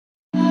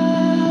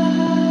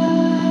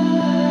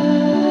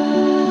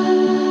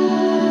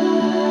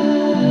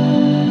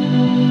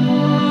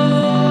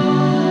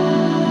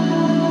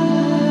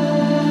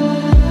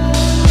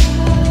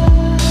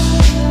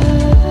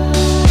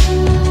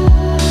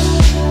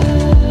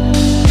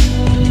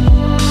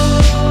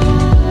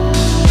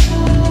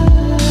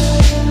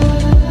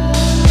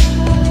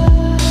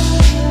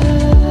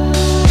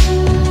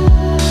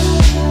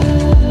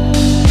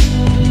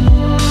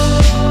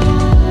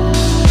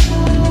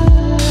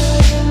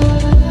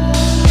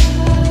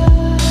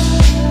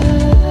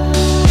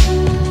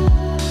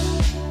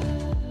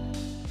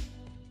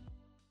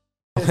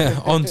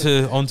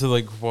onto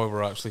like why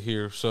we're actually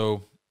here.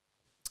 So,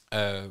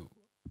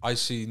 I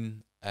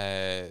seen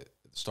the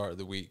start of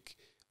the week.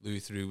 Louis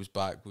Theroux was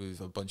back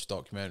with a bunch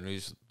of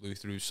documentaries. Louis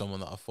Theroux, someone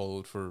that I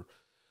followed for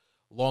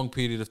a long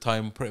period of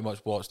time, pretty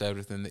much watched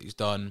everything that he's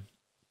done.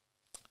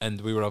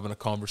 And we were having a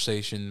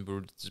conversation. We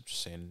were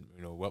just saying,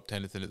 we're up to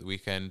anything at the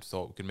weekend.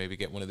 Thought we could maybe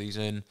get one of these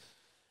in.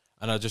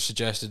 And I just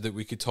suggested that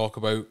we could talk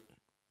about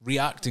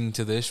reacting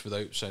to this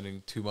without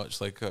sounding too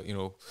much like a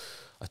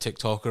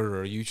TikToker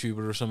or a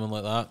YouTuber or something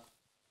like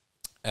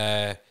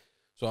that.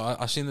 So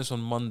I seen this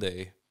on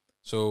Monday.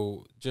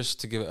 So just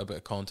to give it a bit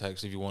of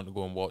context, if you want to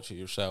go and watch it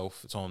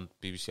yourself, it's on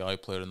BBC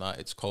iPlayer and that.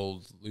 It's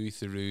called Louis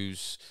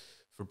Theroux's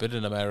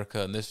Forbidden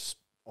America, and this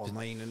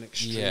Online and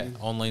Extreme. Yeah,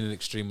 Online and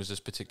Extreme was this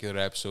particular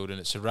episode, and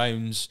it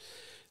surrounds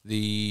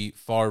the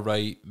far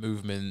right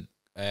movement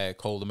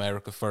called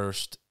America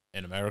First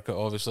in America,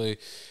 obviously,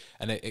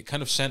 and it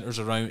kind of centers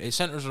around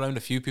a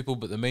few people,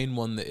 but the main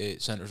one that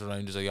it centers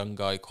around is a young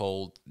guy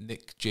called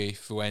Nick J.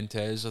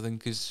 Fuentes, I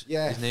think his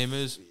name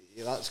is.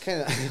 Yeah, that's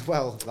kind of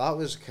that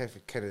was kind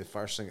of the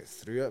first thing that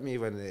threw at me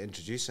when they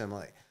introduced him.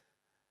 Like,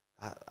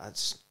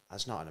 that's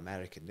not an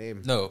American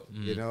name, no,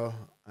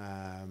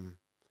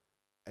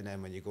 and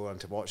then when you go on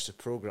to watch the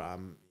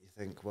program, you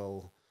think,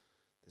 well,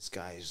 this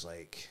guy's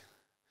like,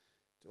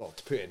 well,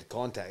 to put it into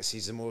context,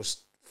 he's the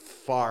most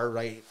far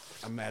right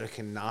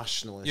American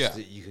nationalist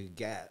that you could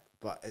get,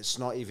 but it's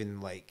not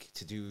even like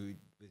to do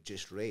with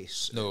just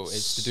race. No,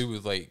 it's to do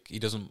with like he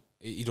doesn't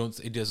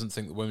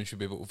think that women should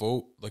be able to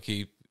vote. Like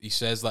he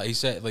says that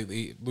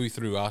Louis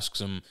Theroux asks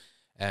him,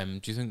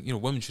 do you think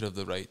women should have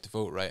the right to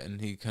vote, right?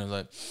 And he kind of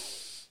like,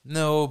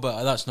 no,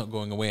 but that's not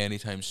going away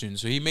anytime soon.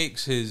 So he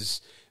makes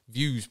his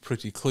views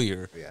pretty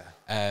clear. Yeah.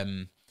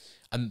 And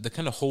the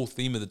kind of whole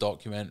theme of the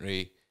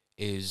documentary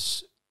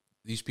is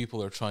these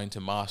people are trying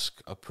to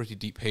mask a pretty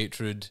deep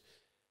hatred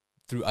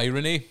through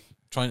irony,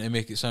 trying to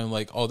make it sound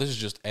like, oh, this is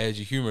just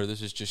edgy humor.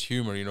 This is just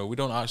humor. We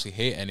don't actually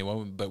hate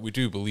anyone, but we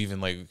do believe in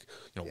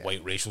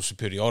white racial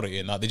superiority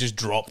and that. They just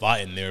drop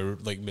that in there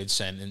like mid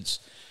sentence.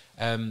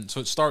 So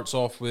it starts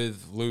off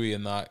with Louis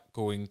and that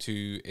going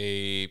to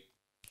a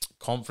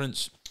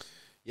conference.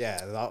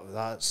 Yeah, that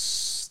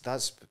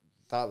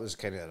was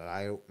kind of an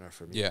eye opener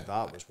for me. Yeah,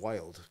 that was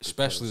wild,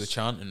 especially the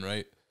chanting,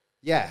 right?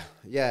 Yeah,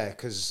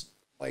 because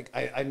like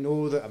I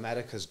know that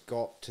America's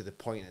got to the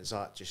point it's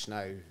at just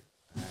now.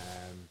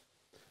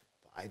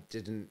 I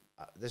didn't.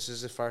 This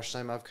is the first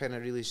time I've kind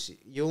of really see.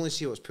 You only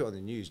see what's put on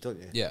the news, don't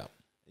you? Yeah.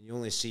 And you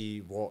only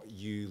see what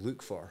you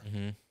look for.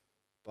 Mm-hmm.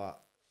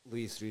 But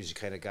Louis Theroux's the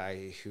kind of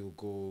guy who'll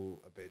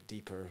go a bit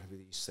deeper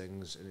with these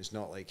things, and it's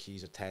not like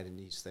he's attending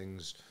these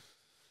things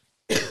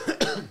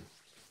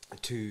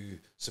to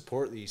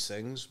support these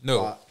things.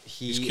 No, but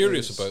he's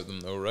curious about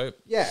them, though, right?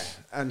 Yeah,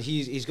 and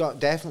he's got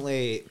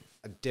definitely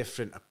a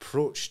different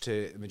approach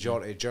to the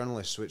majority of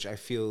journalists, which I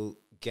feel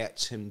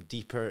gets him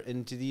deeper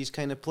into these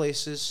kind of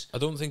places. I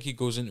don't think he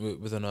goes into it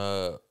with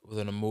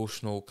an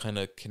emotional kind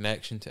of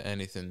connection to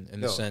anything in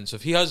the sense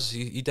of he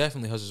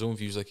definitely has his own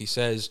views. Like he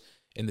says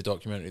in the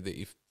documentary that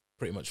he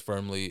pretty much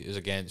firmly is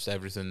against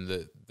everything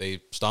that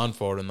they stand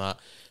for and that,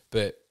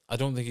 but I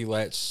don't think he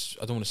lets,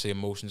 I don't want to say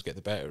emotions get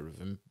the better of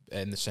him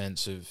in the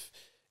sense of,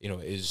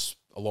 is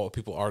a lot of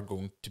people are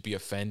going to be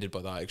offended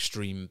by that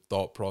extreme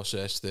thought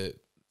process that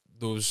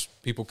those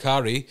people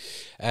carry,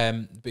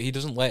 but he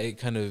doesn't let it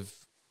kind of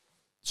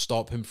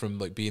stop him from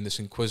like being this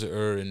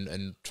inquisitor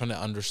and trying to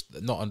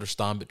not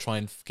understand, but try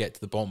and get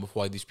to the bottom of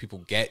why these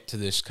people get to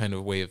this kind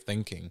of way of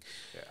thinking.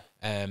 Yeah.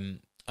 And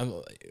I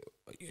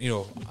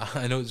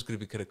know it's going to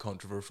be kind of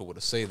controversial when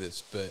I say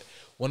this, but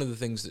one of the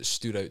things that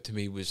stood out to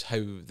me was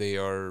how they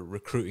are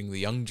recruiting the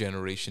young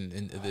generation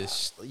into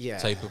this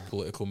type of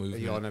political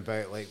movement. Are you on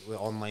about like with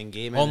online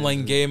gaming?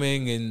 Online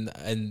gaming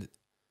and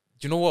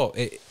do you know what?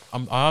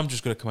 I'm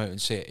just going to come out and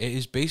say it. It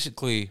is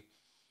basically,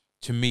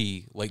 to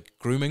me, like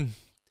grooming.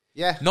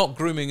 Yeah. Not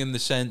grooming in the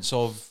sense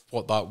of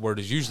what that word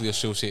is usually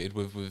associated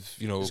with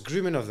It's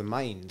grooming of the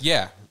mind.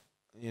 Yeah.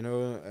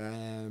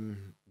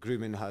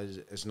 Grooming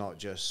is not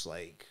just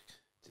like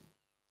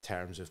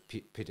terms of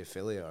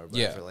pedophilia or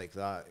whatever like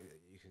that.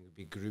 You can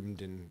be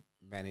groomed in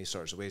many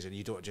sorts of ways, and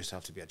you don't just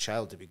have to be a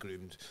child to be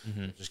groomed.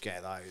 Mm-hmm. Just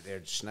get that out there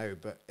just now.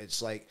 But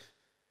it's like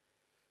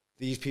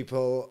these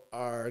people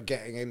are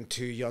getting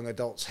into young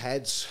adults'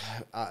 heads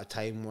at a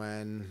time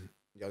when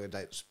young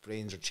adults'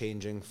 brains are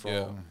changing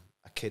from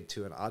a kid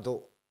to an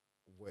adult,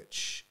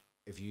 which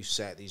if you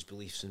set these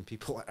beliefs in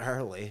people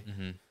early,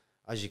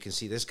 as you can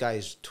see, this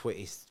guy's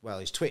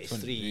he's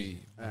 23.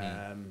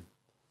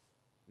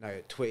 Now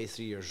at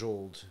 23 years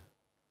old,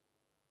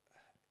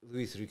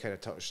 Louis Theroux kind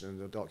of touched in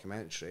the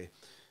documentary,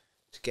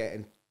 to get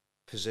in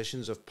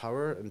positions of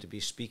power and to be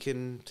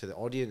speaking to the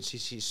audience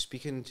he's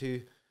speaking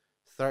to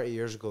 30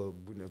 years ago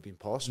wouldn't have been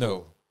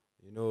possible.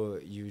 No.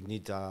 You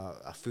need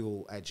a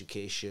full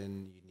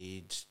education, you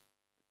need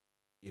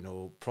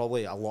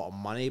probably a lot of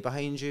money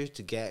behind you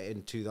to get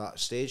into that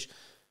stage.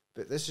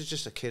 But this is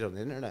just a kid on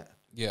the internet.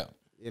 Yeah.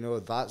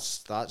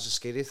 That's a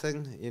scary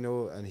thing,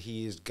 and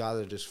he has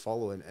gathered his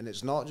following. And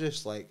it's not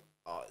just like,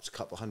 it's a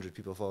couple hundred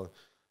people following.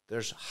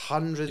 There's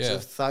hundreds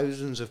of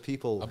thousands of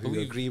people who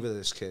agree with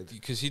this kid.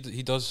 Because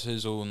he does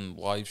his own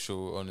live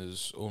show on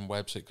his own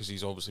website, because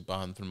he's obviously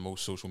banned from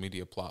most social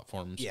media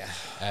platforms. Yeah.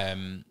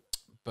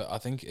 But I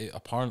think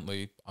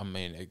apparently, I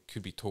mean, it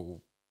could be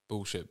total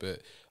bullshit,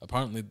 but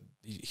apparently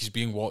he's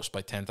being watched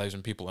by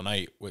 10,000 people a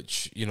night,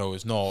 which, you know,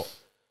 is not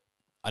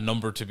a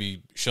number to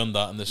be shunned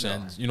at in the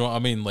sense. You know what I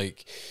mean?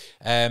 Like,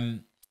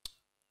 and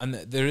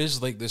there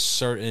is like this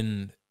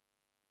certain,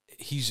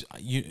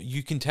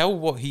 you can tell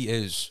what he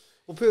is.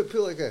 Well, put it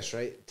like this,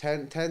 right?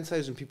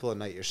 10,000 people a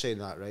night, you're saying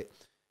that, right?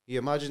 You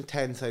imagine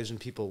 10,000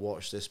 people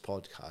watch this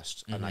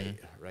podcast a night,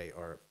 right?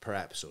 Or per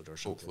episode or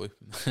something.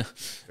 Hopefully.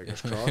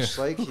 Fingers crossed,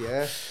 like,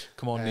 yeah.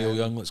 Come on, Neil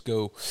Young, let's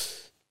go.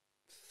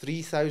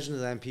 3,000 of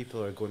them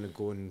people are going to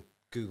go and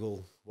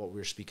Google what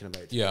we're speaking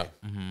about today.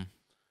 Yeah.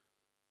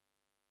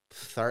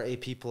 30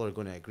 people are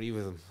going to agree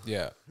with him.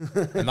 Yeah.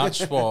 And that's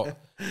what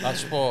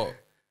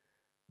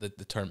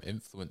the term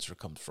influencer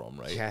comes from,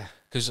 right? Yeah.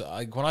 Because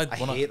I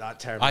hate that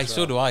term.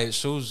 So do I. It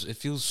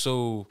feels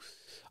so.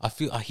 I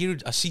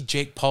see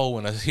Jake Paul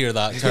when I hear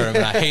that term,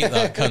 and I hate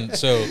that cunt.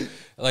 So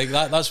like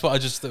that's what I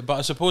just. But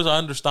I suppose I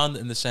understand it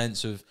in the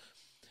sense of,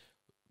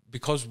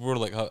 because we're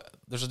like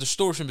there's a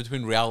distortion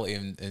between reality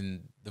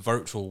and the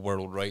virtual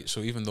world, right?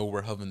 So even though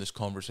we're having this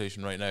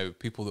conversation right now,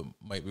 people that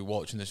might be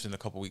watching this in a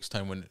couple of weeks'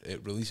 time when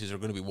it releases are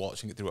going to be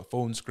watching it through a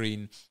phone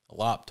screen, a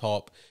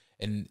laptop.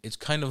 And it's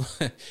kind of,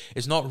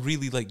 it's not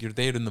really like you're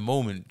there in the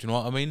moment. Do you know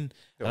what I mean?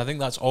 Yeah. And I think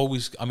that's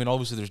always, I mean,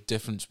 obviously there's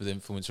difference with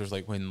influencers,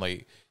 like when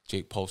like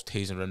Jake Paul's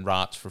tasering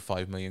rats for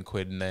 5 million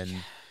quid and then,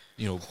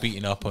 you know,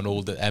 beating up on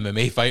old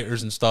MMA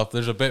fighters and stuff.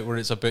 There's a bit where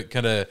it's a bit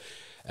kind of,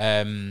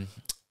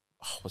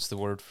 what's the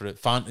word for it?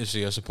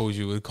 Fantasy, I suppose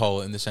you would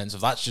call it, in the sense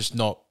of that's just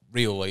not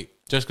real. Like,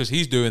 just because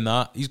he's doing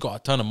that, he's got a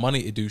ton of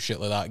money to do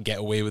shit like that and get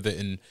away with it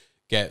and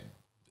get,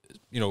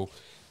 you know,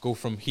 go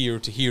from here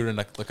to here in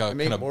a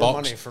kind of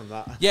box. Money from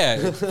that.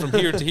 Yeah, from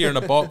here to here in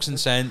a boxing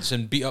sense,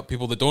 and beat up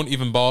people that don't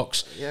even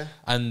box. Yeah.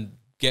 And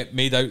get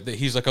made out that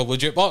he's like a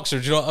legit boxer.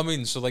 Do you know what I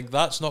mean? So like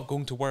that's not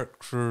going to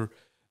work for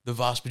the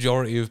vast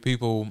majority of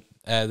people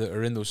that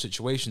are in those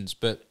situations.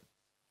 But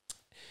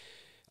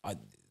how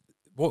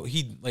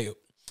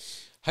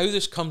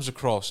this comes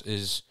across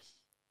is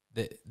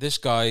that this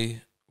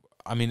guy,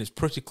 I mean, it's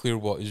pretty clear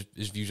what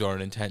his views are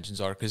and intentions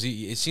are, because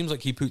it seems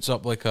like he puts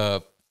up like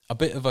a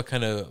bit of a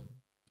kind of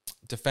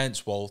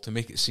defense wall to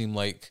make it seem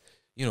like,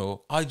 you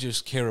know, I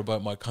just care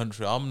about my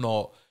country. I'm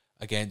not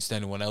against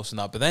anyone else in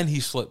that. But then he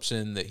slips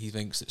in that he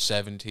thinks that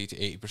 70 to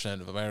 80%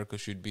 of America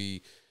should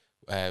be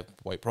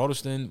white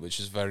Protestant, which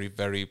is very,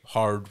 very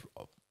hard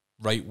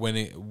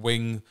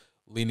wing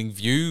leaning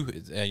view.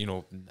 You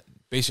know,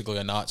 basically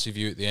a Nazi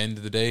view at the end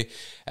of the day.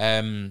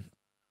 And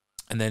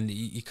then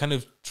he kind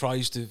of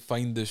tries to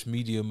find this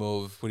medium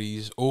of where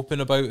he's open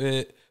about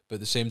it, but at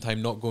the same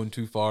time not going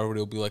too far, where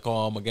he'll be like,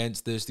 oh, I'm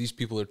against this, these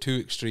people are too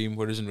extreme,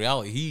 whereas in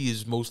reality he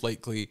is most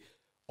likely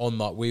on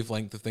that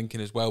wavelength of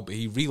thinking as well. But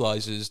he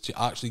realizes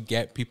to actually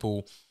get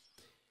people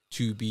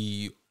to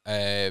be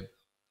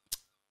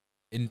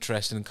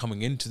interested in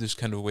coming into this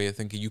kind of way of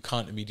thinking, you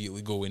can't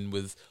immediately go in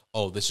with,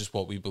 oh, this is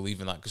what we believe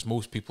in, that, because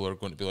most people are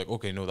going to be like,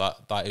 okay, no,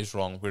 that is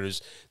wrong.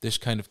 Whereas this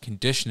kind of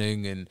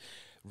conditioning and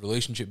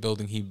relationship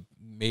building he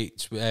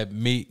makes, there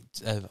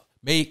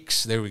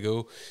we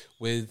go,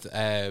 with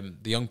the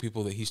young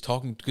people that he's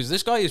talking to, because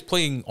this guy is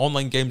playing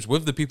online games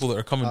with the people that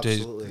are coming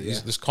to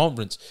this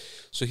conference.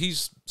 So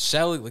he's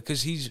selling,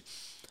 because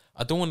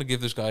I don't want to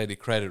give this guy any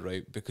credit,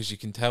 right, because you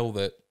can tell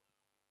that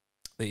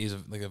he's a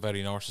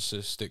very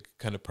narcissistic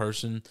kind of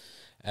person,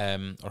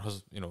 or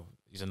has, you know,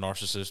 he's a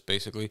narcissist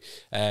basically,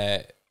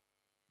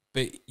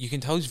 but you can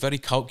tell he's very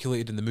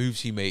calculated in the moves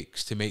he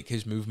makes to make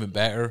his movement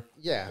better,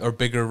 or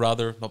bigger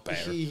rather, not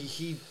better.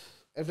 He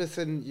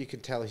everything you can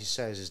tell he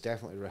says is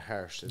definitely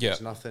rehearsed.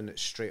 There's nothing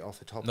that's straight off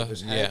the top of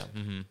his head.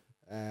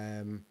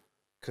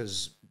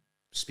 Because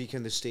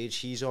speaking the stage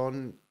he's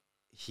on,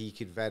 he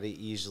could very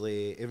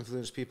easily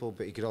influence people,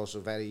 but he could also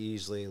very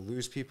easily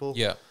lose people.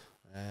 Yeah.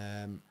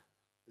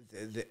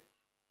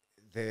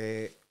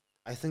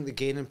 I think the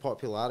gain in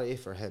popularity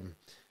for him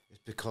is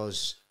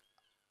because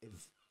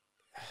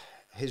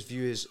his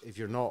view is, if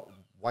you're not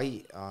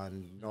white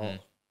and not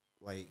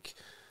like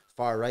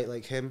far right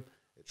like him,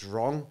 it's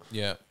wrong.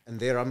 Yeah. And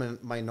they're a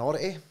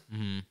minority.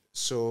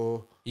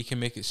 So he can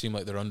make it seem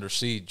like they're under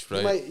siege,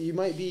 right? You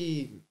might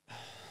be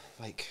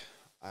like,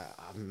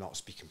 I'm not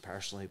speaking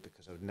personally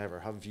because I would never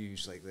have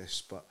views like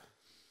this, but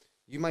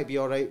you might be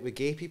all right with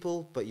gay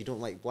people, but you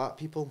don't like black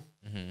people.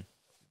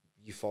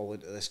 You fall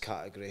into this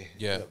category,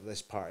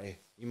 this party.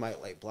 You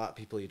might like black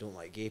people, you don't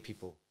like gay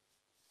people.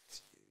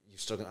 You're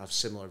still going to have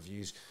similar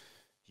views.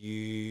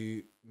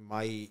 You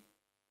might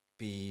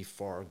be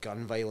for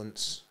gun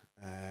violence,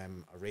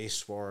 a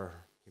race war.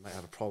 You might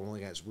have a problem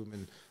against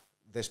women.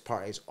 This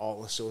party is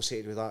all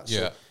associated with that.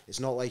 So it's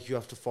not like you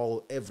have to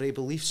follow every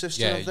belief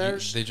system of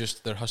theirs.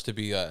 There has to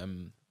be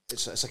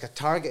it's like a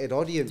targeted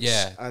audience.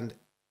 And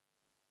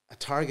a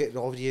targeted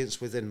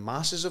audience within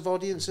masses of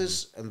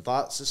audiences, and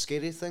that's the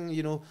scary thing.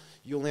 You know,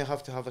 you only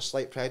have to have a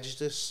slight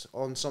prejudice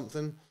on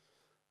something,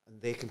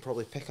 they can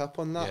probably pick up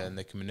on that. Yeah, and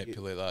they can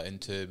manipulate that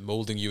into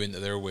molding you into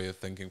their way of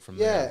thinking from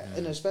yeah, there.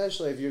 and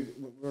especially if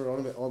we're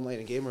on about online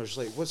and gamers,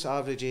 like what's the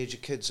average age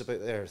of kids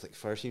about there? Like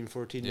 13,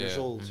 14 years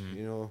old,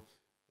 you know.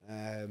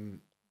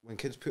 When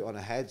kids put on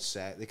a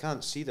headset, they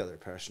can't see the other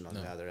person on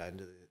the other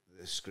end of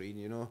the screen,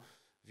 you know.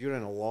 If you're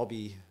in a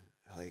lobby,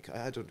 like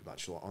I don't do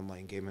much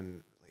online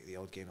gaming, like the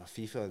odd game of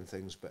FIFA and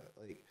things, but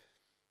like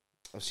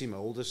I've seen my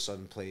oldest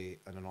son play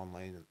in an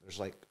online, there's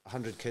like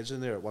 100 kids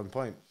in there at one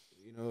point,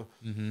 you know.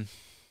 Mm-hmm.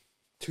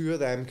 2 of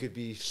them could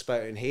be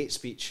spouting hate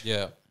speech.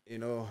 Yeah. You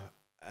know,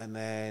 and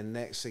then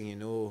next thing you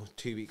know,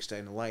 2 weeks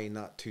down the line,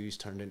 that 2's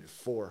turned into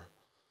 4.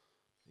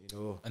 You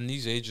know, and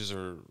these ages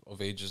are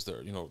of ages that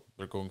are, you know,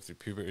 they're going through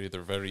puberty.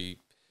 They're very,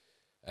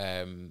 you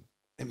know,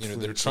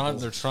 they're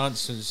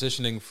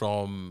transitioning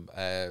from,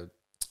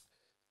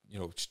 you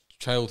know,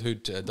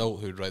 childhood to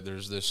adulthood. Right?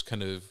 There's this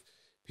kind of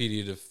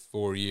period of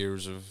 4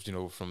 years of, you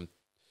know, from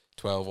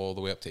 12 all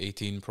the way up to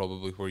 18,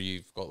 probably, where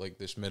you've got like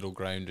this middle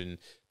ground, and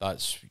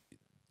that's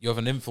you have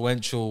an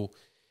influential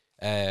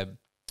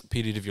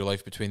period of your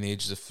life between the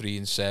ages of 3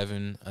 and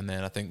 7, and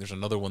then I think there's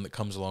another one that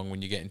comes along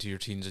when you get into your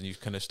teens and you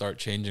kind of start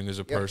changing as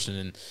a person,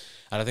 and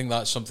I think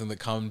that's something that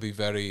can be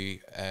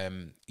very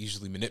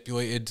easily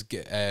manipulated,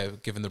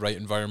 given the right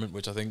environment,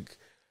 which I think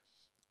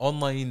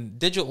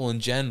digital in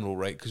general,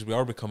 right, because we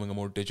are becoming a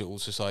more digital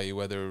society,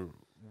 whether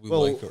we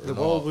like it or not. The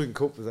world wouldn't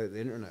cope without the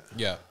internet.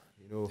 Yeah.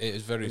 You know, it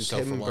is very when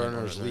self-reliant. Tim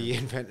Berners-Lee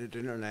invented the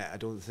internet, I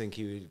don't think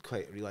he would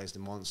quite realise the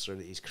monster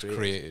that he's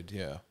created.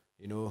 Yeah.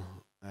 You know,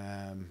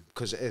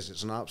 because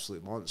it's an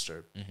absolute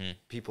monster. Mm-hmm.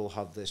 People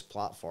have this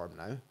platform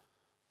now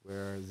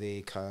where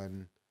they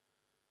can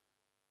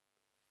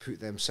put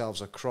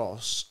themselves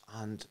across,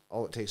 and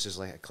all it takes is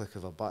like a click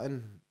of a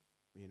button.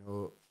 You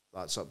know,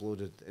 that's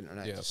uploaded to the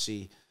internet to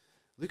see.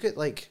 Look at,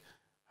 like,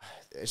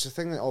 it's a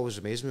thing that always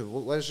amazes me.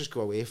 Well, let's just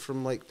go away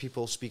from like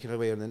people speaking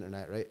away on the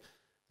internet, right?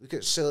 Look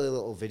at silly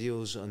little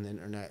videos on the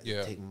internet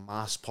that take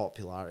mass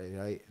popularity,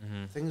 right?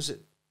 Mm-hmm. Things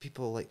that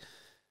people like.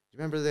 Do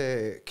you remember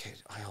the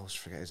kid? I always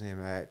forget his name.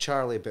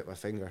 Charlie Bit My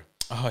Finger.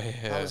 Oh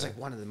yeah, that was like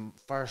one of the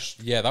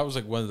first. Yeah, that was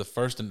like one of the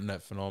first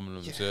internet phenomena.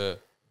 Yeah.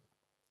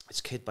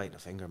 It's kid biting a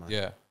finger, man.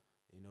 Yeah,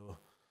 you know.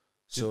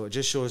 So it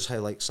just shows how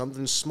like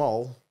something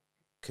small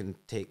can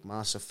take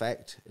mass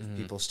effect if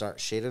people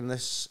start sharing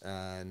this,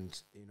 and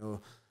you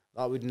know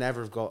that would never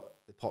have got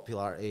the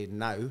popularity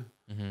now.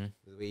 Mm-hmm.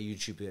 The way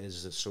YouTube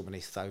is, there's so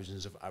many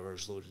thousands of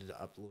hours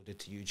uploaded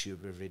to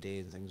YouTube every day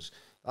and things.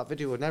 That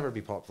video would never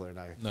be popular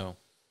now. No.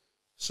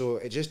 So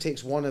it just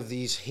takes one of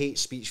these hate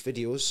speech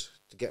videos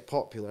to get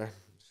popular,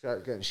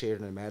 start getting shared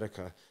in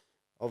America.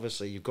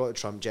 Obviously, you've got a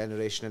Trump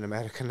generation in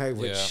America now,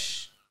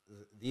 which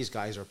these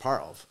guys are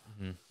part of.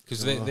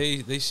 Because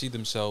they see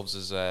themselves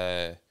as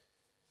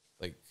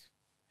like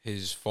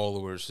his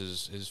followers,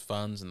 his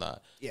fans and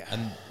that. Yeah.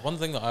 And one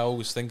thing that I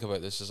always think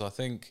about this is I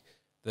think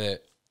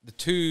that the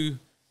two...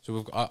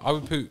 So I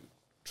would put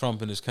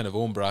Trump in his kind of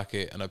own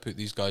bracket, and I put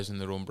these guys in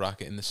their own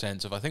bracket in the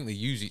sense of I think they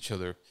use each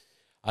other.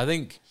 I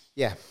think...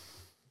 Yeah.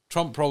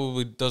 Trump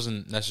probably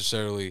doesn't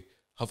necessarily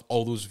have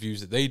all those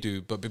views that they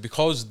do, but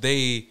because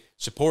they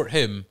support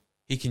him,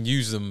 he can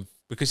use them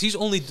because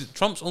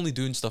Trump's only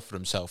doing stuff for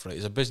himself, right?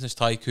 He's a business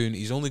tycoon.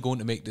 He's only going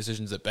to make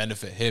decisions that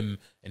benefit him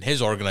and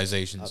his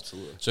organizations.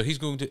 Absolutely. So he's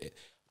going to.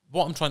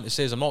 What I'm trying to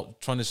say is, I'm not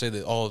trying to say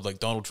that like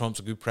Donald Trump's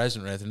a good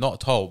president or anything, not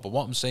at all. But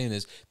what I'm saying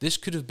is, this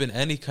could have been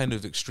any kind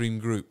of extreme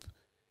group.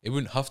 It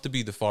wouldn't have to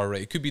be the far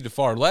right. It could be the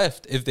far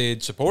left. If they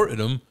had supported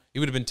him, he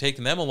would have been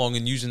taking them along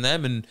and using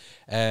them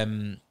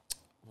and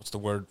what's the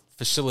word?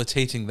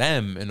 Facilitating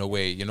them in a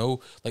way, you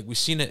know? Like we've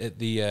seen it at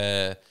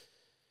the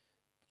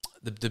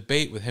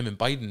debate with him and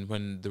Biden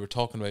when they were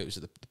talking about, was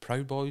it the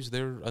Proud Boys?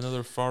 They're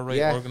another far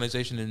right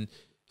organization, and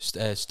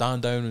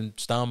stand down and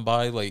stand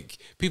by. Like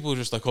people are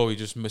just like, oh, he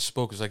just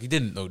misspoke. It's like he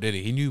didn't know, did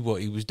he? He knew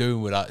what he was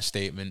doing with that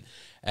statement.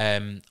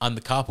 And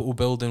the Capitol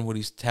building where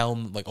he's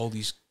telling like all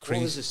these crazy.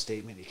 What was the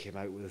statement he came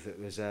out with? It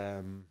was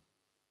when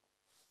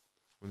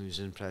he was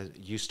in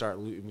president. You start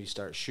looting, we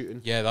start shooting.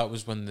 Yeah, that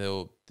was when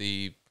there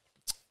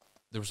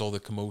was all the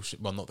commotion.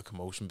 Well, not the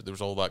commotion, but there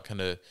was all that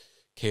kind of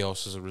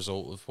chaos as a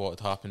result of what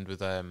had happened with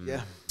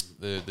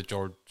the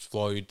George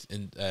Floyd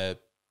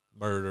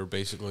murder,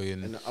 basically,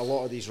 and a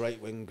lot of these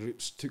right wing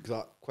groups took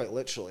that quite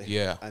literally.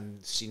 Yeah, and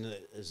seen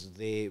it as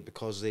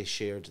because they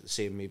shared the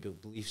same maybe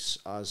beliefs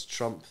as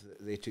Trump,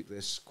 they took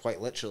this quite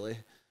literally.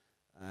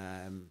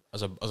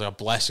 As a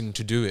blessing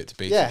to do it,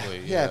 basically.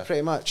 Yeah,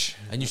 pretty much.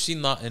 And you've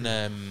seen that in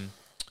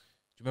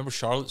do you remember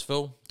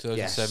Charlottesville,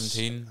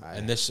 2017? Yes.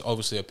 And this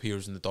obviously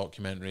appears in the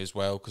documentary as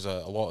well, because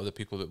a lot of the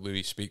people that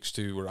Louis speaks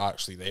to were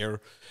actually there.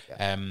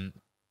 Yeah.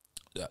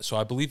 So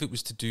I believe it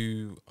was to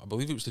do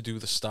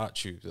with a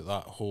statue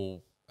that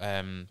whole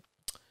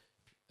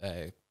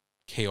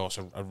chaos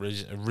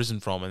arisen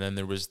from, and then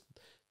there was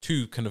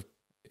two kind of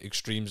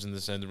extremes in the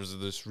sense. There was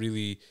this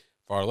really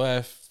far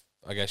left,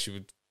 I guess you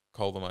would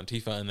call them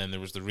Antifa, and then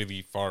there was the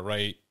really far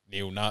right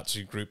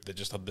neo-Nazi group that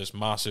just had this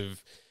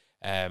massive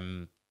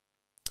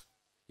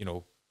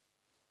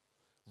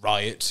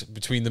riot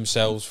between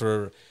themselves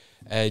for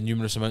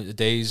numerous amount of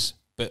days.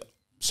 But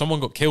someone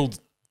got killed.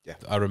 Yeah.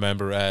 I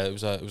remember it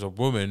was a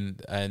woman,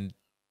 and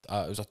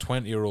it was a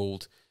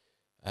 20-year-old.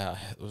 I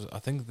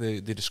think they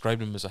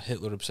described him as a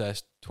Hitler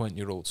obsessed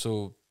 20-year-old.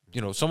 So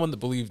someone that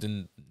believed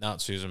in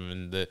Nazism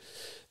and the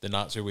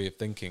Nazi way of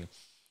thinking.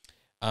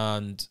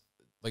 And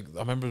like I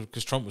remember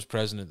because Trump was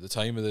president at the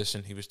time of this,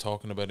 and he was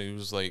talking about it. He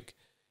was like,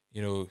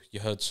 you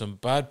had some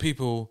bad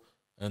people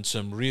and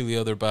some really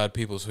other bad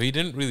people. So he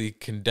didn't really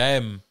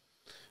condemn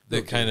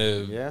the kind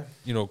of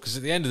because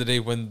at the end of the day,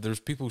 when there's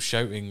people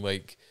shouting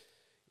like,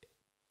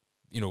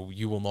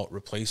 you will not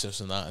replace us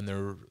and that, and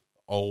they're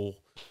all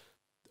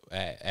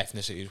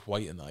ethnicity is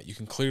white and that, you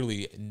can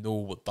clearly know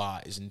what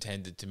that is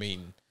intended to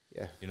mean.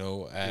 Yeah.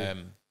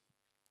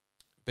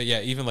 But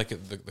yeah, even like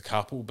at the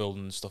Capitol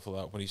building and stuff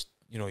like that, when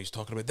he's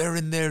talking about they're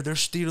in there, they're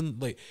stealing,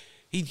 like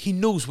he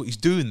knows what he's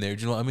doing there.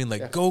 Do you know what I mean?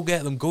 Like, go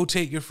get them, go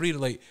take your freedom.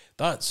 Like,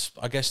 that's,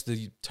 I guess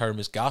the term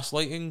is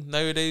gaslighting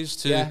nowadays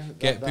to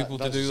get people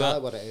to do exactly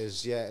that. What it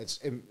is. Yeah, it's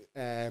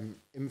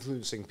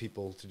influencing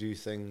people to do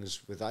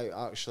things without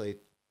actually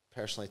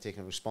personally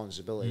taking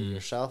responsibility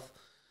yourself.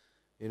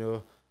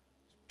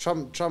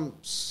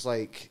 Trump's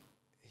like,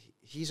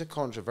 he's a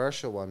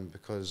controversial one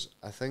because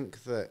I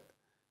think that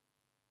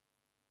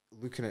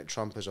looking at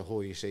Trump as a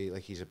whole, you say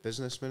like he's a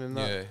businessman and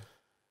that. Yeah.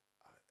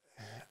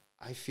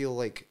 I feel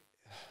like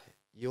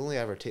you only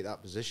ever take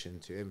that position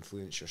to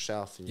influence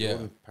yourself and your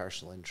own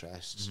personal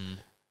interests.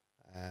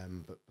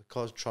 But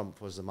because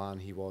Trump was the man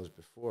he was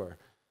before,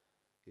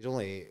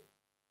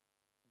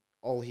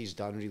 all he's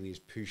done really is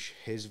push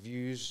his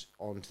views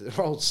onto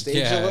the world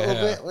stage a little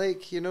bit.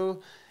 Like,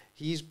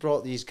 he's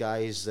brought these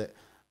guys that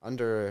I'm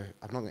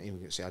not even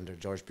going to say under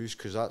George Bush,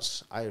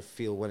 because I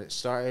feel when it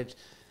started,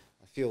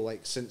 I feel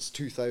like since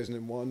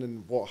 2001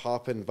 and what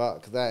happened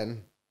back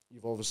then,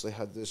 you've obviously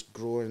had this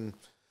growing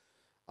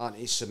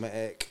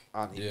anti-Semitic,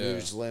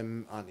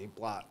 anti-Muslim,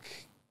 anti-black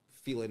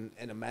feeling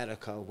in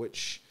America,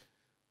 which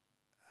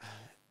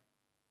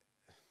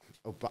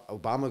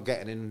Obama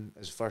getting in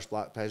as first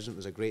black president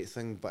was a great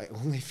thing, but it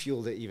only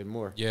fueled it even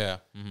more. Yeah.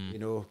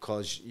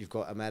 Because you've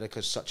got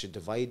America such a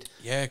divide.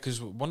 Yeah,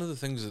 because one of the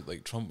things that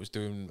like Trump was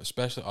doing,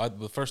 especially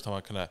the first time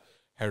I kind of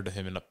heard of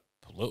him in a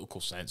political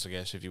sense, I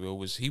guess, if you will,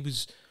 was he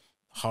was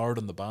hard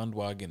on the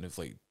bandwagon of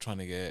like trying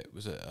to get,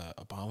 was it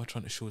Obama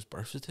trying to show his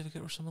birth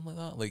certificate or something like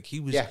that? Like he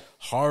was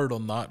hard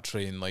on that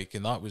train, like,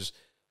 and that was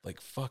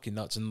like fucking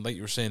nuts. And like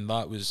you were saying,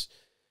 that was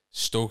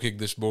stoking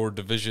this more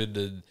division,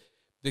 and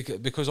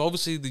because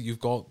obviously you've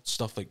got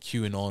stuff like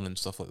QAnon and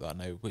stuff like that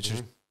now, which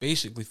is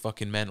basically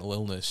fucking mental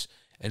illness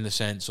in the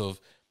sense of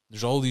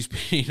there's all these,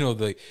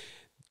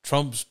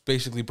 Trump's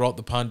basically brought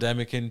the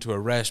pandemic in to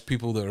arrest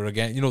people that are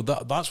against,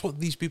 that's what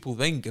these people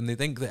think, and they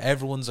think that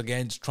everyone's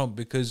against Trump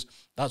because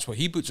that's what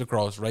he puts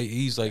across, right?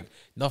 He's like,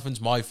 nothing's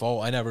my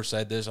fault, I never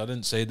said this, I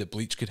didn't say that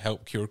bleach could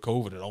help cure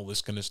COVID and all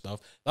this kind of stuff.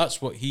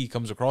 That's what he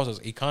comes across as.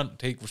 He can't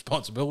take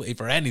responsibility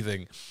for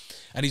anything,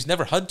 and he's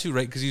never had to,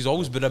 right? Because he's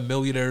always been a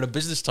millionaire and a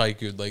business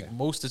tycoon. Like,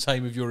 most of the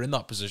time, if you're in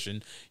that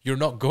position, you're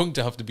not going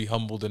to have to be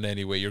humbled in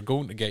any way. You're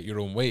going to get your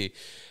own way.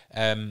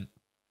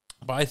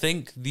 But I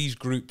think these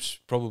groups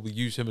probably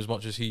use him as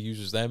much as he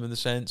uses them, in the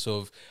sense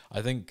of,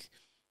 I think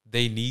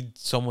they need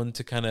someone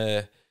to kind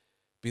of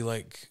be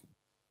like,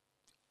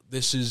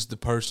 this is the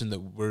person that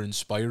we're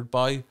inspired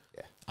by.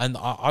 Yeah. And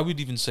I would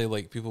even say,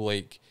 like, people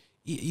like,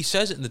 he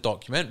says it in the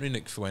documentary,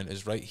 Nick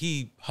Fuentes, right?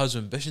 He has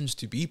ambitions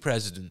to be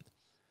president,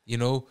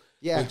 Yeah.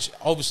 Which,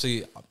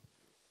 obviously,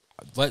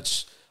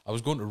 I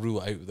was going to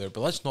rule it out there,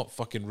 but let's not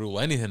fucking rule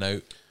anything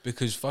out,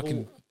 because fucking...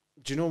 Well,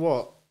 do you know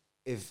what?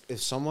 If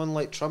someone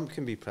like Trump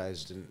can be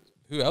president,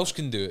 who else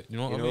can do it? You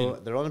know what I mean?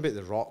 They're on about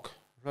The Rock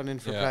running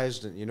for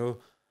president.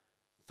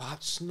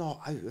 That's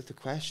not out of the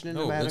question in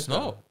America. No, it's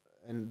not.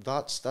 And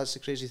that's the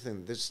crazy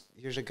thing.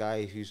 Here's a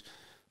guy who's,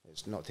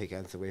 it's not taking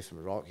anything away from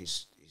The Rock.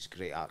 He's a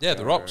great actor. Yeah,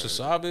 The Rock's a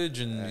savage,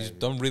 and he's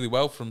done really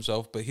well for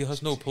himself, but he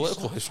has no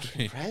political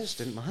history.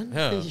 President, man.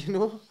 Yeah.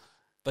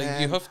 Like,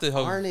 you have to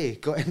have...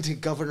 Arnie got into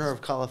governor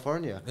of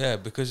California. Yeah,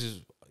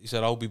 because he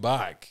said, I'll be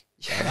back.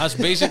 And that's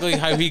basically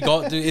how he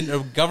got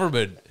into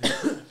government.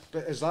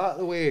 But is that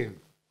the way?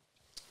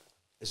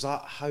 Is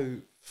that how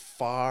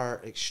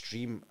far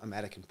extreme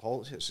American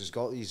politics has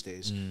got these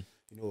days?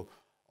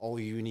 All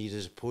you need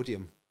is a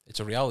podium. It's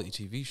a reality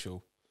TV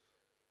show,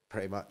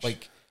 pretty much.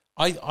 Like,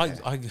 I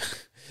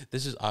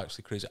this is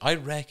actually crazy. I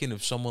reckon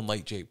if someone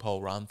like Jake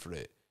Paul ran for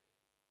it,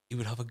 he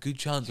would have a good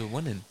chance of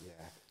winning. Yeah.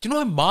 Do you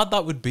know how mad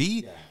that would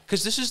be?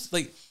 Because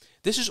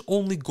this is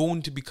only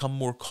going to become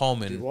more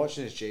common. If you're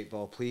watching this, Jake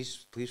Paul,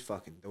 please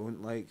fucking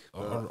don't, like...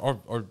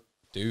 Or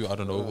do, I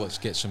don't know, let's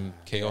get some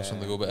chaos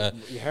on the go. But,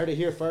 you heard it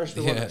here first.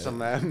 We want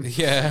some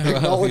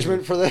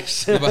acknowledgement for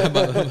this.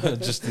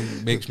 Just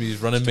makes me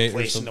his running mate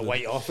or something. In the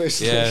White Office.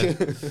 Yeah,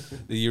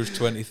 the year's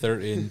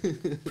 2030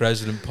 and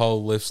President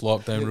Paul lifts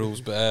lockdown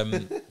rules.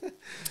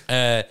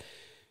 But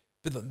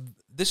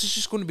this is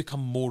just going to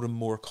become more and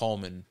more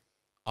common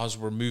as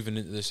we're moving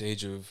into this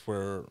age of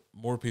where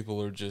more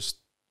people are just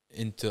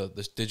into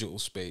this digital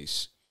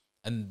space,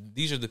 and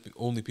these are the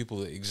only people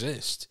that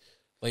exist.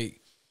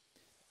 Like,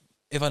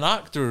 if an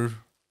actor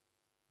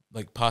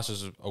like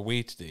passes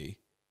away today,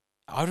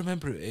 I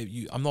remember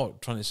I'm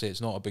not trying to say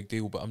it's not a big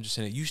deal, but I'm just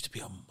saying it used to be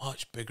a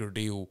much bigger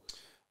deal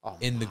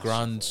in the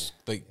grand.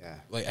 Like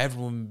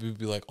everyone would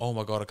be like, "Oh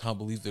my god, I can't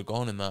believe they're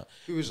gone." In that,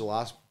 who was the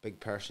last big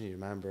person you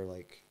remember?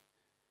 Like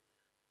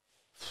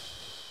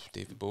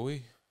David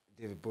Bowie.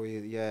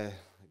 Yeah,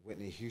 like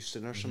Whitney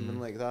Houston or something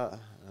like that.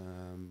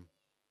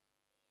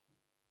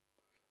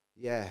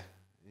 Yeah,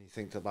 and you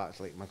think back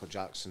to like Michael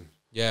Jackson.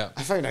 Yeah,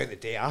 I found out the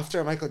day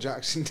after Michael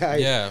Jackson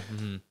died. Yeah,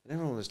 and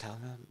everyone was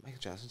telling me Michael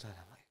Jackson died.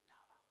 I'm like,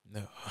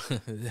 no.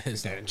 I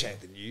went down and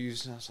checked the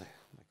news, and I was like,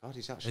 oh my god,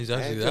 he's actually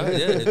dead.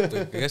 that.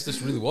 Yeah, I guess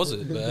this really was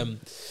it.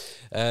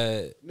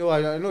 But no,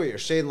 I know what you're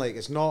saying. Like,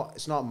 it's not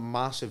a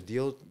massive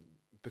deal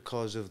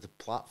because of the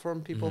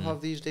platform people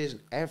have these days,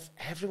 and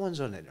everyone's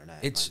on the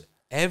internet.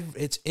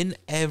 It's in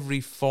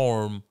every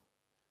form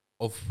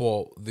of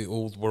what the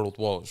old world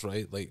was,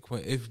 right? Like,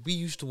 if we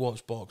used to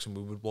watch boxing,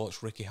 we would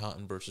watch Ricky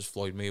Hatton versus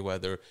Floyd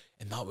Mayweather,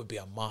 and that would be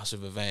a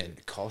massive event.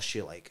 It cost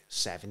you like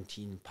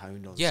 £17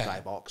 on Sky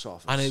Box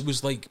Office, and it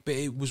was like, but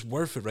it was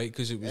worth it, right?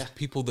 Because it was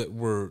people that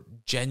were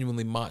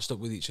genuinely matched up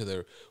with each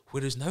other.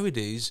 Whereas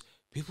nowadays,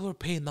 people are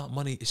paying that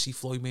money to see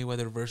Floyd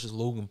Mayweather versus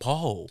Logan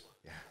Paul.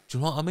 Yeah, do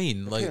you know what I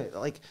mean?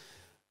 Like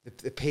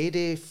the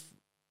payday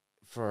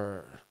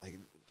for like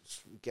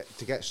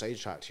get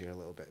sidetracked here a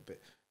little bit, but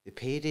the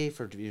payday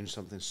for doing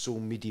something so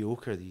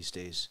mediocre these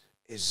days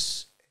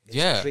is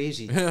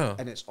crazy. Yeah.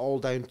 And it's all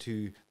down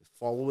to the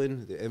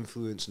following, the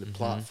influence, and the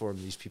platform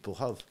these people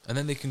have. And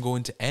then they can go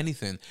into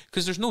anything.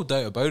 Because there's no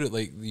doubt about it,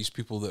 like, these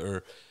people that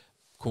are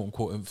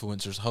quote-unquote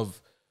influencers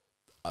have,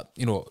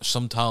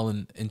 some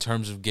talent in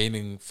terms of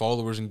gaining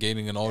followers and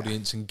gaining an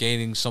audience and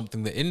gaining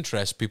something that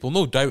interests people.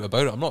 No doubt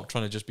about it. I'm not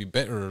trying to just be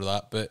bitter or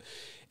that, but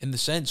in the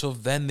sense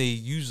of then they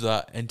use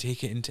that and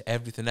take it into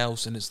everything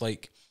else, and it's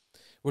like,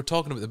 we're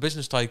talking about the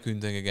business tycoon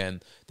thing again.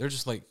 They're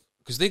just like,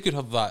 because they could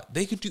have that,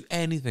 they could do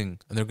anything,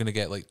 and they're going to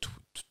get like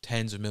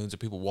tens of millions of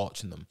people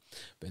watching them.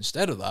 But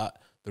instead of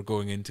that, they're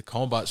going into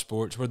combat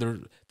sports where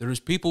there is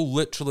people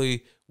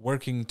literally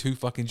working 2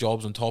 fucking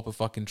jobs on top of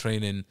fucking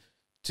training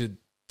to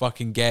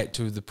fucking get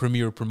to the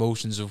premier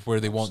promotions of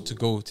where they want to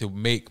go to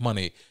make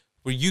money.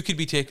 Where you could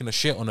be taking a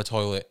shit on a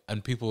toilet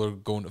and people are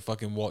going to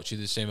fucking watch you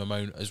the same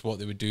amount as what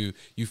they would do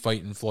you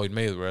fighting Floyd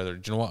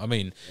Mayweather. Do you know what I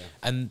mean? Yeah.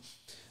 And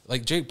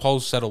like, Jake Paul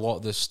said a lot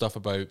of this stuff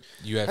about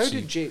UFC. How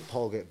did Jake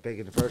Paul get big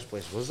in the first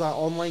place? Was that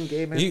online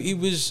gaming? He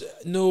was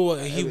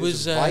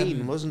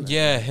Vine, wasn't it?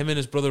 Yeah, him and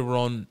his brother were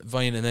on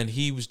Vine, and then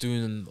he was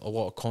doing a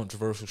lot of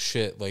controversial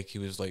shit. Like, he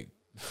was like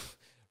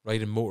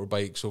riding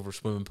motorbikes over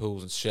swimming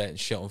pools and setting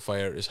shit on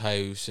fire at his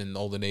house, and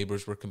all the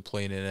neighbors were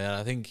complaining. And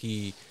I think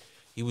he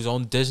was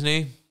on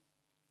Disney.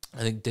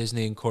 I think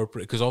Disney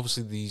Incorporated, because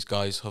obviously these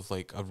guys have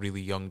like a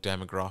really young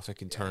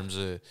demographic in terms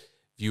of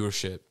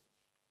viewership,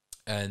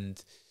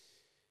 and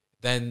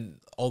then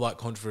all that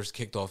controversy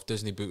kicked off.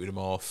 Disney booted him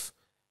off,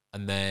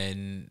 and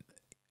then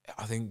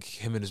I think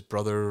him and his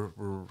brother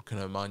were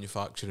kind of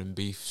manufacturing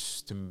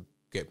beefs to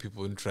get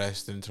people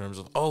interested in terms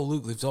of, oh,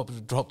 look,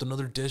 they've dropped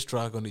another diss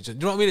track on each other.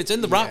 Do you know what I mean? It's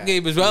in the rap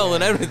game as well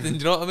and everything. Do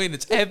you know what I mean?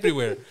 It's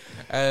everywhere.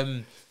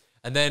 And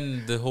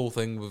then the whole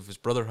thing with his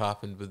brother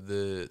happened with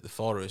the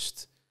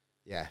Forest.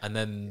 Yeah. And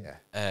then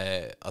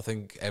I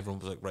think everyone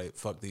was like, right,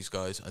 fuck these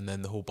guys. And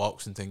then the whole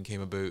boxing thing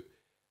came about,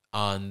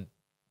 and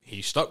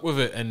he stuck with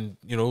it. And,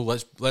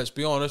 let's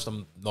be honest,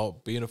 I'm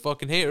not being a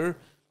fucking hater.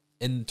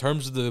 In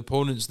terms of the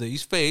opponents that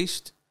he's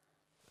faced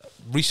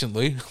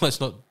recently, let's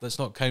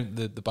not count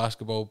the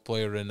basketball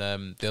player and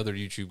the other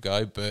YouTube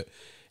guy, but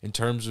in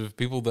terms of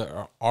people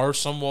that are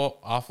somewhat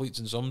athletes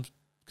in some,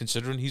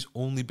 considering he's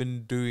only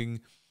been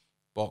doing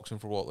boxing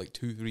for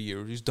 2-3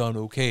 years, he's done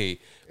okay.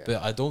 Yeah.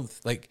 But I don't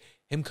like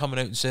him coming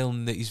out and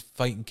saying that he's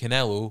fighting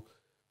Canelo.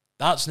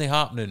 That's not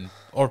happening.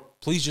 Or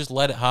please just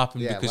let it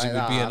happen, because it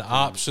would be an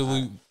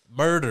absolute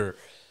murder.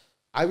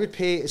 I would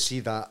pay to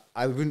see that.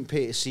 I wouldn't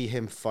pay to see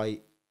him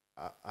fight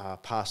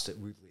past at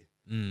Woodley.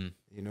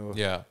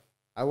 Yeah.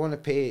 I want to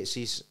pay to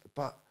see,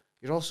 but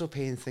you're also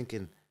paying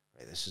thinking,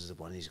 right, this is the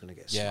one he's going to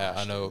get smashed. Yeah,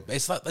 I know.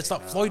 It's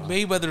that Floyd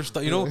Mayweather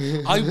stuff,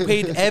 I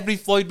paid every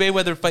Floyd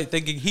Mayweather fight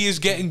thinking he is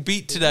getting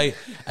beat tonight,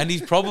 and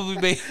he's probably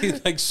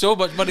made so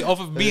much money off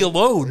of me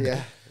alone.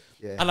 Yeah.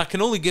 And I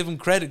can only give him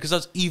credit because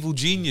that's evil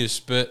genius,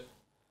 but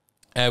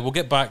we'll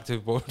get back to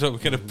what we're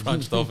kind of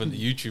branched off into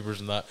YouTubers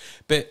and that.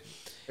 But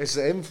it's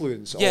the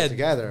influence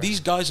altogether.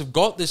 These guys have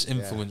got this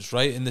influence,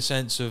 right? In the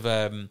sense of,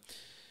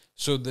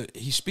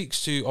 he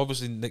speaks to,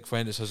 obviously Nick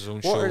Fuentes has his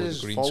own show. What are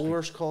his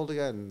followers called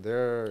again?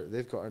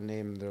 They've got a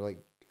name. They're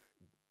like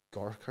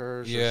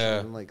Gorkers or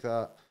something like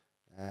that.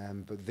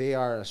 But they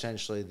are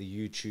essentially the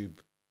YouTube,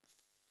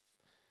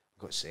 I've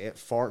got to say it,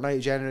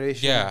 Fortnite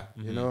generation. Yeah.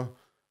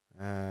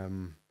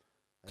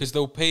 Because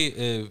they'll pay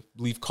to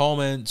leave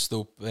comments,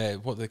 they'll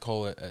what do they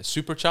call it,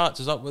 super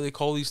chats, is that what they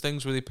call these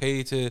things, where they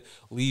pay to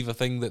leave a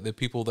thing that the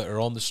people that are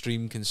on the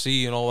stream can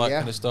see and all that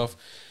kind of stuff.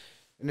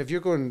 And if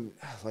you're going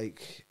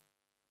like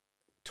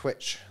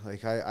Twitch,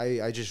 like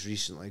I just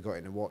recently got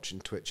into watching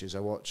Twitches.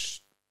 I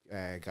watched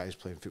guys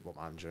playing Football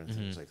Manager and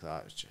things like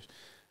that. It's just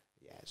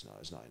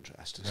it's not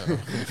interesting.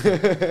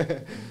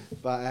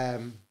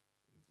 But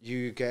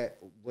you get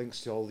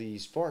links to all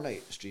these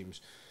Fortnite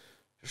streams.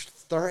 There's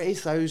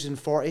 30,000,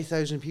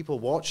 40,000 people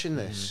watching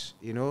this,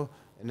 you know?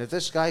 And if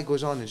this guy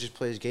goes on and just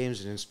plays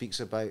games and then speaks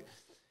about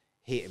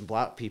hating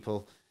black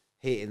people,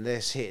 hating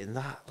this, hating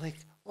that, like,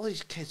 all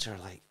these kids are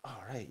like, oh,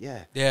 right,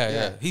 yeah.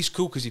 Yeah. He's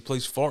cool because he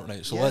plays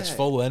Fortnite, so let's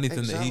follow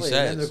anything that he says.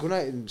 And then they're going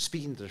out and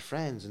speaking to their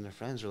friends, and their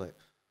friends are like,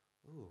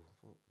 oh,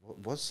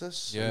 what's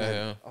this?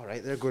 Yeah. All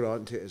right, they're going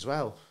on to it as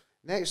well.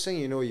 Next thing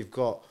you know, you've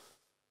got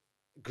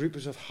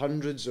groups of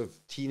hundreds of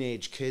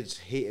teenage kids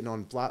hating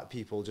on black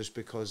people just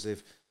because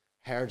they've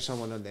heard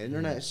someone on the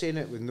internet saying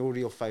it with no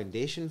real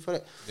foundation for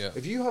it. Yeah.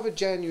 If you have a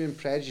genuine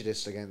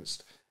prejudice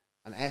against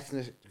an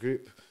ethnic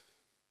group,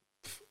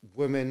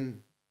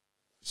 women,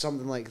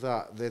 something like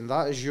that, then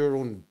that is your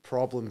own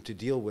problem to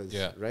deal with,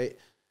 right?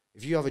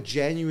 If you have a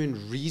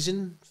genuine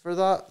reason for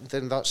that,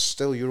 then that's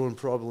still your own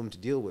problem to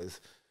deal with.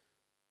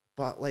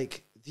 But,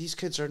 like, these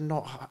kids are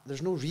not...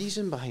 There's no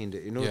reason behind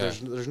it, you know?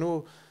 There's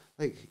no...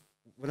 Like,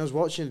 when I was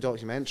watching the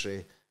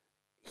documentary,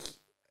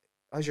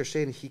 as you're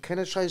saying, he kind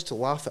of tries to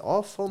laugh it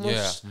off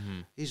almost. Yeah.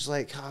 He's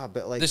like,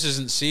 but like... This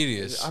isn't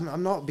serious.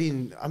 I'm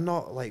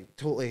not, like,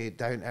 totally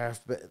down to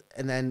earth, but...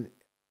 And then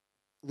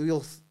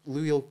Louis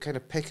will kind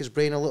of pick his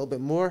brain a little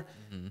bit more,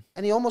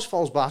 and he almost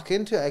falls back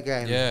into it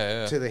again,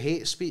 to the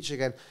hate speech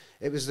again.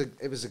 It was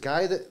the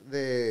guy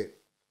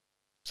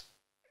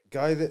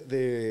that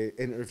they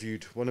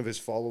interviewed, one of his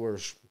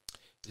followers,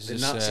 the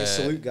Nazi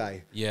salute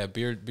guy. Yeah,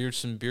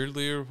 Beardson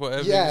Beardley or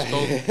whatever it's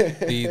called.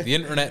 the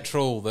internet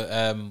troll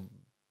that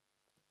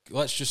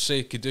let's just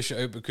say could dish it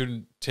out but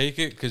couldn't take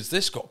it, because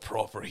this got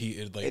proper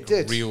heated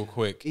real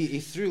quick. He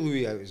threw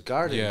Louis out his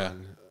garden,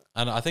 man.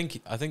 And I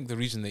think the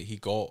reason that he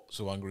got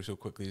so angry so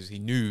quickly is he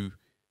knew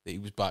that he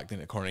was backed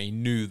into a corner. He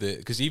knew that,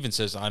 because he even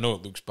says, I know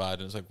it looks bad,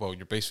 and it's like, well,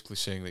 you're basically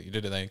saying that you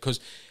did it then.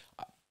 Because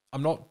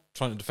I'm not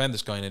trying to defend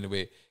this guy in any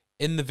way.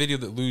 In the video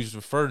that Lou's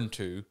referring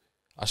to,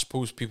 I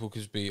suppose people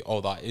could be,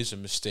 oh, that is a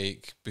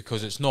mistake,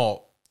 because it's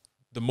not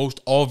the most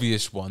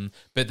obvious one,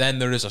 but then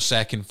there is a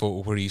second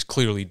photo where he's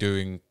clearly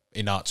doing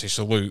a Nazi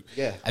salute.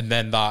 Yeah. And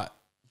then that,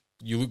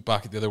 you look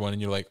back at the other one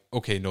and you're like,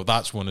 okay, no,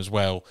 that's one as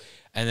well.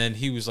 And then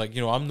he was like,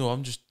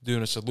 I'm just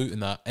doing a salute in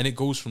that. And it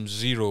goes from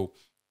 0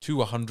 to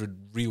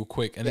 100 real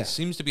quick. And it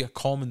seems to be a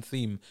common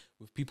theme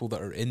with people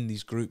that are in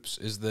these groups,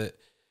 is that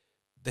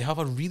they have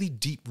a really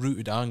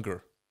deep-rooted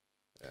anger.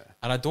 Yeah.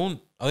 And I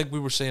think we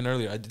were saying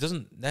earlier, it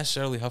doesn't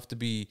necessarily have to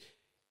be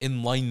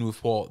in line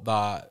with what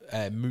that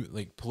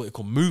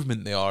political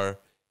movement they are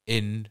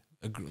in.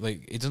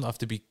 It doesn't have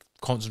to be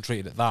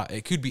concentrated at that.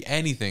 It could be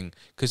anything,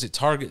 because it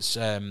targets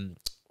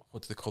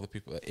what do they call the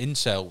people?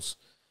 Incels.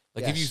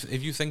 Like,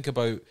 if you think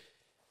about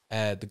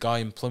the guy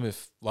in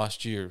Plymouth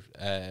last year,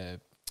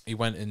 he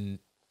went and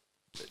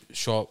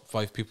shot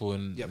 5 people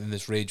in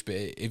this rage. But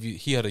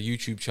he had a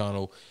YouTube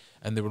channel,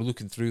 and they were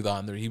looking through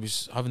that, and he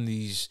was having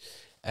these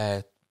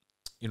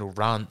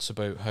rants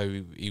about how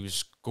he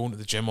was going to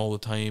the gym all the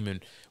time,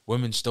 and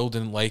women still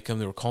didn't like him.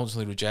 They were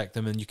constantly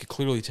rejecting him, and you could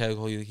clearly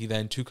tell he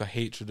then took a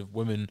hatred of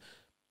women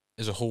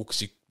as a whole, because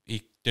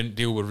he didn't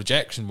deal with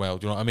rejection well.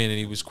 Do you know what I mean? And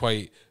he was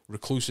quite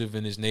reclusive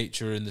in his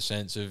nature, in the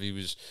sense of he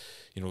was,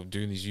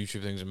 doing these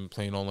YouTube things and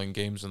playing online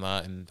games and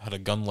that, and had a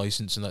gun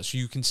license and that. So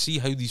you can see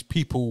how these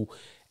people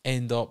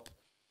end up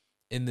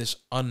in this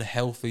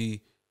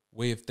unhealthy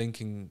way of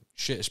thinking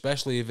shit,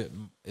 especially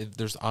if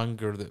there's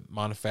anger that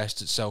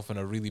manifests itself in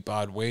a really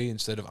bad way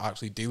instead of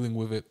actually dealing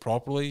with it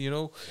properly,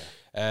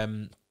 Yeah.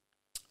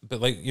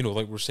 But like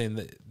we're saying,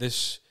 that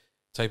this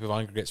type of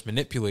anger gets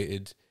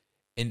manipulated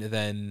into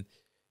then.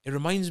 It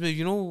reminds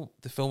me of,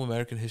 the film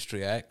American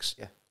History X,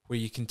 where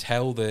you can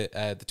tell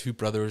that the two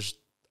brothers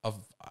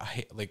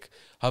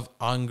have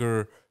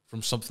anger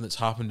from something that's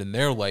happened in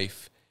their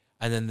life,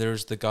 and then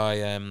there's the guy,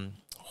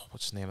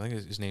 what's his name? I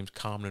think his name's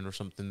Cameron or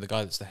something. The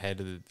guy that's the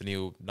head of the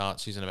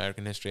neo-Nazis in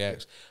American History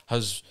X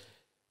has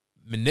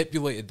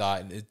manipulated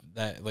that, and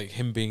that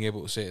him being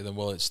able to say to them,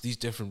 well, it's these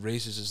different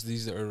races, it's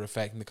these that are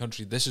affecting the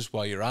country. This is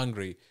why you're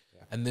angry,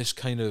 and this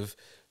kind of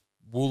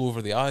wool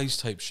over the eyes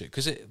type shit,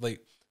 because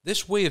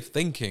this way of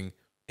thinking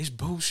is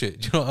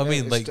bullshit. Do you know what I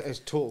mean? It's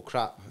total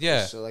crap.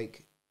 Yeah.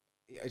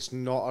 It's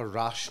not a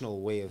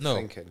rational way of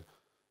thinking.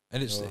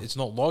 And it's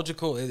not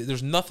logical.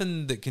 There's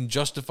nothing that can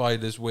justify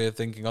this way of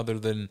thinking other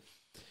than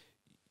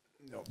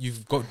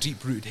you've got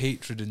deep-rooted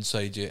hatred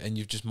inside you, and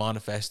you've just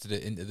manifested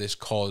it into this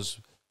cause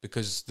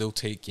because they'll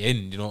take you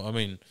in. You know what I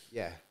mean?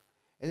 Yeah.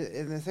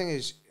 And the thing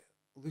is,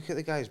 look at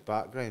the guy's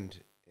background.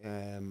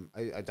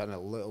 I done a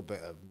little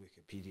bit of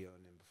Wikipedia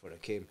on him before I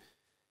came.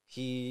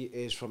 He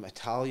is from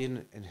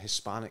Italian and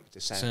Hispanic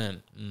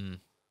descent.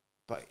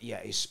 But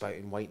he's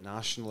spouting white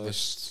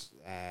nationalists,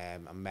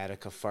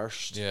 America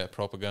first. Yeah,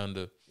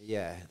 propaganda.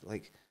 Yeah,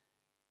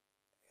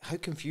 how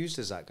confused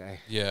is that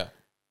guy? Yeah.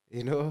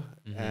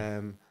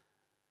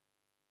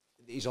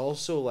 He's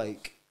also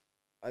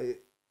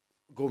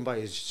going by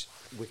his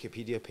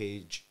Wikipedia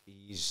page,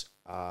 he's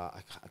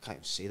I can't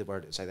even say the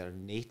word. It's either a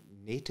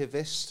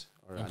nativist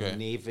or a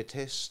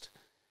navitist.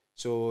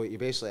 So you're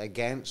basically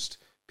against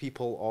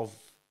people of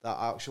that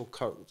actual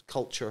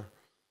culture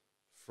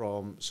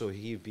from. So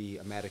he'd be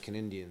American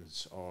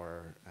Indians,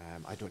 or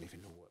I don't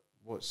even know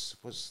what's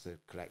the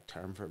correct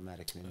term for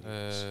American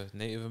Indians.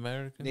 Native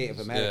Americans. Native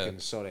Americans.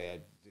 Yeah. Sorry, I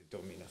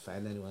don't mean to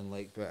offend anyone.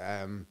 But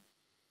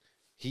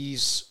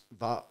he's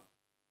that.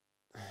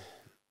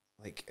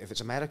 Like, if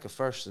it's America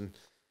first, then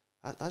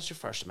that's your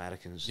first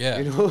Americans. Yeah,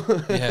 you know.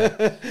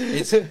 Yeah,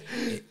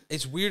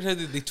 it's weird how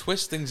they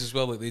twist things as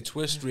well. Like, they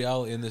twist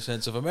reality in the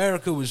sense of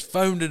America was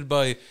founded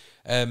by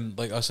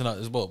like us and that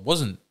as well. It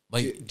wasn't.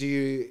 Like,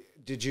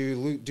 did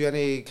you do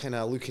any kind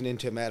of looking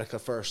into America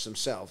first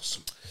themselves?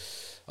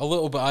 A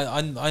little bit.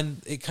 I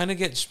it kind of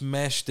gets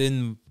meshed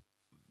in.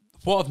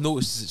 What I've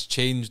noticed is it's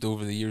changed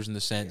over the years in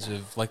the sense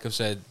of, like I've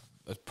said,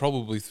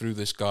 probably through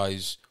this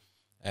guy's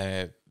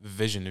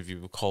vision, if you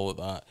would call it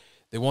that.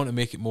 They want to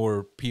make it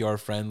more PR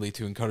friendly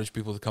to encourage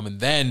people to come and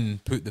then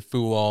put the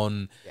full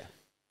on,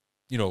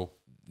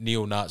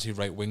 neo-Nazi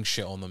right-wing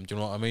shit on them. Do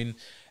you know what I mean?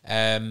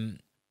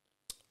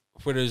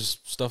 Whereas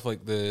stuff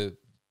like the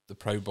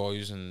Proud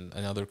Boys and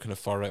other kind of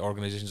far-right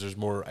organisations, there's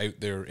more out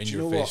there in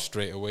your face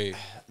straight away.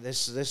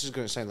 This is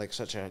going to sound like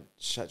such a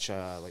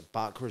like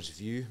backwards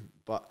view,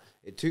 but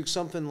it took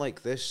something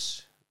like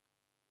this,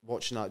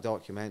 watching that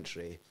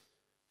documentary,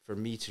 for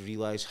me to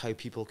realise how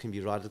people can be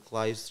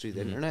radicalised through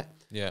the internet.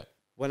 Yeah.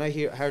 When I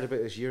heard about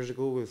this years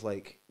ago with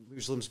like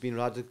Muslims being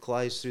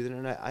radicalised through the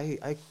internet,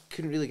 I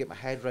couldn't really get my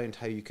head around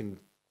how you can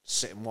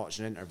sit and watch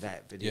an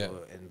internet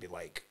video and be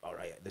like, all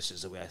right, this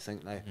is the way I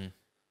think now.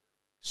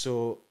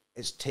 So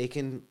it's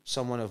taken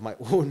someone of my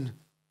own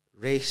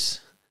race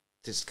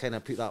to kind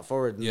of put that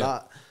forward,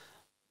 and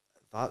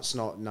that's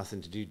not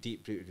nothing to do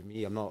deep rooted to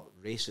me. I'm not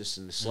racist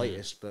in the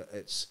slightest, but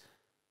it's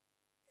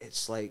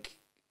like,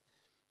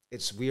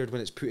 it's weird when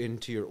it's put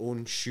into your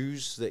own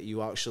shoes that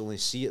you actually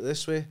see it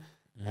this way.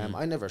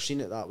 I never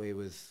seen it that way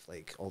with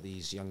like all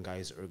these young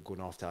guys that are going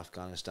off to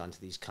Afghanistan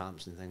to these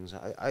camps and things.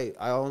 I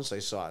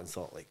honestly saw it and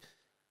thought, like,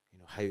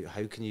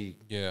 how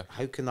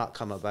can that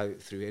come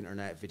about through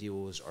internet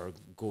videos or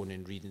going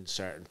and reading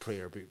certain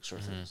prayer books or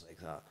things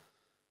like that?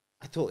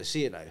 I totally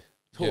see it now.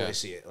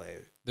 See it.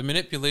 Like, the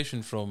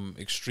manipulation from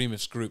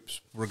extremist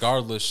groups,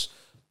 regardless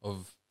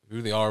of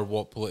who they are,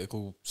 what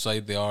political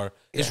side they are,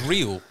 is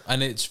real,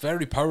 and it's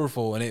very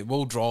powerful, and it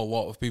will draw a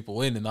lot of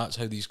people in, and that's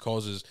how these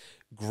causes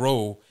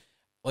grow.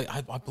 Like,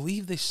 I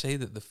believe they say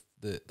that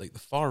the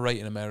far right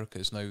in America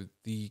is now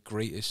the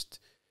greatest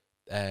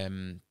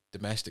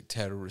domestic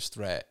terrorist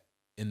threat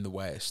in the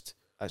West.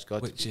 That's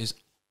got which is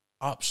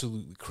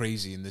absolutely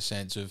crazy in the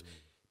sense of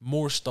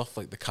more stuff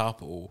like the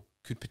Capitol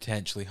could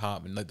potentially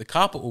happen. Like, the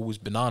Capitol was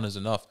bananas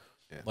enough.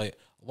 Yeah. Like,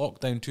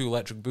 Lockdown 2,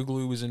 Electric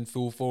Boogaloo was in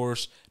full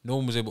force. No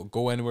one was able to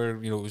go anywhere.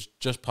 It was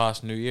just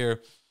past New Year.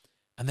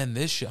 And then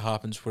this shit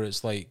happens where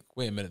it's like,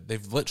 wait a minute,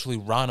 they've literally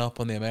ran up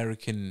on the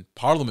American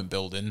Parliament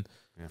building.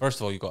 Yeah. First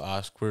of all, you've got to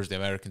ask, where's the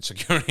American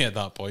security at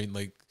that point?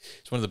 Like,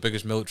 it's one of the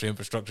biggest military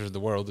infrastructures in the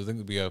world. I think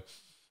there'd be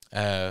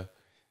a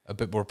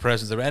bit more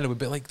presence there anyway.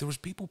 But, like, there was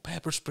people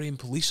pepper spraying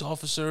police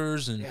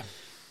officers and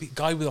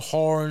guy with the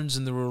horns,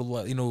 and there were,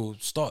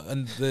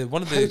 and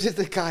one of the... How did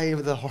the guy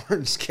with the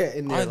horns get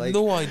in there? I have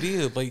no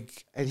idea.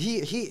 Like, and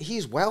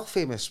he's well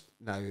famous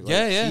now.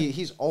 Like,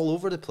 he's all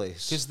over the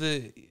place. Because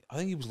I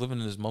think he was living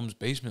in his mum's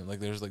basement. Like,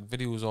 there's like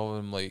videos of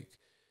him like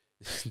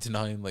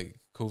denying like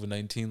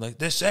COVID-19, like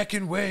the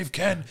second wave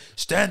can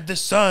stand the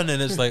sun,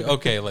 and it's like,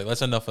 okay, like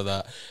that's enough of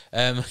that.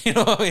 You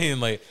know what I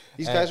mean? Like,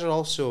 these guys are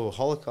also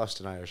Holocaust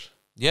deniers.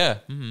 Yeah.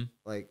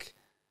 Like,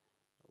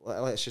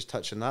 let's just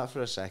touch on that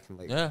for a second.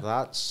 Like,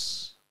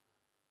 that's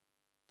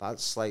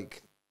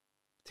like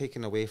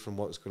taken away from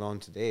what's going on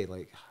today.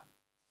 Like,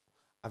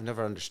 I've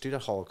never understood a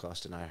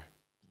Holocaust denier.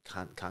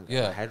 Can't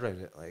get my head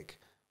around it. Like,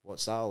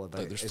 what's that all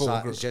about? Like, is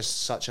that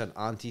just such an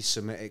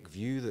anti-Semitic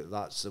view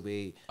that's the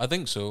way? I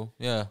think so.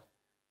 Yeah,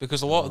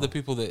 because a lot of the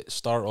people that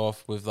start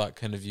off with that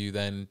kind of view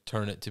then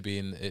turn it to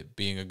being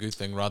a good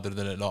thing rather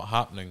than it not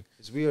happening.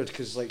 It's weird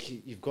because, like,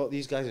 you've got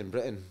these guys in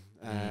Britain.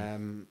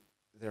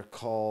 They're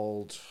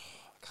called,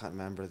 I can't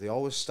remember. They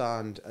always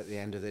stand at the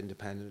end of the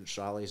independence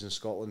rallies in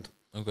Scotland.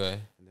 Okay.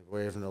 And they're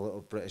waving the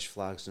little British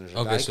flags. And there's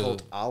a guy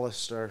called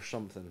Alistair or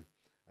something.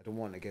 I don't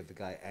want to give the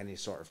guy any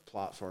sort of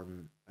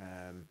platform.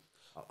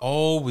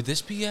 Would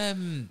this be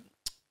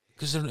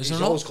because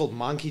he's always called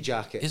Monkey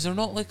Jacket. Is there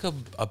not like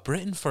a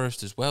Britain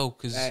First as well?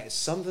 Because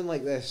something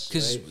like this.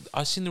 Because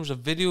I seen there was a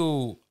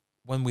video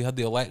when we had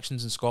the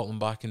elections in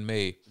Scotland back in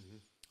May,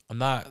 and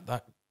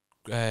that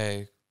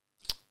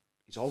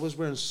he's always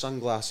wearing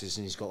sunglasses,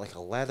 and he's got like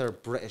a leather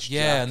British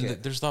jacket. Yeah, and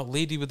there's that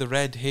lady with the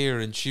red hair,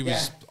 and she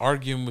was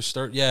arguing with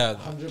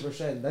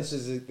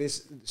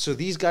 100%. So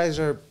these guys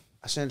are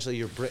essentially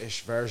your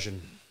British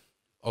version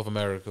of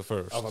America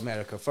First.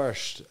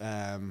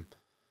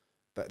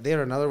 But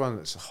they're another one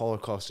that's a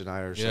Holocaust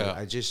denier. So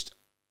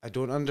I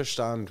don't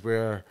understand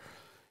where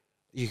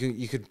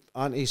you could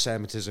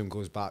anti-Semitism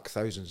goes back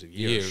thousands of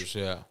years.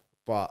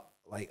 But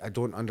like, I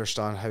don't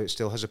understand how it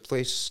still has a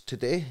place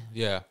today.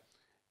 Yeah.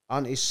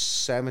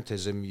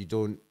 Anti-Semitism, you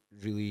don't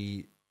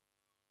really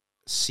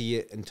see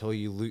it until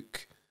you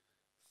look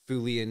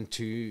fully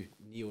into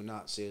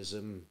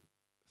neo-Nazism,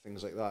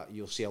 things like that,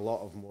 you'll see a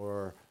lot of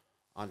more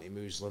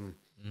anti-Muslim,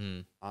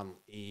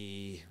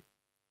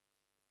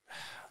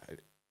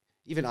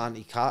 even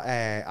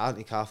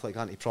anti-Catholic,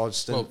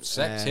 anti-Protestant. Well,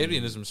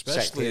 sectarianism,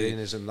 especially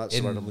sectarianism, that's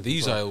the word I'm in looking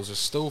these for. isles, is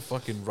still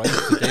fucking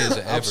rife today as it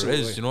ever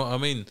Absolutely. is. You know what I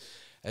mean?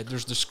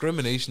 There's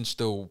discrimination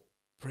still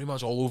pretty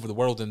much all over the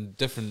world in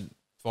different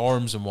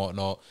forms and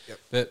whatnot. Yep.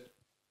 But,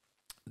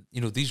 you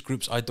know, these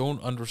groups, I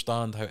don't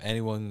understand how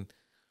anyone...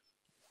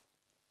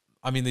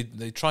 I mean,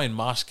 they try and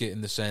mask it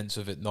in the sense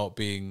of it not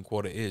being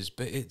what it is,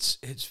 but it's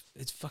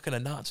fucking a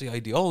Nazi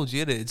ideology,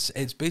 isn't it?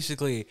 It's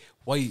basically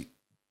white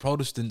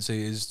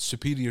Protestancy is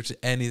superior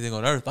to anything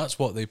on earth. That's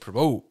what they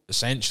promote,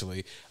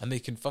 essentially. And they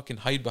can fucking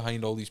hide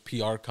behind all these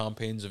PR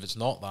campaigns if it's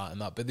not that and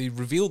that, but they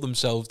reveal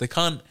themselves. They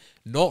can't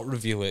not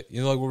reveal it.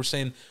 You know, like we were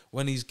saying,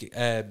 when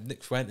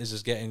Nick Fuentes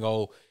is getting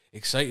all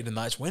excited, and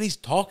that's when he's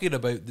talking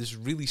about this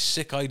really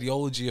sick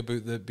ideology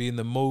about being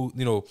the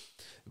you know,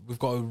 we've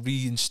got to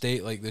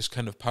reinstate like this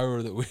kind of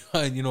power that we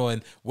had, you know,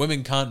 and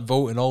women can't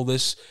vote and all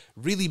this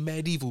really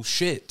medieval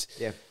shit.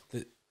 Yeah.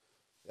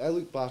 I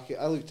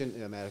looked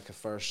into America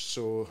first,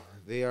 so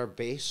they are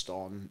based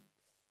on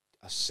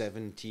a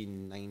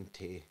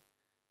 1790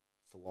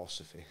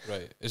 philosophy.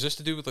 Right. Is this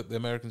to do with like the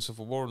American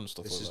Civil War and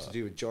stuff This like is that? to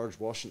do with George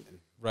Washington.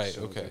 Right,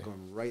 So okay. they're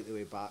going right the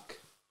way back.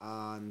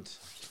 And,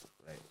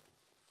 right,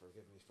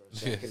 forgive me for a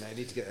second. I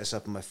need to get this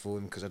up on my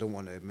phone because I don't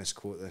want to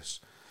misquote this.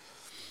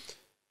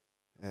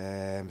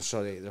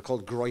 Sorry, they're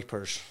called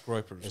Groypers.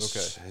 Groypers,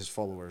 okay. His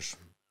followers.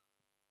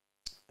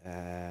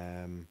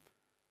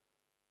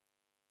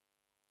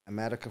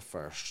 America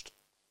first.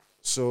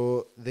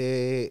 So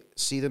they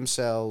see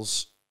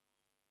themselves.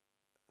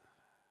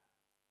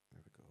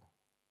 There we go.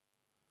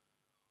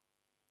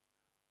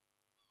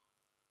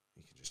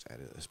 You can just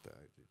edit this bit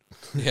out,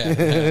 dude.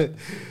 Yeah.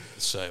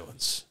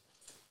 Silence.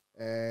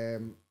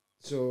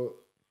 So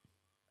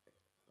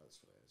that's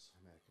what it is.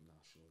 American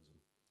nationalism.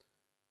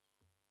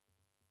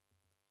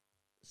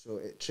 So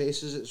it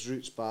traces its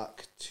roots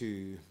back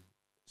to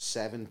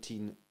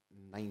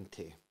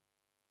 1790.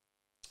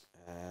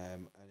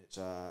 And it's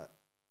a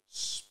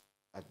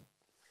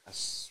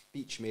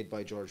speech made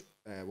by George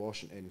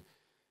Washington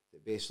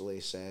that basically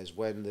says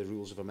when the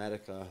rules of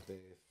America, the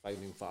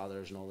founding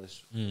fathers and all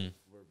this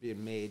were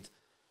being made,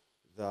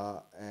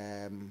 that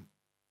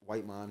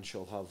white man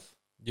shall have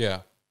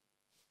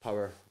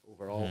power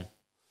over all.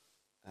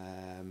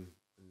 And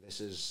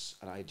this is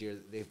an idea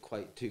that they've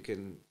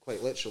taken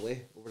quite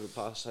literally over the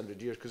past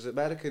 100 years, because the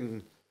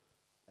American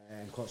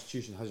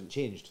Constitution hasn't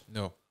changed.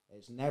 No.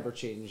 It's never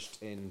changed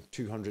in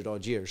 200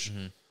 odd years.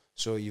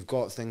 So you've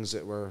got things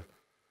that were,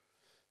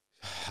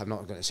 I'm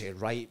not going to say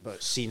right,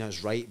 but seen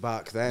as right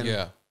back then.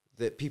 Yeah.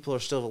 That people are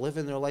still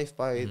living their life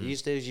by.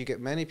 These days, you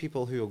get many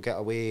people who will get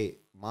away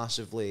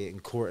massively in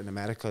court in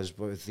America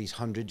with these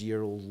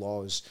 100-year-old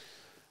laws.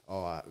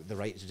 The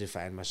right to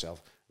defend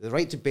myself. The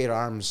right to bear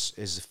arms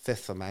is the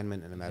Fifth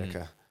Amendment in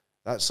America.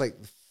 That's like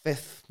the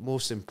fifth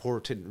most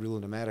important rule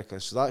in America.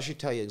 So that should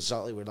tell you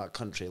exactly where that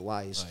country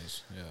lies.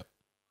 Nice, yeah.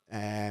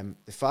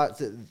 The fact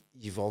that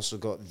you've also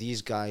got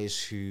these guys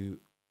who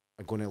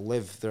are going to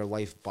live their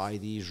life by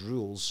these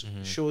rules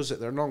shows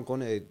that they're not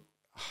going to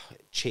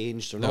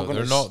change. They're not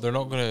going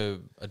to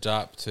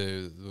adapt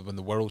to when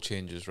the world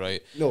changes,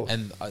 right? No.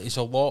 And it's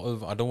a lot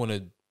of, I don't want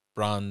to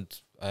brand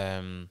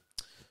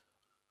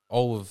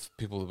all of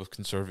people with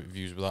conservative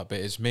views with that, but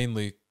it's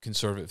mainly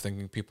conservative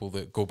thinking people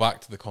that go back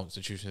to the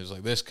Constitution. It's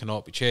like, this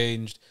cannot be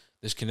changed,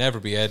 this can never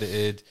be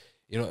edited,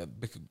 you know,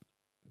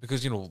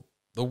 because you know,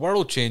 the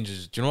world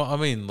changes. Do you know what I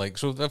mean? Like,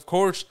 so of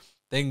course,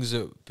 things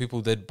that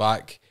people did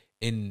back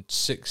in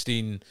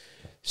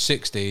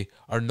 1660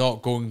 are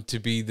not going to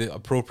be the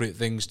appropriate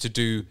things to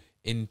do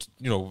in,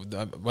 you know,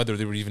 whether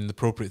they were even the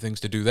appropriate things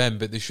to do then.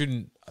 But they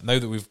shouldn't, now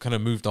that we've kind of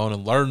moved on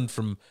and learned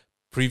from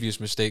previous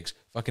mistakes,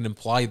 fucking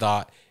imply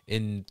that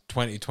in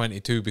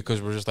 2022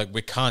 because we're just like,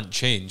 we can't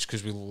change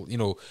because we, you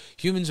know,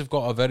 humans have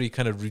got a very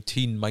kind of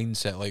routine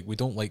mindset. Like, we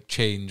don't like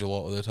change a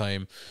lot of the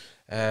time.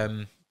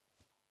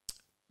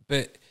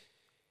 But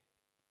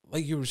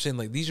like you were saying,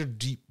 like, these are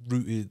deep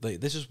rooted. Like,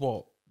 this is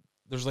what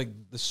there's like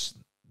this.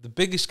 The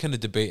biggest kind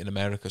of debate in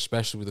America,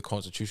 especially with the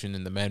Constitution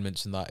and the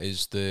amendments, and that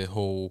is the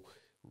whole.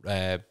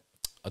 I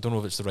don't know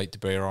if it's the right to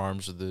bear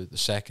arms or the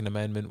Second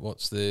Amendment.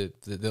 What's the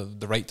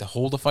right to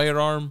hold a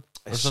firearm?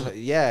 Or something?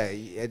 Yeah,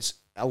 it's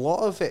a lot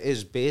of it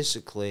is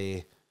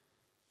basically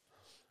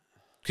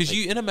because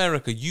in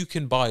America you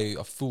can buy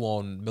a full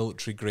on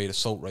military grade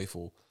assault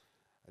rifle.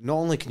 Not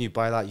only can you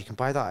buy that, you can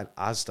buy that in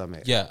Asda,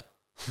 mate. Yeah.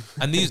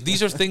 And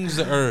these are things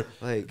that are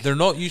like, they're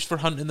not used for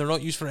hunting, they're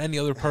not used for any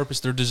other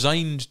purpose. They're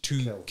designed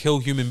to kill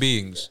human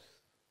beings.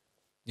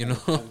 You know?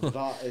 And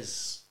that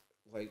is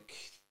like,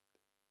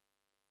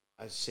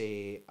 I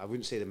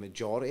wouldn't say the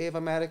majority of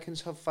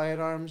Americans have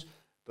firearms,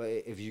 but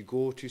if you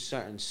go to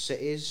certain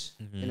cities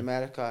in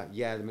America,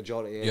 yeah, the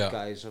majority of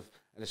guys have,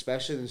 and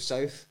especially in the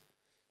South,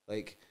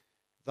 like,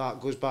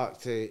 that goes back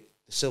to the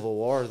Civil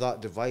War,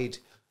 that divide.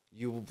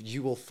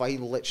 you will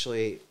find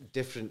literally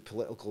different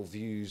political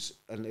views,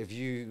 and if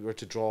you were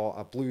to draw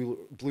a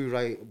blue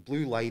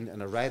line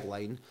and a red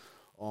line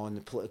on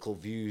the political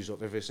views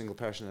of every single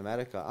person in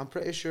America, I'm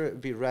pretty sure it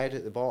would be red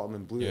at the bottom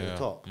and blue at the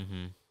top.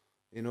 Mm-hmm.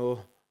 You know,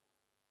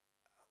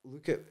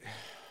 look at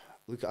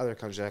other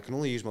countries. I can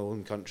only use my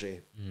own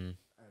country. Mm-hmm.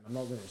 I'm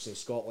not going to say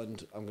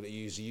Scotland. I'm going to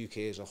use the UK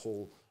as a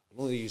whole. I'm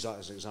only use that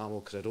as an example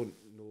because I don't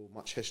know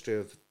much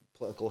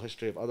political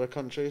history of other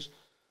countries.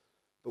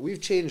 But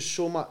we've changed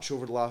so much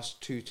over the last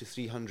 200 to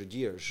 300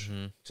 years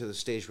Mm-hmm. to the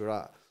stage we're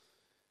at.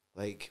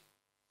 Like,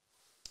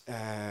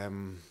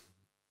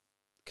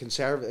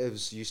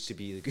 conservatives used to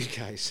be the good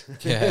guys.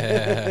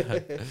 Yeah.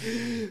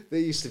 They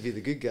used to be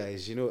the good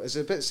guys. You know, it's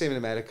a bit the same in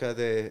America.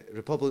 The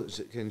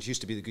Republicans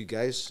used to be the good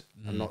guys.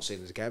 I'm not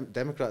saying the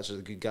Democrats are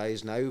the good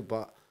guys now,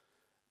 but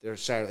they're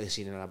certainly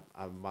seen in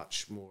a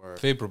much more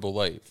Favorable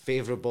light.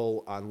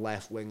 favourable and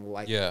left-wing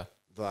light Yeah.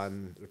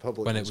 than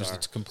Republicans When it was are.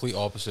 the complete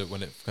opposite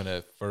when it kind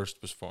of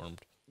first was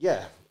formed.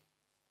 Yeah.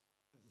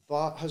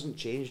 That hasn't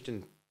changed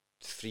in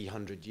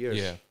 300 years.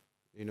 Yeah.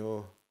 You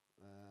know,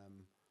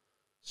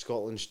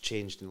 Scotland's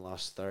changed in the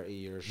last 30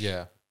 years.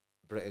 Yeah.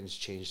 Britain's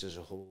changed as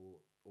a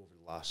whole over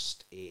the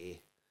last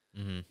 80.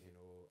 Mm-hmm. You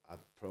know, I'd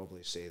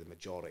probably say the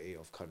majority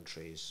of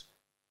countries,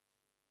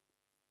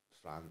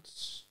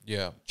 France,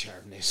 Yeah.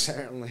 Germany,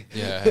 certainly.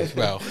 Yeah.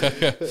 Well.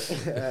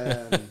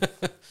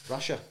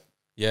 Russia,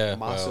 Yeah.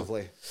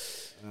 massively.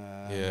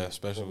 Yeah,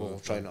 especially We'll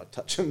with- try not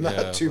to touch on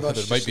that too much.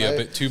 There might just be now. a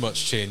bit too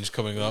much change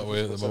coming that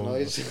way at the It's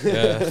moment.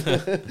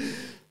 annoyed. Yeah.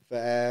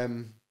 But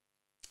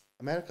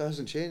America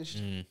hasn't changed.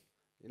 Mm.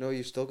 You know,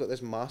 you've still got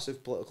this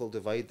massive political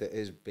divide that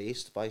is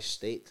based by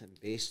state and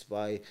based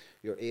by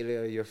your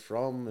area you're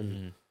from.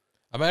 And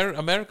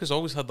America's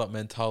always had that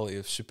mentality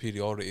of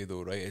superiority,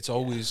 though, right? It's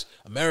always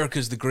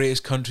America's the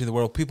greatest country in the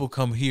world. People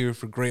come here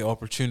for great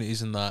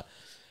opportunities and that.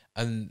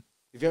 And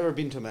have you ever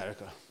been to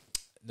America?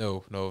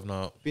 no, I've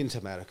not. Been to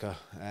America.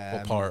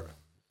 What part?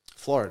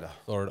 Florida.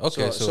 Florida.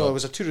 Okay, so it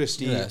was a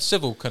touristy,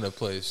 civil kind of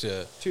place.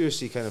 Yeah,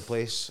 touristy kind of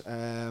place.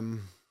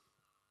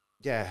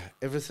 Yeah,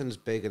 everything's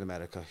big in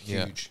America.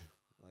 Yeah. Huge.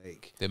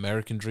 Like the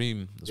American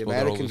dream. That's the what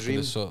they're American always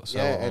gonna dream.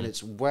 sell Yeah, it and on.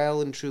 it's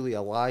well and truly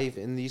alive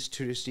in these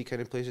touristy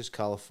kind of places.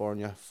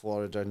 California,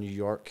 Florida, New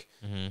York.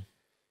 Mm-hmm.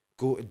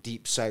 Go to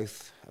deep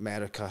South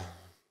America.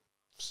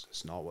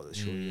 It's not what they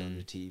show you on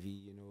the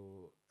TV, you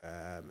know.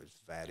 It's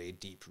very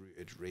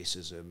deep-rooted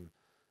racism,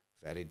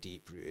 very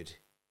deep-rooted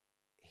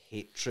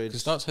hatred.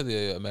 Because that's how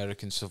the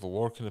American Civil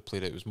War kind of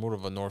played out. It was more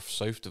of a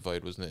north-south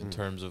divide, wasn't it, in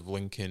terms of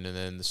Lincoln, and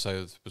then the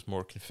South was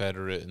more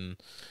Confederate and...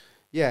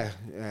 Yeah,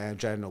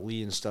 General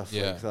Lee and stuff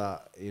Yeah. like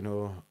that, you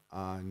know,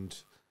 and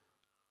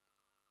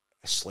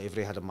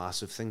slavery had a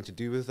massive thing to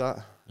do with that.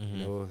 Mm-hmm.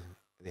 You know,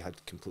 they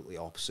had completely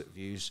opposite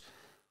views,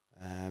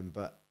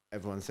 but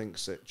everyone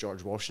thinks that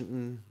George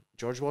Washington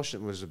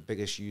was the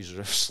biggest user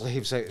of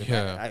slaves out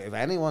of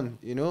anyone,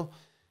 you know,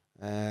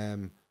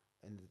 and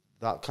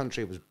that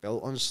country was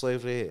built on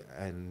slavery,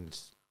 and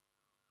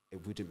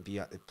it wouldn't be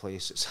at the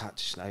place it's at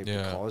just now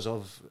because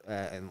of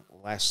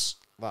unless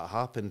that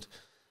happened.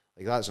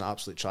 Like, that's an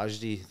absolute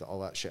tragedy that all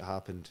that shit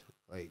happened.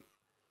 Like,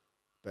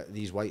 but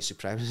these white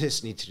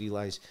supremacists need to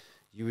realise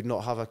you would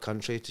not have a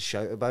country to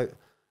shout about.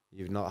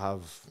 You wouldn't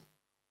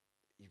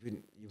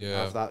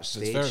have that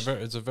stage.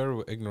 It's a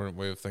very ignorant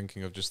way of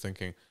thinking, of just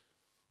thinking,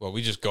 well,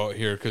 we just got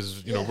here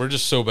because, you know, we're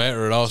just so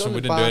better at us and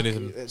we didn't do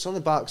anything. It's on the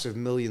backs of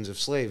millions of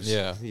slaves.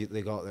 Yeah.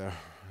 They got there,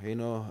 you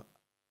know.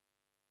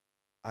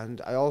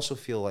 And I also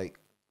feel like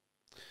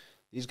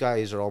these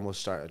guys are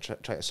almost try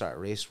to start a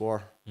race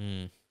war.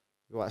 Mm.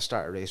 You want to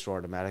start a race war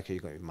in America,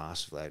 you're going to be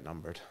massively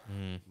outnumbered.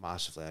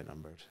 Massively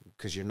outnumbered.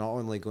 Because you're not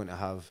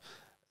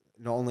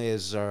only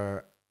is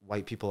there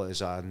white people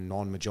as a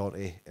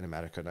non-majority in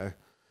America now,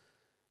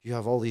 you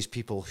have all these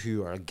people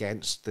who are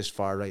against this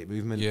far-right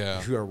movement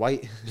who are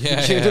white.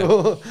 You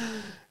know?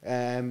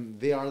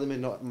 They are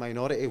the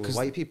minority with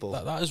white people.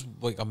 That is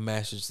like a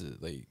message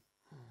that, like,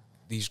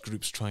 these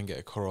groups try and get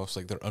across,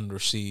 like, they're under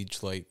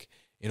siege, like,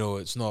 you know,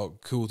 it's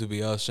not cool to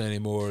be us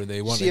anymore.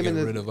 They want to get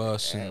rid of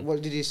us.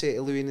 What did he say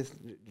to Louis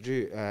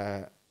Drew?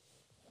 Are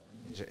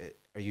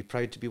you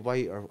proud to be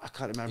white? Or I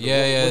can't remember.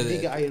 What did he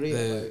get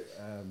irate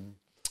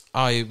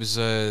about? It was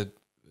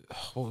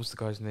what was the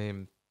guy's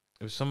name?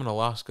 It was some in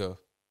Alaska.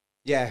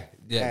 Yeah,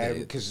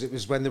 because it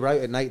was when they were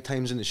out at night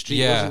times in the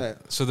street, wasn't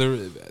it? So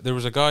there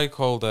was a guy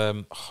called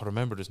I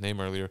remembered his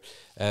name earlier,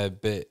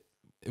 but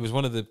it was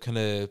one of the kind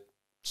of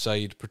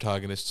side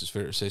protagonists, it's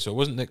fair to say. So it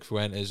wasn't Nick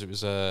Fuentes. It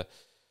was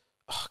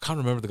I can't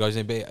remember the guy's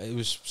name, but it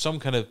was some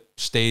kind of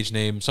stage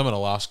name, some in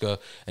Alaska,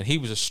 and he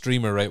was a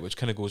streamer, right, which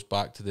kind of goes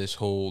back to this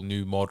whole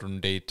new modern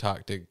day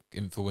tactic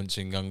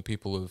influencing young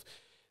people of,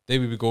 they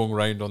would be going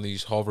around on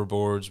these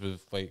hoverboards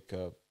with like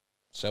a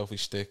selfie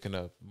stick and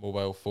a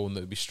mobile phone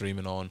that would be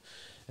streaming on,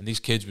 and these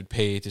kids would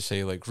pay to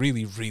say like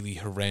really, really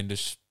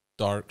horrendous,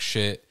 dark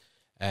shit.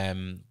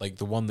 Like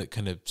the one that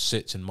kind of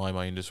sits in my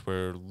mind is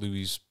where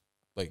Louis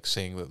like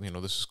saying that, you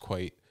know, this is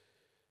quite,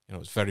 you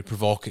know, it's very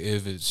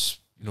provocative, it's,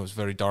 you know, it's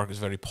very dark, it's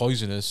very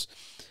poisonous.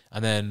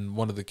 And then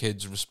one of the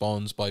kids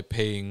responds by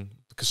paying,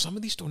 because some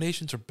of these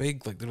donations are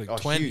big, like they're like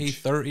 $20,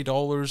 huge.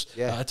 $30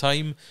 Yeah. at a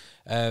time.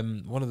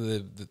 One of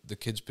the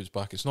kids puts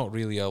back, it's not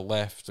really a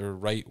left or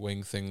right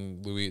wing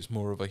thing, Louis, it's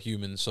more of a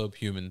human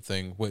subhuman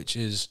thing, which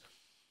is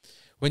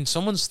when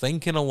someone's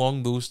thinking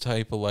along those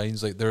type of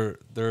lines, like they're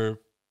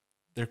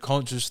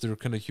conscious, their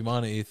kind of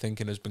humanity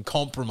thinking has been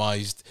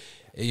compromised.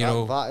 You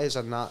know, that is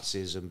a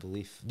Nazism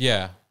belief.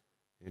 yeah.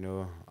 You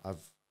know,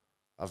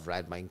 I've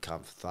read Mein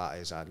Kampf. That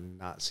is a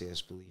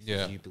Nazist belief.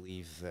 Yeah. If you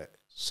believe that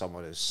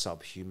someone is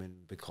subhuman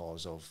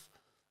because of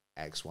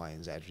X, Y,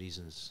 and Z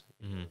reasons,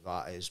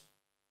 that is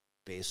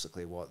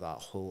basically what that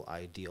whole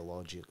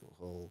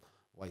ideological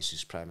white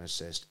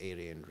supremacist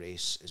Aryan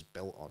race is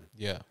built on.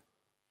 Yeah.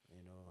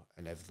 You know,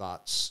 and if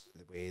that's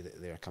the way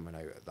that they're coming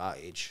out at that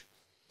age,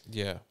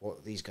 yeah, what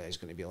are these guys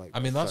going to be like? I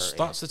mean, that's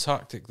 30? the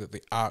tactic that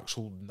the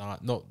actual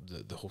not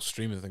the whole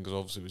streaming thing, because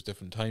obviously it was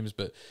different times,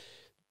 but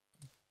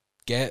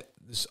get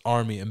this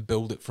army and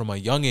build it from a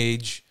young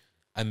age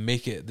and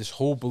make it this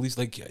whole belief.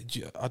 Like,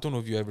 I don't know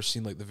if you ever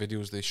seen like the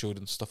videos they showed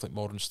and stuff like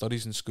Modern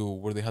Studies in school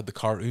where they had the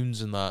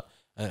cartoons and that,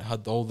 and it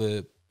had all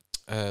the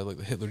like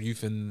the Hitler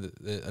Youth and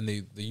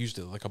they used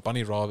it like a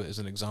bunny rabbit as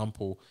an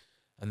example,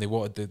 and they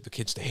wanted the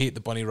kids to hate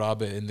the bunny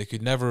rabbit and they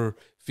could never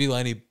feel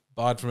any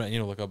bad from it. You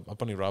know, like a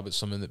bunny rabbit's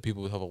something that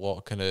people would have a lot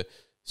of kind of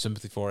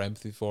sympathy for,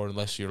 empathy for,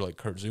 unless you're like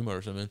Kurt Zuma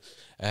or something.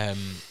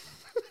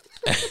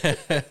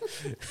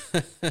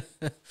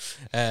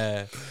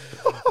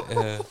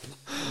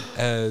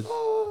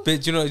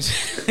 But you know,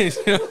 do you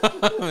know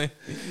what I mean?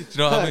 Do you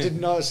know what I mean? did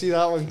not see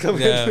that one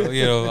coming. Yeah,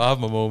 you know, I have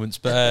my moments,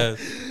 but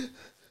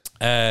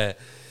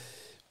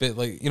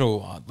like, you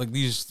know, like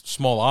these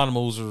small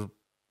animals are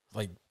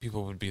like,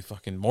 people would be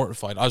fucking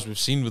mortified, as we've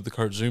seen with the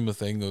Kurt Zuma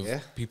thing of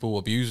people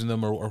abusing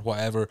them or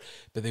whatever.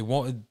 But they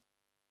wanted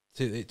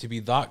to be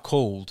that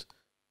cold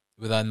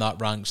within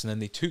that ranks, and then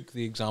they took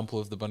the example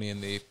of the bunny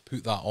and they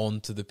put that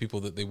on to the people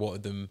that they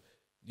wanted them,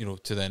 you know,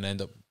 to then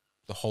end up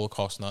the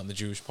Holocaust and that, and the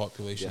Jewish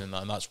population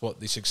and that's what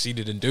they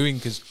succeeded in doing,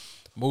 because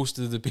most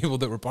of the people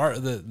that were part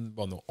of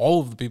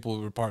all of the people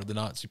who were part of the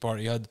Nazi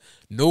Party had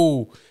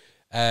no.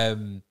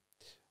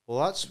 Well,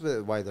 that's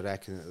why they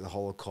reckon that the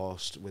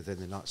Holocaust within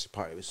the Nazi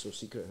Party was so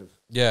secretive.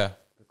 Yeah.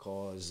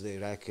 Because they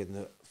reckon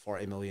that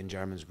 40 million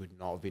Germans would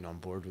not have been on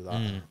board with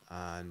that.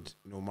 And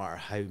no matter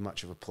how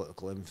much of a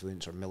political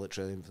influence or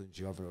military influence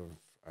you have over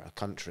a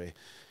country,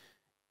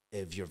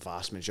 if your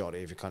vast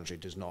majority of your country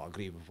does not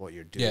agree with what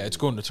you're doing, it's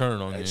going to turn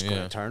on you. It's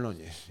going to turn on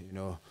you, you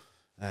know.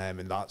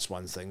 And that's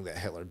one thing that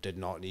Hitler did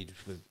not need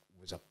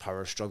was a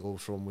power struggle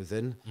from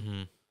within.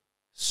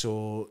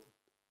 So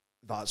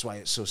that's why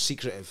it's so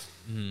secretive,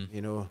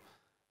 you know.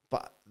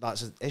 But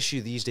that's an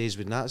issue these days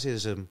with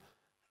Nazism.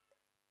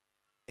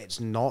 It's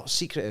not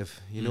secretive,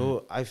 you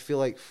know. I feel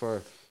like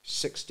for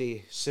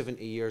 60,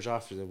 70 years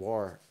after the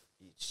war,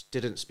 you just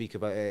didn't speak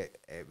about it.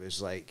 It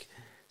was like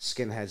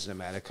skinheads in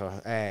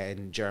America,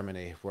 in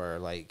Germany, were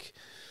like,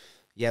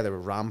 yeah, they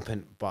were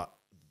rampant, but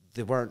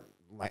they weren't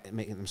like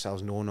making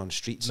themselves known on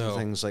streets and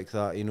things like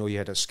that. You know, you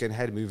had a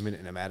skinhead movement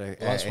in America.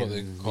 Well, that's what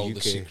they called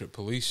the secret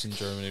police in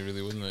Germany,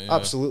 really, wasn't it? Yeah.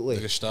 Absolutely.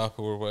 The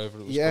Gestapo or whatever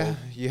it was called. Yeah,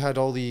 you had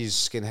all these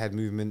skinhead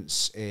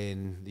movements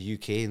in the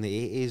UK in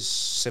the 80s,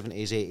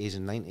 70s, 80s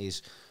and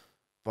 90s,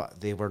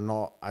 but they were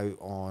not out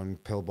on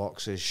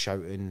pillboxes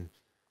shouting,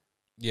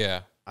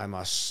 yeah, I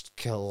must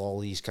kill all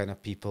these kind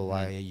of people,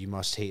 you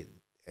must hate.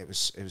 It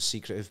was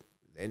secretive.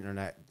 The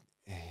internet,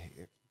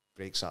 it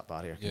breaks that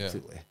barrier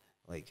completely.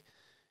 Like,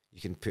 you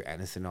can put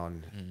anything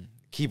on.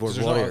 Keyboard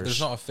warriors. There's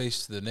not a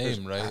face to the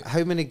name, right?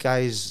 How many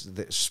guys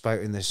that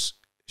spouting this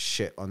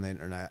shit on the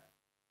internet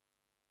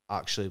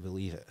actually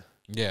believe it?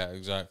 Yeah,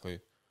 exactly.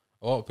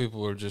 A lot of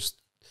people are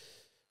just,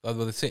 well,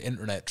 they say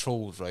internet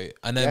trolls, right?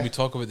 And then we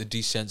talk about the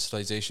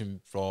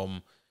desensitization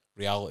from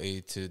reality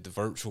to the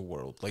virtual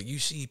world. Like, you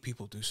see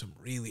people do some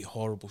really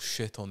horrible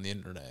shit on the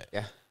internet.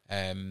 Yeah.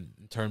 In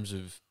terms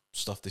of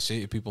stuff they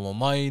say to people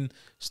online,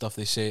 stuff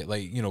they say,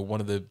 like, you know,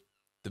 one of the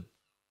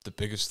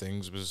biggest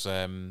things was,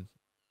 I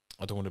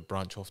don't want to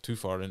branch off too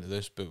far into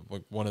this, but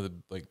like one of the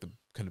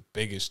kind of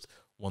biggest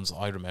ones that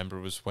I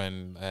remember was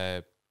when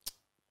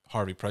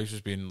Harvey Price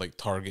was being like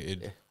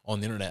targeted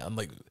on the internet. And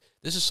like,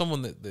 this is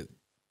someone that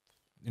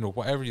you know,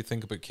 whatever you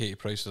think about Katie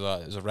Price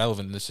is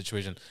irrelevant in this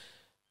situation.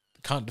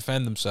 Can't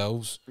defend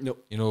themselves.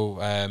 Nope. You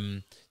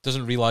know,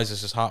 doesn't realize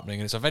this is happening,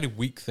 and it's a very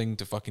weak thing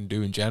to fucking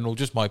do in general.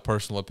 Just my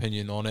personal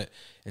opinion on it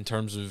in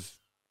terms of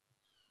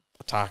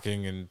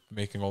attacking and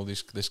making all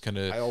this kind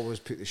of. I always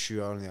put the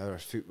shoe on the other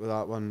foot with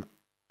that one.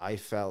 I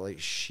felt like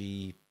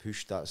she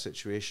pushed that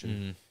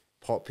situation.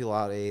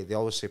 Popularity, they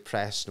always say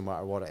press, no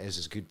matter what it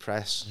is good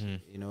press.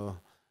 You know,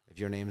 if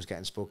your name's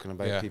getting spoken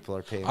about, people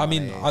are paying. I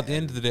mean, at the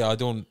end of the day, I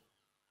don't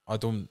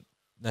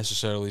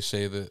necessarily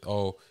say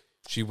that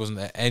she wasn't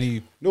at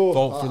any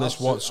fault for this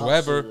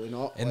whatsoever,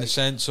 in the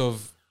sense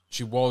of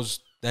she was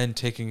then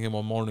taking him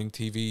on morning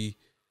TV,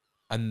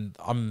 and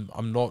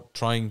I'm not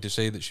trying to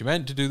say that she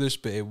meant to do this,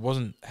 but it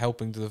wasn't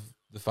helping to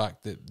the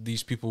fact that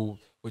these people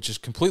which is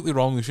completely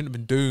wrong. They shouldn't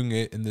have been doing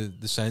it in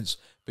the sense,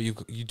 but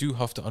you do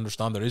have to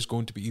understand there is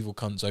going to be evil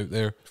cunts out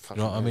there. You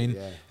know what I mean?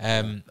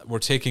 Yeah. We're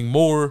taking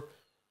more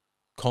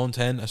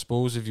content, I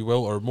suppose, if you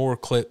will, or more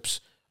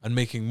clips and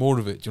making more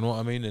of it. Do you know what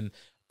I mean? And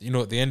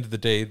at the end of the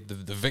day,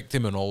 the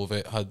victim and all of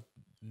it had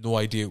no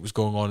idea it was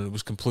going on, and it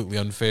was completely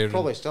unfair.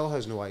 Probably still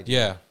has no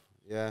idea.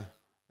 Yeah.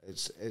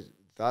 It's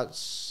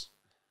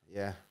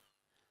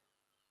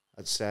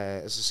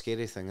a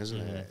scary thing, isn't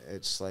it?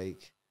 It's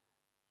like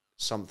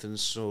something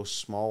so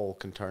small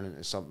can turn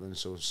into something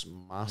so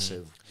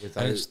massive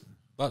without.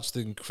 That's the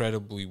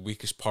incredibly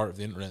weakest part of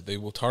the internet. They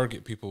will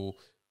target people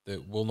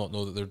that will not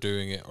know that they're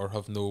doing it or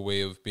have no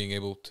way of being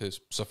able to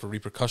suffer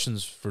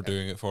repercussions for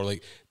doing it. For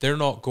like, they're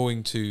not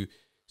going to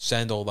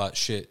send all that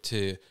shit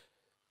to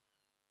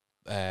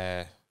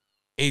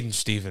Aiden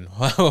Stephen. You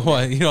know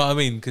what I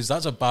mean? Because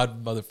that's a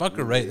bad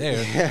motherfucker right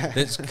there.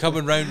 That's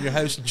coming round your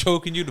house and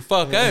choking you the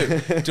fuck out.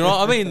 Do you know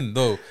what I mean?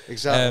 Though,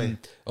 exactly.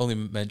 Only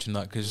mention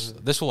that because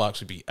this will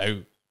actually be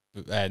out.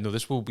 No,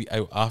 this will be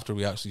out after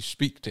we actually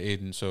speak to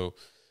Aiden. So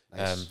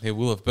Nice. he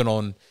will have been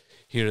on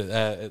here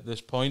at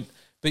this point.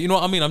 But you know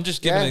what I mean? I'm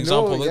just giving an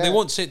example. Like, they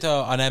won't say to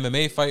an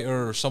MMA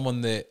fighter or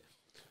someone that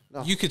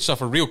you could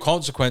suffer real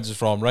consequences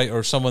from, right?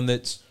 Or someone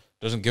that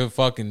doesn't give a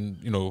fuck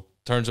and,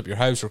 turns up your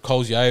house or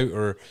calls you out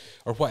or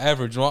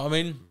whatever. Do you know what I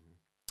mean?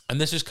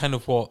 And this is kind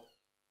of what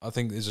I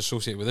think is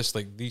associated with this.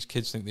 Like, these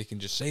kids think they can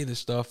just say this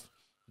stuff.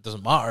 It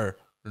doesn't matter.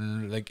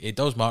 And, like, it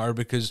does matter,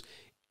 because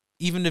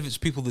even if it's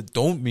people that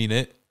don't mean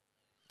it,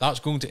 that's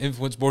going to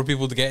influence more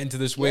people to get into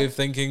this way of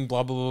thinking,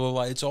 blah, blah, blah,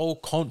 blah. It's all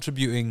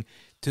contributing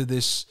to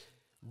this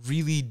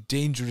really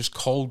dangerous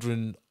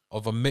cauldron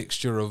of a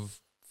mixture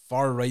of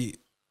far-right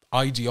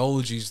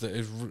ideologies that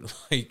is,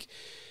 like...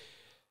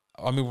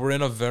 I mean, we're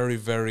in a very,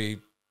 very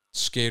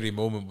scary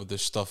moment with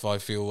this stuff, I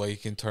feel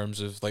like, in terms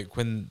of, like,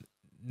 when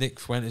Nick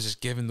Fuentes is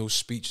giving those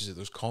speeches at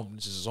those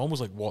conferences, it's almost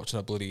like watching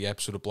a bloody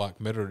episode of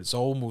Black Mirror. It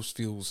almost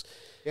feels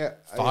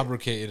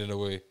fabricated in a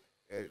way.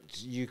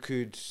 You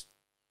could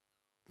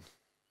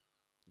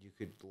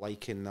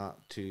liken that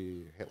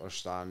to Hitler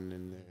standing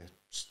in the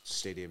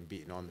stadium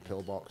beating on the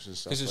pillbox and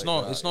stuff. Because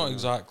it's not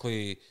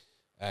exactly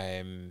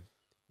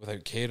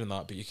without caring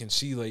that, but you can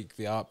see, like,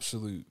 the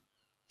absolute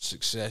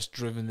success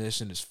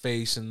drivenness in his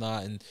face and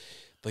that, and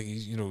like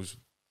he's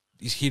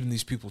hearing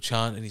these people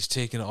chant and he's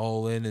taking it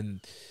all in,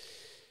 and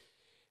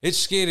it's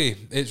scary.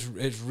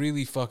 It's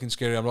really fucking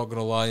scary. I'm not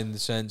gonna lie, in the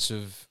sense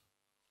of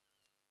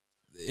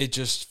it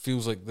just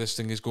feels like this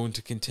thing is going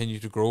to continue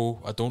to grow.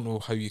 I don't know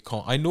how you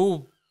can't. I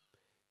know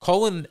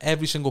calling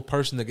every single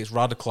person that gets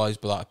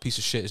radicalized by that a piece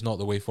of shit is not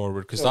the way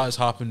forward, because that has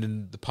happened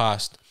in the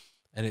past,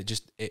 and it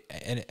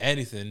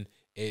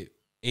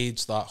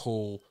aids that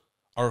whole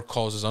our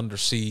cause is under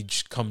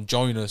siege, come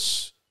join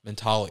us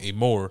mentality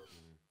more.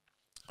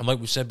 And like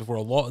we said before,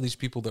 a lot of these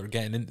people that are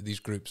getting into these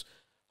groups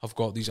have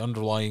got these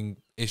underlying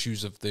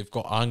issues of they've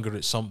got anger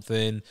at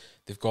something,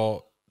 they've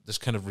got this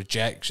kind of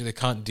rejection, they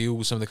can't deal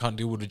with something, they can't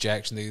deal with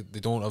rejection, they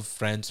don't have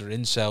friends, they're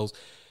incels.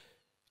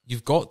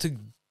 You've got to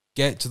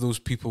get to those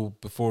people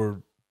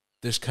before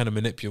this kind of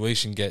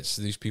manipulation gets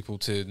to these people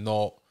to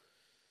not,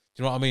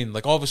 do you know what I mean?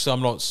 Like, obviously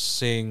I'm not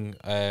saying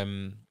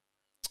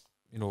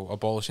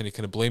abolish any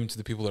kind of blame to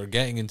the people that are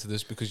getting into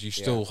this, because you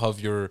still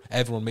have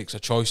everyone makes a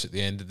choice at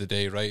the end of the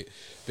day, right?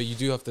 But you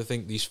do have to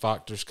think these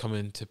factors come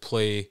into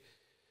play,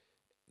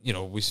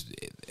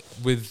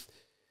 with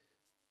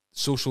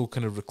social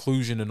kind of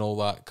reclusion and all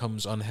that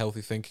comes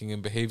unhealthy thinking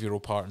and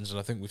behavioural patterns, and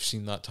I think we've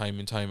seen that time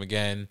and time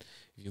again.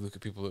 If you look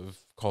at people that have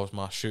caused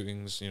mass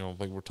shootings,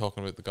 like we're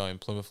talking about the guy in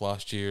Plymouth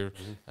last year,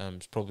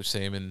 it's probably the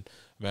same in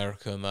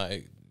America, and that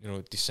it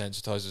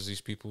desensitizes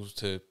these people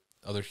to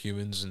other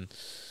humans. And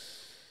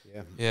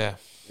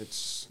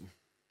it's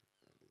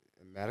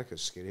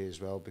America's scary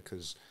as well,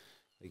 because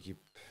like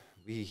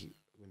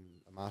when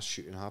a mass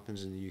shooting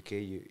happens in the UK,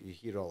 you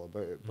hear all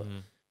about it, but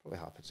it probably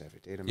happens every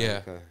day in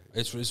America.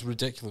 It's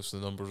ridiculous, the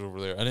numbers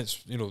over there, and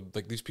it's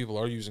like these people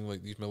are using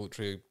like these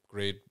military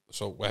grade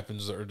assault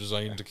weapons that are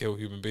designed to kill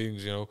human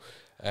beings.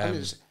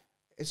 And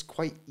it's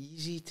quite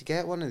easy to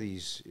get one of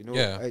these.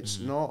 It's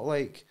not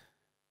like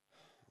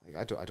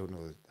I don't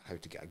know how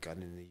to get a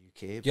gun in the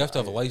UK. You have to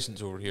have a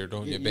license over here,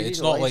 don't you? But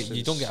it's not like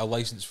you don't get a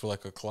license for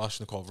like a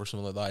Kalashnikov or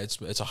something like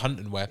that. It's a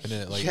hunting weapon,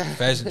 isn't it? Like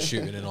pheasant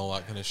shooting and all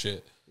that kind of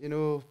shit.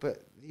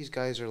 But these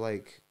guys are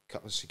like a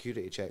couple of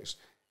security checks.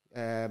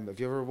 Have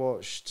you ever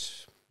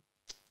watched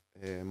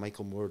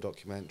Michael Moore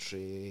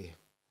documentary?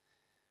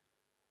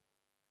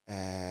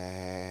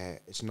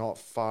 It's not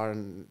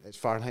it's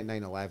Fahrenheit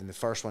 9/11, the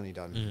first one he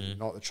done,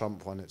 not the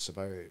Trump one. It's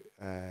about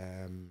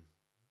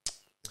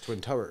Twin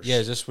Towers. Yeah,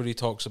 is this where he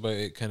talks about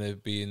it kind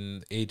of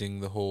being aiding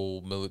the whole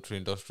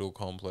military-industrial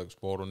complex,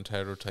 war on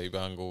terror type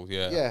angle?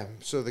 Yeah.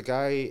 So the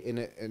guy in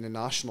the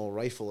National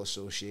Rifle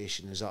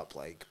Association is up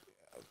like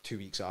 2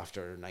 weeks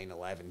after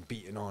 9/11,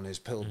 beating on his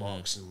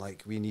pillbox and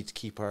like, we need to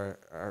keep our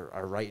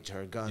right to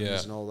our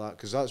guns and all that,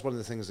 because that's one of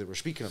the things that we're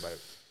speaking about.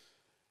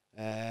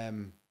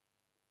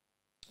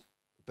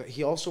 But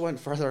he also went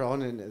further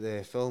on into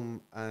the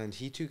film, and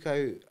he took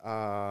out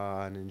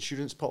an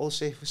insurance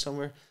policy for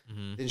somewhere.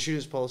 Mm-hmm. The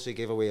insurance policy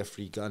gave away a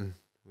free gun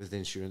with the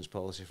insurance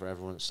policy for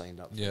everyone that signed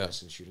up for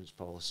this insurance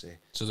policy.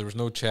 So there was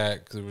no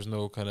check. There was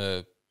no kind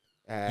of.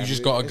 You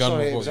just It- got a gun.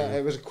 Sorry, with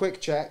it was a quick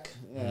check,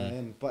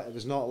 but it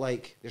was not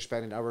like they're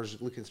spending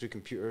hours looking through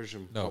computers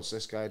and No. what's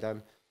this guy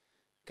done.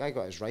 Guy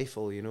got his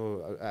rifle, you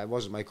know. It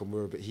wasn't Michael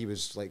Moore, but he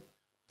was like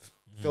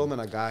filming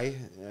a guy.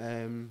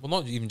 Well,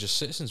 not even just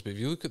citizens, but if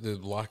you look at the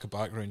lack of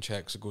background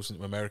checks that goes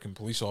into American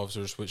police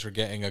officers, which are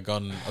getting a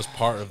gun as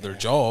part of their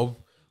job,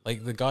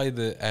 like the guy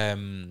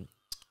that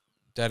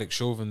Derek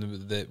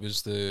Chauvin, that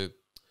was the.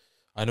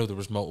 I know there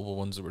was multiple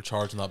ones that were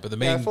charged in that, but the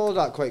main. I followed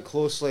that quite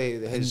closely.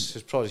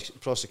 His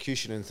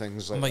prosecution and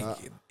things like that.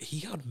 He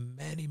had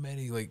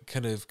many like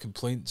kind of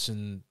complaints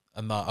and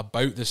that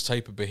about this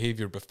type of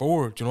behavior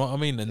before. Do you know what I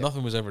mean? And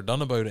nothing was ever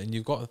done about it. And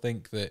you've got to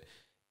think that,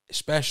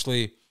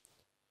 especially,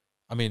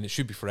 I mean, it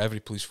should be for every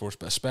police force,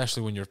 but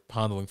especially when you're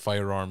handling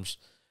firearms,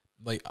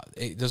 like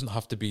it doesn't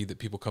have to be that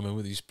people come in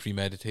with these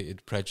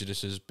premeditated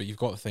prejudices, but you've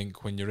got to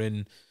think when you're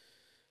in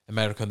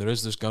America and there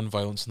is this gun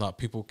violence and that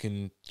people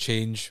can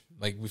change.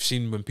 Like we've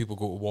seen when people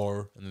go to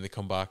war and then they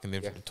come back and they're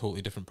a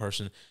totally different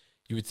person.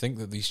 You would think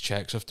that these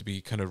checks have to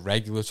be kind of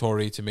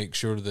regulatory to make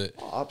sure that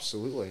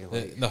absolutely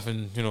that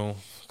nothing,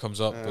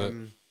 comes up. But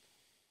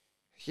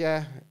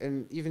yeah,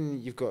 and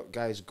even you've got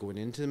guys going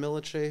into the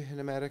military in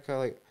America.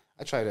 Like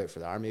I tried out for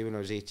the army when I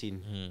was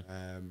 18.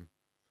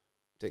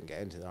 Didn't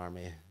get into the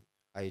army.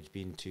 I'd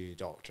been to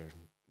doctor,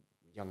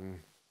 young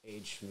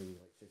age, maybe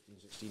like 15,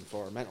 16,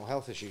 for mental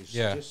health issues.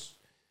 Yeah. Just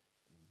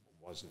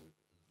wasn't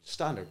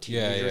standard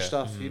teenager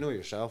stuff. Mm-hmm. You know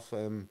yourself.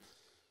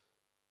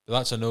 But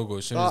that's a no-go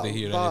as soon as they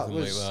hear anything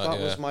like that. That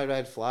was my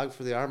red flag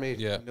for the army.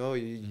 Yeah. No,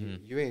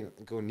 you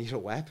ain't going near a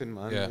weapon,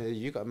 man. Yeah.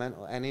 You got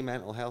any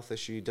mental health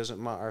issue, doesn't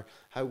matter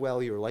how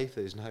well your life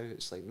is and how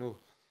it's like, no,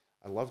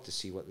 I love to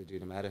see what they do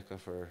in America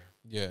for,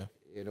 Yeah.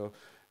 The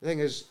thing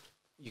is,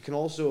 you can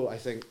also, I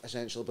think,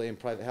 essentially blame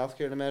private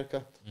healthcare in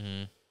America.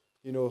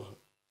 Mm-hmm.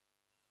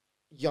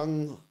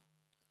 Young...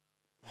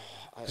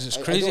 Because it's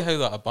crazy how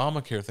that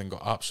Obamacare thing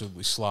got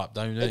absolutely slapped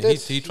down.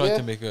 He tried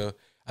to make a...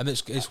 And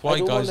it's why I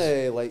don't guys...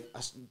 want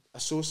to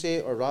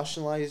associate or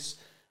rationalize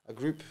a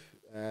group,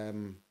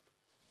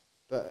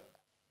 but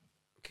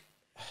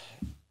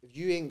if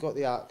you ain't got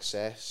the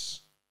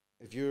access,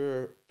 if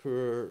you're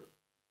poor,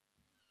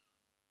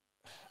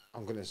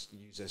 I'm going to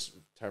use this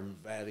term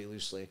very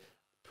loosely,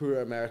 poor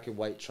American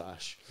white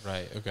trash.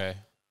 Right, okay.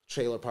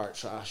 Trailer park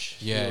trash.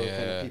 Yeah,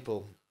 kind of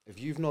people. If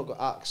you've not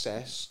got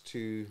access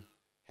to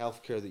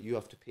healthcare that you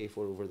have to pay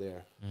for over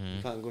there,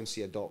 you can't go and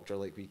see a doctor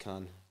like we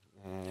can.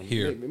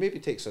 Here. Maybe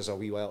it takes us a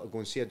wee while to go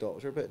and see a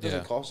doctor, but it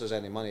doesn't cost us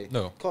any money.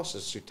 No. It costs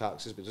us through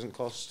taxes, but it doesn't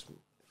cost...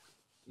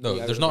 No,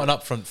 there's not an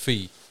upfront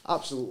fee.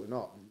 Absolutely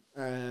not.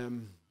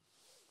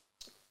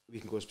 We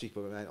can go and speak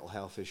about mental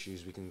health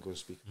issues. We can go and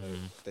speak about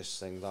this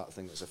thing, that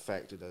thing that's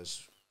affected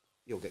us.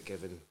 You'll get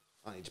given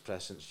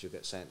antidepressants. You'll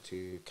get sent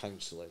to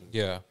counselling.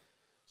 Yeah.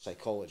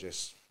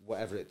 Psychologists,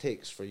 whatever it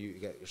takes for you to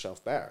get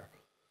yourself better.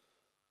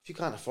 If you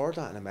can't afford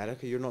that in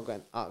America, you're not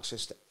getting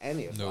access to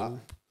any of that.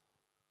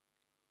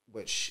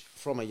 Which,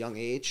 from a young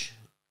age,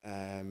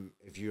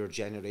 if you're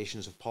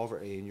generations of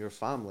poverty in your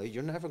family,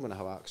 you're never going to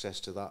have access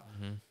to that.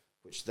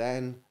 Which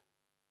then,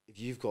 if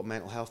you've got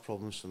mental health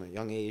problems from a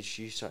young age,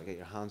 you start to get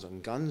your hands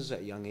on guns at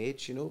a young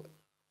age,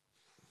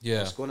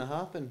 what's going to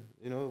happen?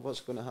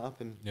 What's going to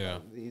happen? Yeah.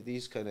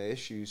 These kind of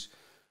issues.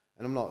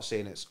 And I'm not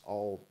saying it's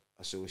all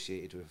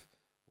associated with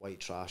white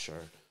trash or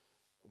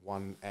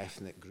one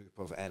ethnic group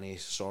of any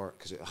sort,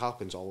 because it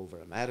happens all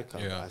over America.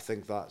 Yeah. I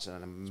think that's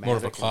an American... It's more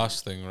of a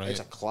class thing, right? It's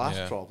a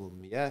class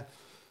problem, yeah.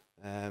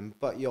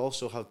 But you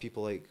also have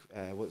people like,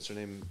 what's her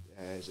name?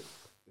 Is it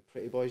the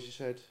Pretty Boys, you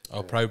said?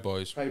 Oh, Proud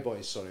Boys. Proud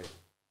Boys, sorry.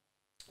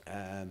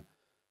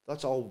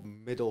 That's all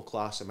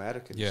middle-class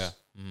Americans. Yeah.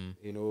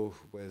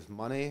 With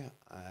money,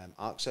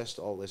 access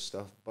to all this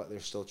stuff, but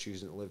they're still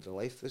choosing to live their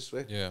life this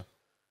way. Yeah.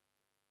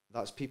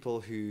 That's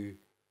people who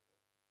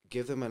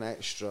give them an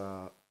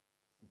extra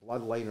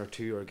bloodline or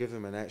two, or give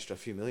them an extra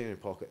few million in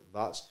pocket.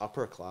 That's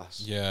upper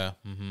class. Yeah.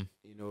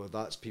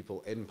 That's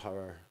people in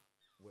power,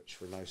 which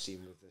we're now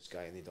seeing with this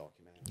guy in the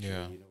documentary.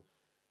 Yeah.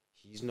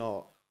 He's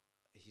not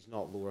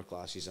lower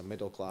class. He's a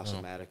middle class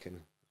American.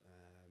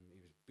 He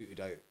was booted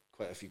out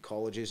quite a few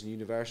colleges and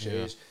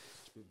universities.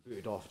 He's been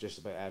booted off just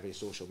about every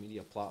social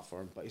media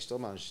platform, but he still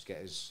managed to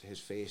get his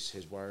face,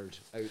 his word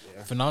out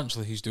there.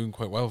 Financially, he's doing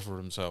quite well for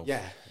himself.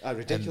 Yeah,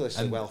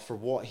 ridiculously well for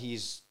what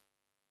he's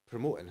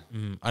promoting.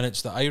 And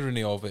it's the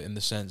irony of it in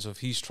the sense of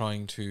he's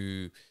trying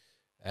to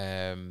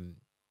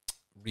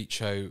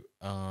reach out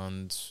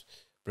and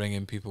bring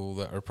in people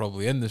that are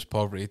probably in this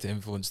poverty to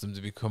influence them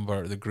to become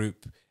part of the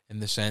group, in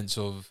the sense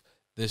of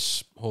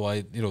this whole,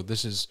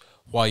 this is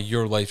why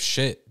your life's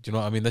shit. Do you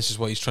know what I mean? This is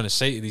what he's trying to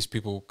say to these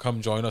people.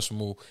 Come join us and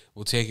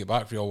we'll take it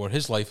back for you all, where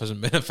his life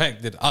hasn't been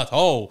affected at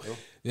all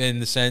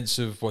in the sense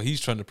of what he's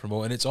trying to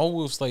promote. And it's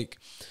almost like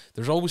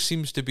there's always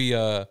seems to be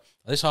a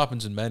This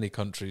happens in many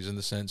countries in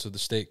the sense of the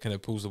state kind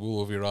of pulls the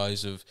wool over your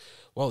eyes of,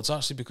 well, it's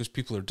actually because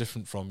people are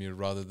different from you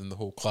rather than the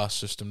whole class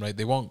system, right?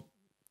 They want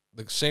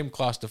the same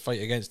class to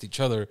fight against each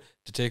other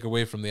to take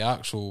away from the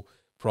actual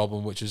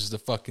problem, which is the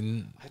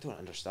fucking... I don't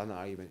understand that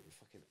argument.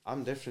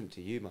 I'm different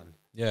to you, man.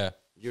 Yeah.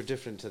 You're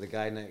different to the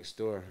guy next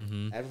door.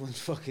 Mm-hmm. Everyone's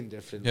fucking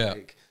different. Yeah.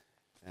 Like,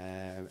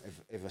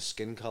 if a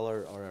skin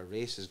color or a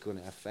race is going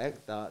to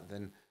affect that,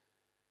 then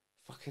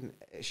fucking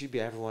it should be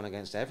everyone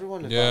against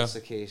everyone if that's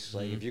the case.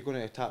 Like, if you're going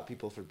to attack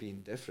people for being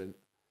different,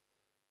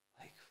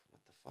 like,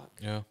 what the fuck?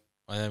 Yeah.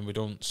 And then we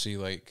don't see,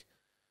 like,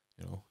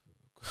 you know,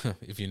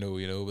 if you know,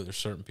 you know, but there's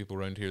certain people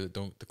around here that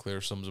don't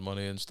declare sums of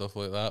money and stuff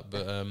like that.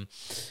 But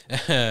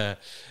I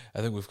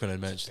think we've kind of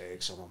mentioned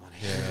big sum of money.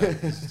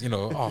 Yeah, you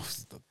know,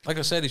 like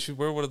I said, he should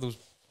wear one of those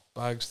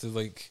bags to,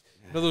 like,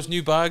 you know, those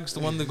new bags, the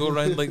one that go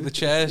around like the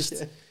chest.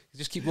 You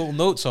just keep little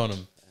notes on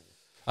them.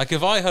 Like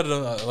if I had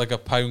a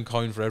pound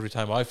coin for every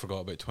time I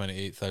forgot about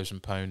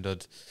 £28,000,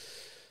 I'd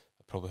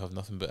probably have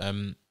nothing. But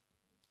mind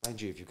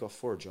you, if you've got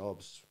 4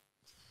 jobs.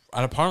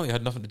 And apparently it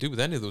had nothing to do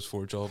with any of those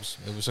 4 jobs.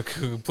 It was a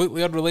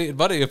completely unrelated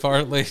money,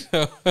 apparently.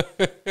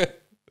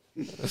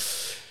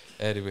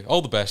 Anyway,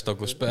 all the best,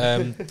 Douglas.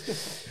 But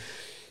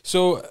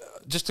so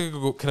just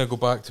to go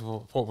back to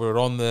what we were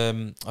on,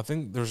 I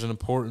think there's an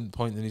important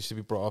point that needs to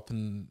be brought up.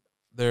 And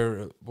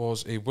there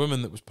was a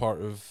woman that was part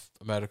of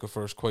America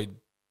First quite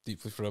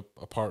deeply for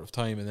a part of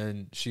time, and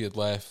then she had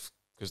left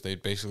because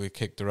they'd basically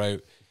kicked her out.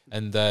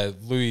 And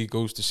Louis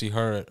goes to see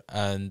her,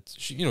 and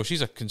she, you know,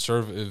 she's a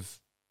conservative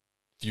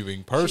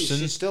viewing person.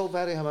 She still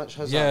very much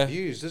has that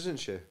views, doesn't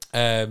she?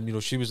 You know,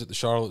 she was at the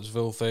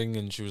Charlottesville thing,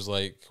 and she was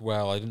like,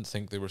 well, I didn't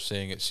think they were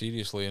saying it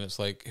seriously. And it's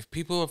like, if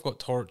people have got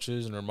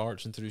torches and are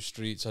marching through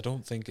streets, I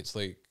don't think it's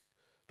a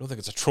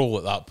troll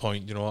at that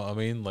point, you know what I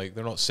mean? Like,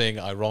 they're not saying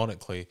it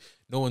ironically.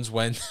 No one's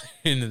went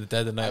in the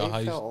dead of night.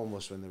 I felt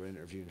almost when they were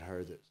interviewing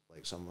her that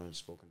like someone had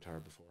spoken to her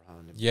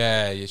beforehand.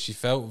 Yeah, she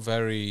felt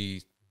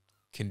very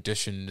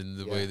conditioned in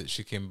the way that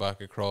she came back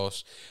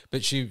across.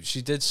 But she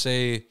did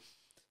say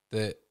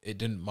that it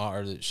didn't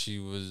matter that she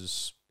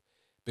was,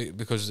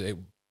 because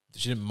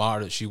she didn't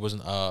matter that she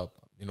wasn't a,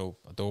 you know,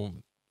 I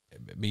don't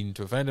mean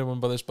to offend anyone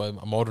by this, but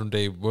a modern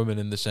day woman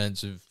in the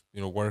sense of,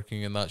 you know,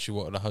 working and that she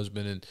wanted a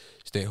husband and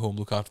stay at home,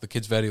 look after the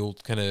kids, very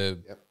old kind of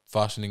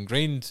fashion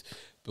ingrained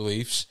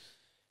beliefs.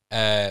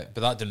 But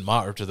that didn't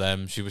matter to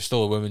them. She was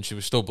still a woman. She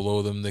was still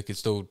below them. They could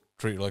still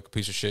treat her like a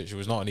piece of shit. She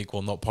was not an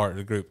equal, not part of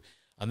the group.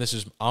 And this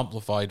is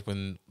amplified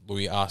when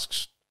Louis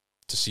asks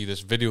to see this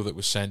video that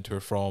was sent to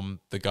her from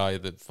the guy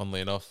that,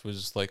 funnily enough,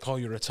 was like, oh,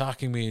 you're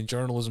attacking me and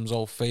journalism's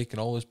all fake and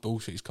all this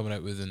bullshit he's coming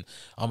out with and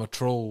I'm a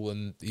troll,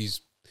 and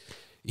he's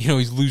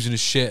losing his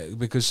shit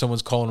because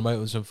someone's calling him out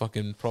on some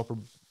fucking proper,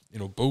 you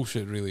know,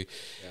 bullshit, really.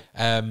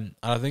 And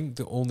I think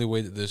the only way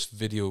that this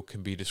video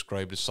can be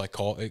described is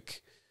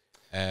psychotic.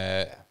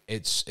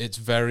 It's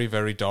very,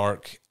 very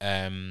dark.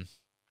 You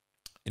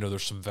know,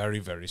 there's some very,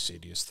 very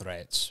serious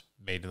threats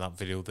made in that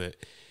video that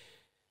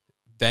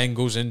then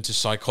goes into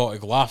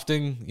psychotic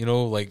laughing, you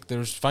know, like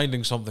there's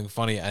finding something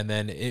funny. And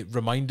then it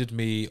reminded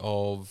me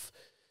of,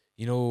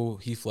 you know,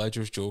 Heath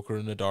Ledger's Joker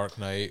in The Dark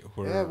Knight.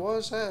 Where it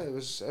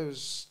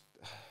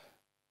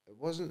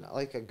wasn't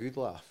like a good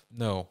laugh.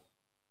 No.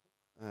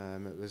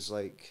 It was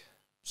like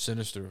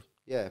sinister.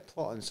 Yeah,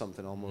 plotting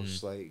something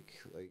almost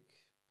like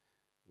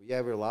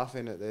yeah, we're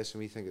laughing at this and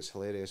we think it's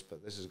hilarious,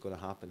 but this is going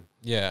to happen.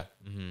 Yeah.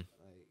 Mm-hmm.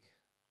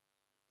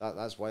 Like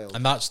that's wild.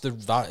 And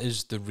that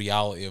is the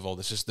reality of all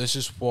this. This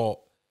is what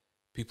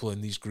people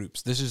in these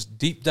groups, this is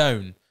deep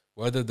down,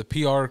 whether the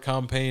PR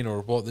campaign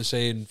or what they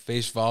say in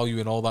face value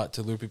and all that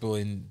to lure people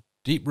in,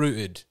 deep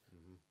rooted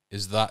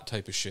is that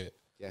type of shit.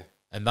 Yeah.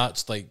 And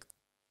that's like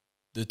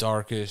the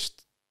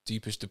darkest,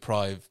 deepest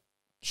deprived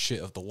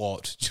shit of the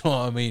lot. Do you know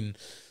what I mean?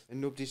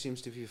 And nobody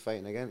seems to be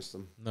fighting against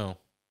them. No.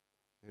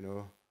 You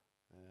know,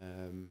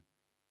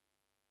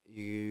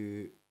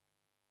 you've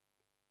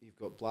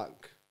got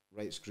black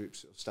rights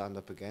groups that stand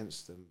up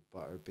against them,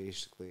 but are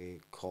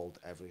basically called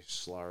every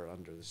slur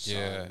under the sun.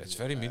 Yeah, it's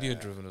very media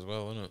driven as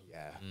well, isn't it?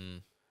 Yeah.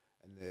 And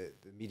the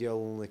media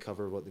will only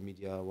cover what the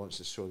media wants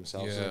to show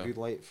themselves in a good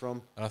light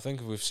from. And I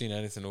think if we've seen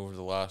anything over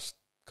the last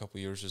couple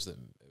of years is that,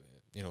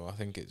 you know, I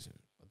think I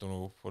don't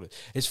know what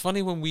it's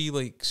funny when we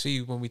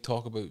when we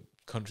talk about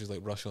countries like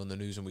Russia on the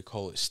news and we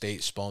call it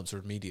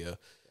state-sponsored media,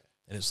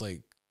 and it's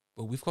like,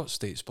 well, we've got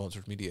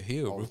state-sponsored media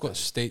here. We've got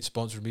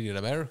state-sponsored media in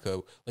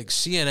America, like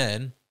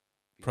CNN,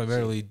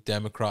 primarily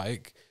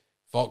Democratic,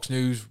 Fox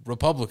News,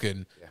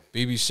 Republican,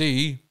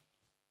 BBC,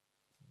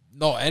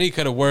 not any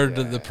kind of word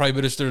that the Prime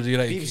Minister of the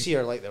United Kingdom... BBC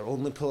are like their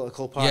only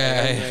political party.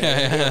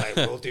 Like,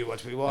 we'll do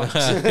what we want.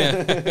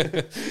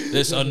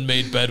 This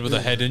unmade bed with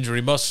a head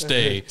injury must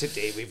stay.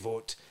 Today we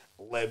vote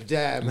Lib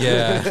Dem.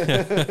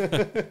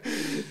 Yeah.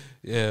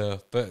 Yeah,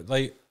 but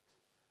like,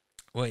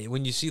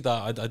 when you see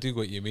that, I do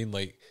what you mean.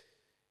 Like,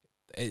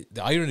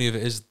 the irony of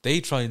it is they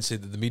try and say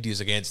that the media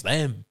is against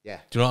them. Yeah.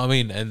 Do you know what I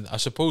mean? And I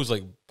suppose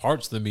like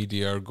parts of the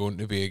media are going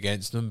to be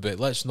against them, but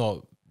let's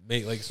not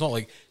make like it's not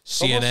like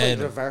It's almost CNN.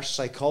 like reverse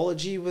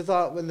psychology with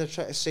that when they're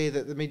trying to say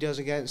that the media is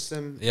against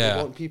them. Yeah.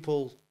 They want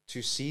people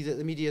to see that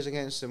the media is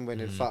against them when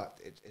in fact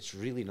it's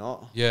really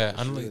not. Yeah,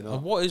 It's and really like, not.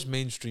 and what is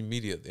mainstream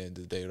media at the end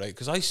of the day, right?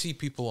 Because I see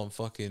people on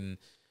fucking.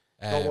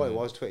 Not what it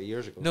was 20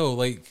 years ago. No,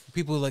 like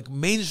people like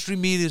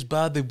mainstream media is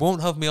bad. They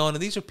won't have me on,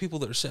 and these are people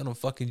that are sitting on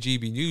fucking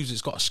GB News.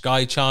 It's got a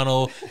Sky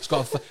channel. It's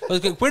got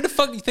like, where the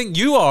fuck do you think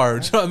you are?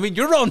 Do you know what I mean?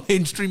 You're on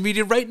mainstream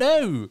media right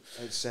now.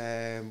 It's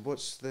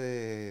what's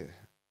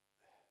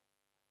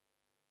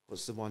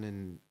the one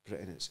in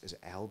Britain? Is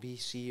it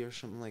LBC or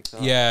something like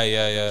that? Yeah.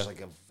 It's like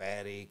a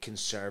very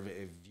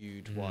conservative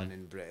viewed one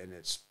in Britain.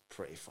 It's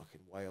pretty fucking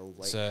wild.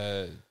 Like,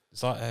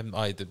 Is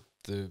that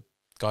the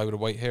guy with the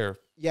white hair?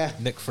 yeah,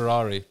 Nick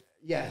Ferrari.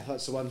 yeah,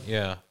 that's the one.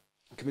 Yeah.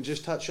 Can we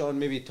just touch on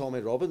maybe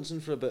Tommy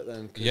Robinson for a bit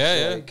then? 'Cause,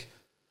 Yeah. like,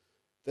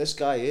 this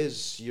guy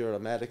is your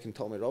American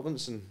Tommy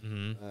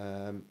Robinson.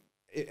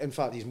 In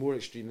fact, he's more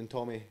extreme than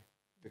Tommy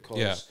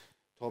because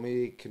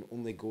Tommy can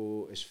only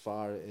go as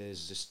far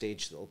as the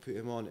stage that will put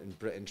him on, and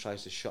Britain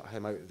tries to shut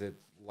him out of the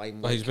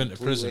limelight. Well, he's been to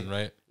completely. prison,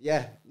 right?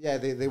 Yeah,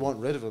 they want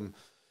rid of him.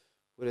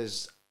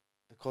 Whereas,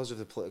 because of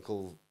the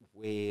political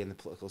way and the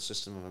political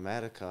system of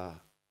America,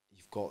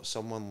 you've got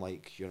someone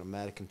like your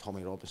American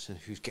Tommy Robinson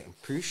who's getting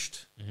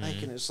pushed.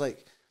 Like, and it's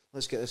like,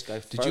 let's get this guy.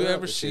 Did you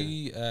ever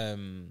see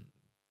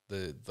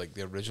the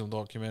original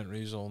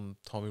documentaries on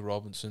Tommy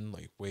Robinson,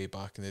 like way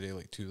back in the day,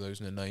 like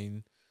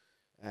 2009?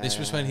 This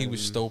was when he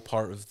was still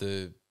part of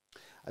the.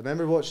 I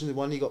remember watching the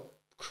one he got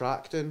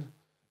cracked in.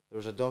 There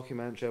was a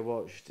documentary I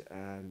watched,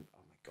 and oh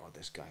my god,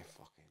 this guy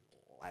fucking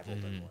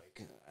leveled him.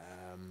 Like,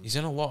 He's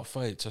in a lot of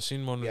fights. I've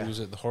seen one where he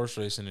was at the horse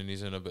racing, and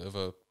he's in a bit of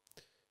a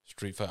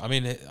street fight. I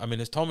mean,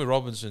 it's Tommy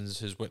Robinson's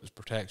his witness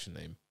protection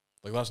name.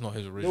 Like that's not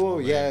his original. Oh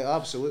name. yeah,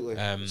 absolutely.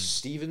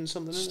 Steven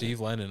something. Steve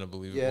Lennon, I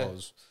believe it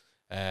was.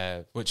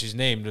 Which is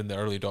named in the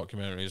early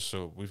documentaries,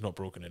 so we've not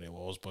broken any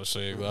laws by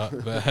saying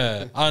that. But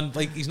and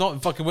like he's not in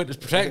fucking witness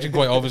protection,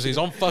 quite obviously. He's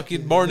on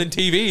fucking morning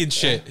TV and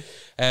shit.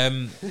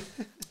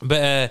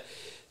 But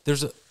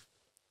there's a,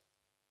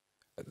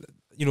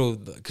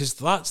 because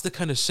that's the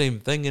kind of same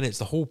thing, and it's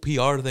the whole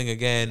PR thing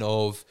again.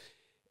 Of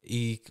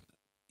he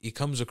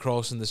comes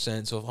across in the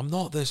sense of I'm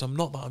not this, I'm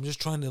not that. I'm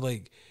just trying to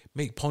like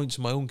make points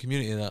in my own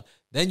community and that.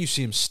 Then you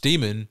see him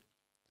steaming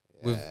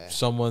with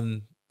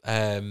someone.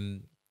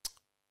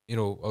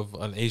 Of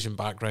an Asian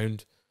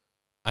background,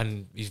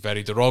 and he's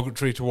very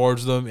derogatory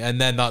towards them, and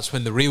then that's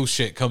when the real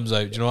shit comes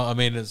out. Do you know what I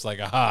mean? It's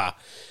like, aha.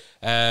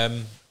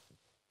 Do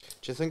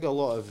you think a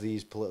lot of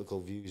these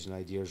political views and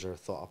ideas are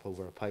thought up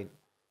over a pint?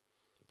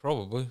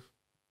 Probably.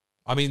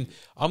 I mean,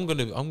 I'm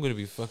gonna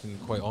be fucking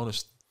quite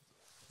honest.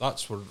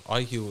 That's where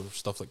I hear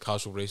stuff like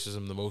casual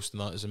racism the most,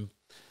 and that is in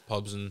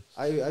pubs. And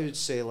I would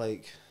say,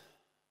 like,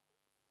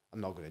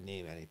 I'm not going to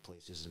name any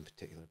places in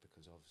particular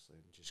because obviously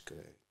I'm just going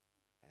to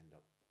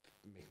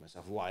make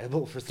myself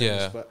liable for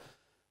things, but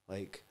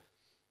like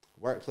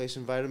workplace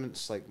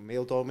environments, like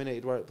male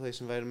dominated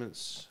workplace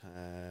environments,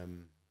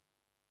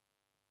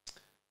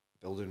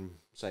 building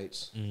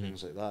sites,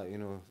 things like that,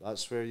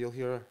 that's where you'll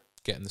hear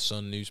getting the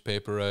Sun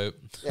newspaper out.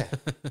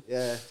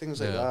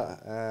 Things like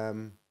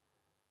that.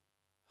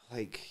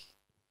 Like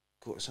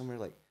go to somewhere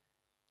like,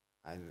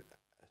 and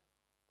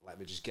let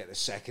me just get the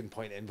second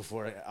point in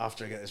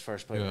after I get this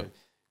first point in.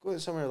 Go to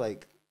somewhere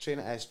like train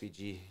at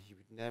SPG, you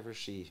would never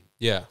see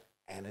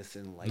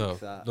anything like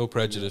that. No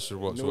prejudice or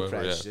whatsoever. No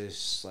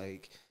prejudice.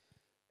 Like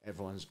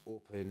everyone's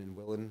open and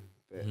willing.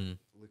 But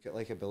look at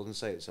like a building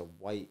site. It's a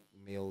white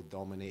male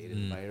dominated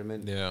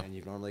environment, and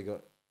you've normally got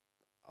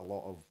a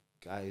lot of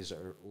guys that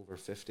are over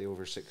 50,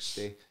 over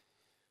 60,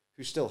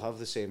 who still have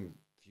the same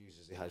views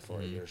as they had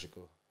 40 years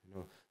ago.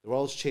 The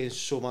world's changed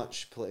so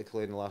much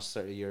politically in the last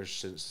 30 years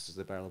since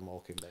the Berlin Wall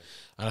came down.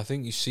 And I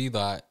think you see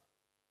that.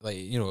 Like,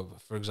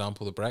 for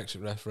example, the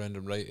Brexit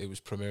referendum, right? It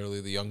was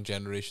primarily the young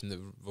generation that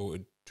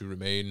voted to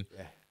remain,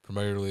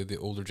 primarily the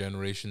older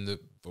generation that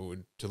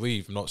voted to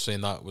leave. I'm not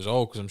saying that was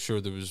all, because I'm sure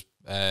there was...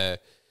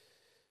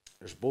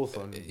 There's both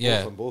on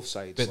both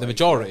sides. But the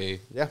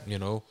majority,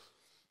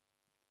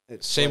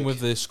 It's same with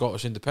the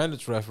Scottish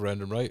independence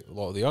referendum, right? A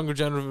lot of the younger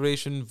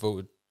generation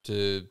voted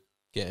to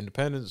get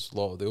independence. A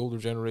lot of the older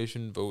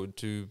generation voted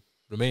to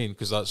remain,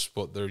 because that's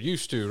what they're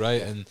used to,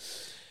 right? And...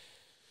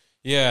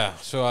 yeah,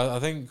 so I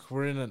think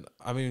we're in an...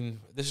 I mean,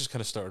 this has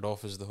kind of started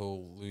off as the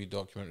whole Louis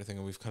documentary thing,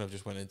 and we've kind of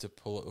just went into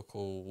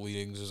political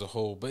leanings as a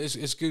whole, but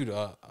it's good.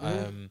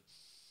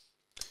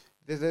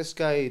 This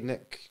guy,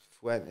 Nick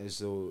Fuentes,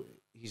 though,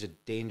 he's a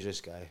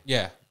dangerous guy.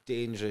 Yeah.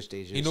 Dangerous.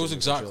 He knows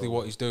exactly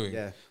what he's doing.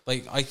 Yeah.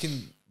 Like, I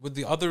can... With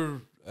the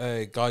other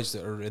guys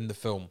that are in the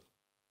film,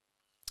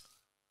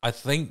 I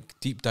think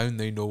deep down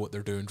they know what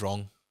they're doing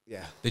wrong.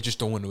 Yeah. They just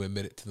don't want to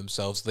admit it to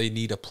themselves. They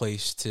need a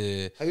place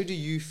to... How do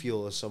you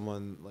feel as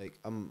someone, like,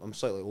 I'm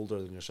slightly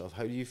older than yourself,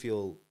 how do you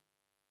feel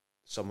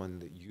someone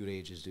that your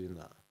age is doing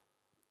that?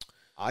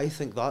 I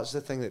think that's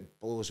the thing that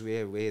blows me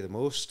away the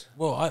most.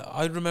 Well,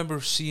 I remember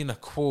seeing a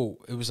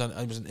quote. It was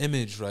an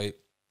image, right?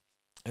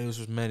 And this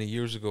was many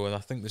years ago, and I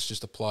think this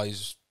just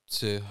applies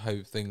to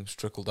how things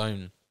trickle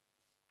down.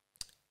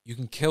 you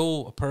can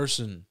kill a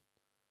person,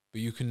 but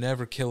you can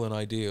never kill an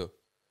idea.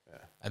 Yeah.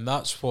 And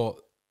that's what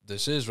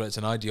this is, right? It's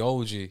an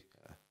ideology.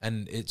 Yeah.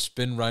 And it's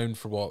been around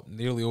for what,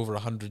 nearly over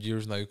 100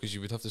 years now, because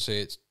you would have to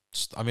say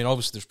I mean,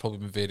 obviously there's probably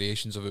been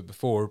variations of it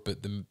before,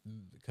 but the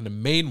kind of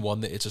main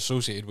one that it's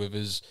associated with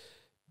is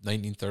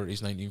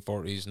 1930s,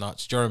 1940s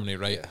Nazi Germany,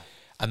 right? Yeah.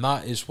 And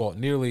that is what,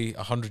 nearly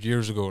 100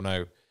 years ago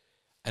now.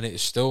 And it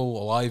is still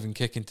alive and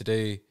kicking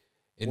today.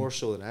 More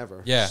so than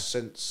ever. Yeah.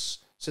 Since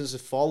the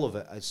fall of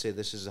it, I'd say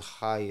this is the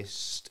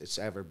highest it's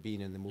ever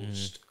been and the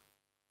most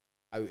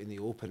out in the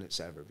open it's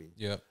ever been.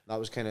 Yeah. That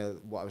was kind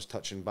of what I was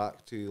touching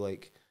back to,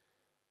 like,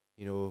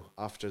 you know,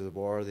 after the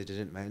war, they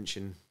didn't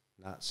mention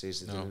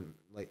Nazis. They didn't,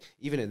 like,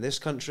 even in this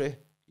country,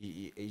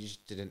 you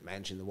just didn't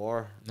mention the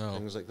war. No.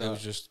 Things like that. It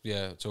was just,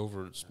 it's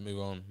over. Let's move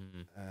on.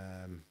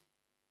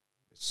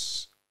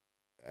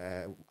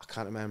 I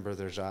can't remember.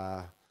 There's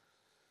a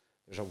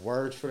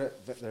word for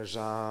it, but there's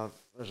a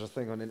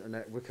thing on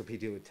internet.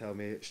 Wikipedia would tell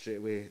me straight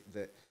away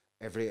that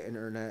every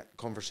internet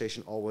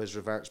conversation always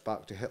reverts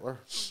back to Hitler.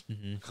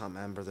 I can't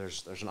remember.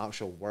 There's an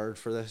actual word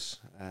for this,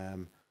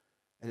 and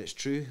it's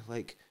true.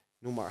 Like,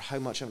 no matter how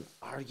much of an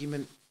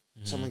argument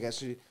someone gets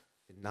to,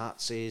 the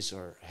Nazis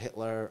or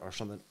Hitler or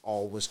something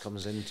always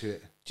comes into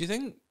it. Do you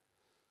think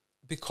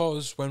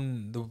because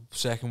when the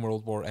Second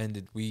World War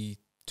ended, we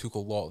took a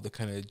lot of the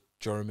kind of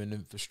German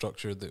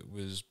infrastructure that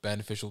was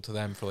beneficial to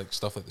them for like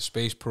stuff like the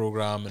space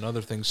program and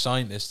other things,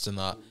 scientists and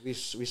that? We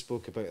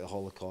spoke about the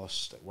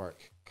Holocaust at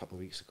work a couple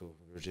of weeks ago.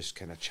 We were just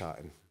kind of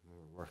chatting. We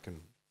were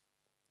working,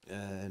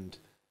 and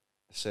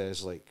it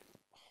says, like,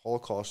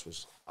 Holocaust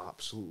was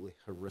absolutely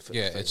horrific.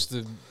 Yeah, thing. it's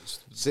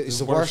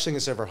the worst thing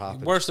that's ever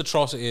happened. Worst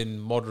atrocity in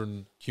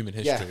modern human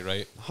history,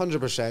 right?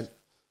 100%.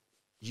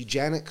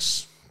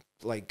 Eugenics,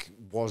 like,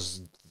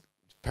 was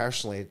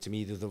personally to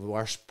me the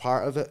worst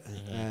part of it.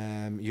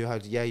 You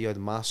had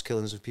mass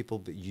killings of people,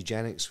 but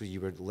eugenics, where you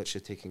were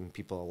literally taking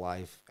people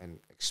alive and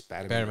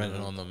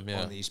experimenting on them,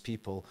 on these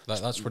people.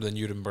 That's where the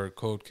Nuremberg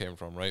Code came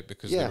from, right?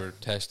 Because they were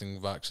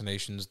testing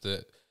vaccinations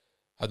that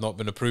had not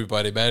been approved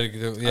by the American.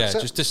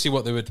 Just to see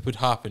what would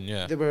happen.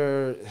 Yeah, they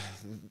were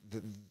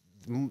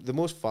the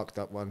most fucked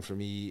up one for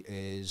me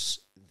is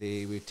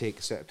they would take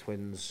a set of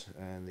twins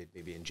and they'd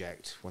maybe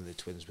inject one of the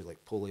twins with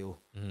like polio,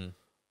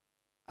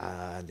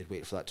 and they'd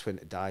wait for that twin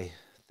to die.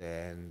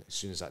 Then as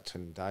soon as that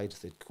twin died,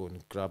 they'd go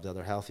and grab the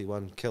other healthy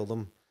one, kill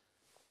them,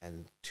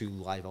 and 2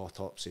 live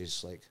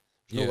autopsies. Like,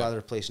 there's no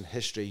other place in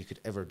history you could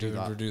ever do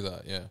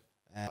that.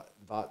 Yeah,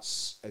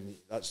 that's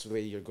the way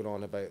you're going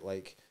on about,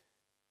 like,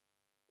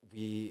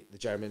 the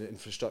German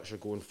infrastructure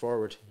going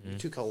forward. We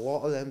took a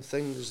lot of them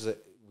things that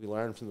we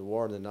learned from the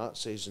war and the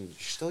Nazis, and you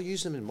still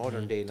use them in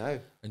modern day now.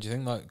 And do you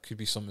think that could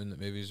be something that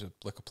maybe is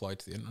like applied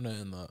to the internet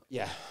and that?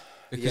 Yeah,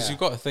 because you've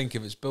got to think,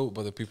 if it's built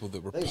by the people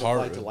that were part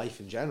of it, to life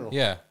in general.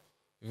 Yeah,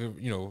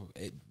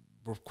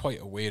 we're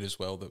quite aware as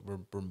well that we're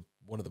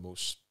one of the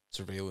most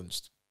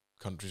surveillanced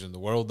countries in the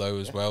world now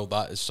as well.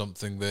 That is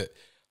something that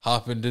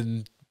happened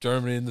in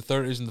Germany in the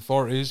 30s and the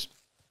 40s,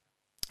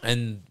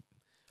 and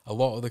a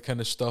lot of the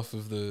kind of stuff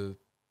of the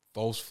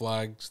false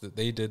flags that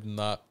they did and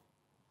that,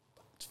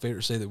 it's fair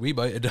to say that we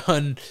might have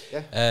done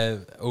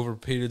over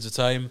periods of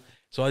time.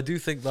 So I do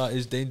think that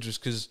is dangerous,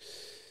 because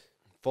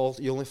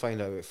you only find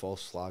out about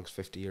false flags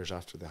 50 years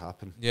after they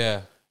happen.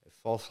 Yeah. If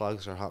false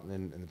flags are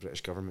happening in the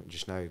British government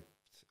just now,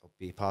 it'll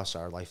be past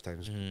our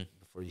lifetimes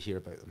before you hear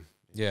about them.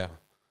 Yeah.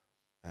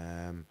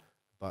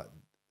 But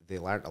they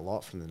learnt a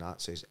lot from the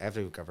Nazis.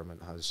 Every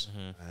government has,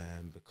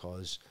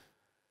 because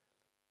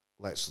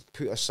let's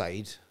put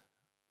aside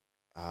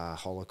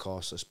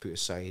Holocaust, let's put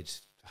aside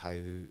how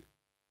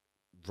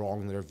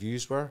wrong their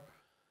views were.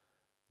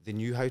 They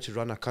knew how to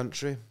run a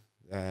country.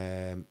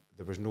 There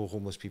was no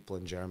homeless people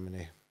in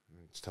Germany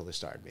until they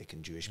started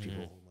making Jewish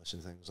people homeless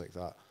and things like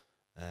that.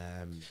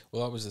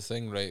 Well, that was the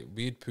thing, right?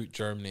 We'd put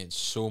Germany in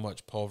so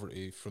much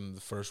poverty from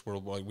the First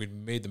World War. Like, we'd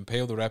made them pay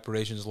all the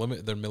reparations,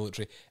 limited their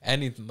military,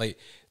 anything. Like,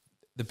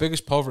 the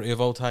biggest poverty of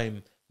all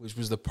time, which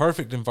was the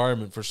perfect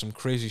environment for some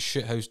crazy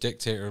shithouse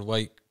dictator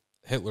like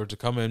Hitler to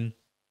come in,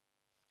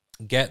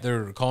 get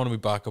their economy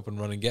back up and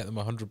running, get them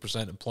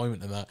 100%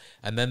 employment and that,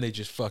 and then they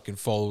just fucking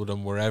followed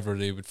them wherever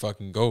they would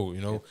fucking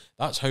go,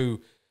 That's how,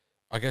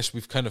 I guess,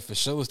 we've kind of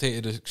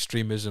facilitated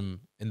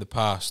extremism in the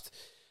past.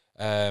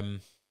 But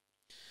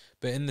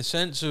in the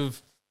sense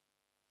of,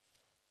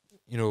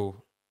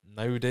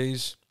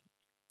 nowadays,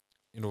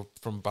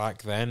 from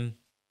back then,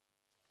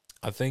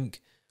 I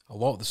think a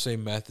lot of the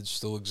same methods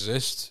still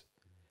exist.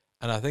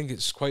 And I think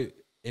it's quite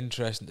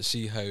interesting to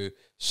see how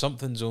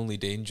something's only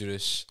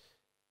dangerous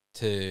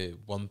to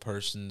one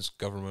person's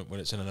government when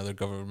it's in another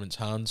government's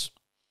hands.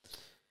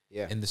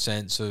 Yeah. In the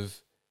sense of,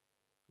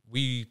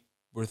 we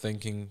were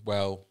thinking,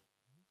 well,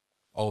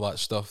 all that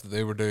stuff that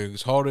they were doing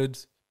is horrid,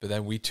 but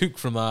then we took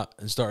from that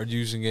and started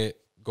using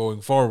it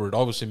going forward.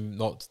 Obviously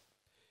not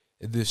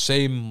in the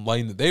same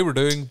line that they were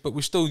doing, but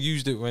we still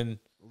used it when...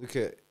 Look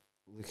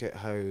at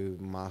how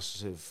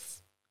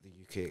massive the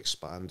UK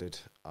expanded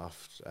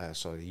after...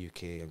 the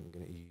UK, I'm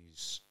going to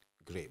use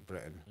Great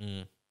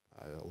Britain.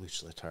 a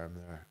loosely term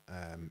there,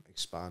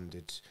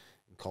 expanded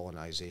in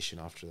colonization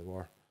after the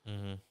war.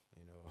 Mm-hmm.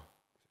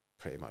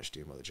 Pretty much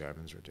doing what the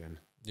Germans were doing.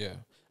 Yeah,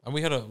 and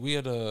we had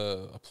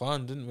a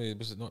plan, didn't we?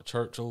 Was it not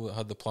Churchill that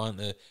had the plan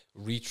to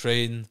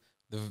retrain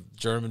the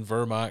German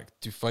Wehrmacht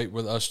to fight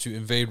with us to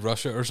invade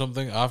Russia or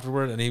something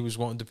afterward? And he was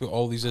wanting to put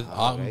all these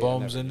atom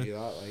bombs in.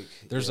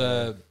 There's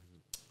I'm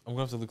gonna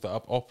have to look that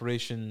up.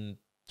 There's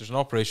an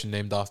operation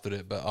named after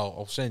it, but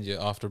I'll send you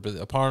after. But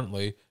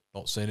apparently,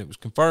 not saying it was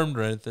confirmed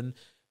or anything,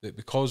 that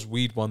because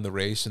we'd won the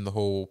race in the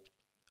whole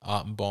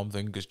atom bomb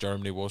thing, because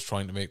Germany was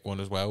trying to make one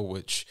as well,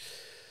 which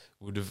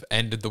would have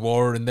ended the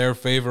war in their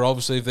favour,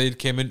 obviously, if they'd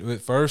came into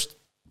it first.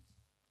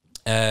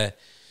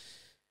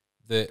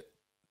 The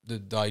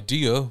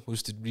idea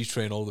was to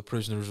retrain all the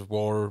prisoners of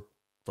war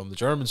from the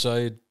German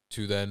side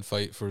to then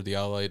fight for the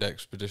Allied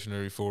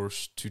Expeditionary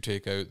Force to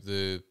take out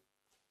the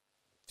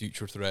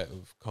future threat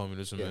of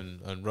communism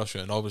and Russia.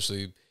 And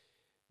obviously,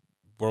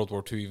 World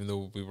War II, even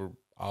though we were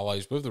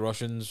allies with the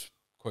Russians,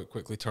 quite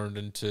quickly turned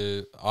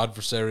into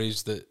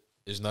adversaries that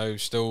is now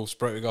still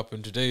sprouting up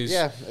in today's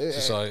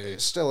society.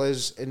 It still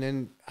is. And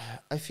then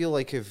I feel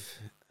like if,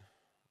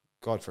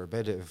 God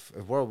forbid, if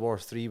World War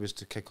III was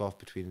to kick off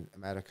between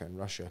America and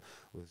Russia,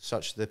 with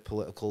such the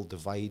political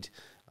divide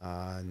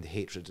and the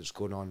hatred that's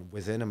going on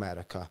within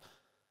America,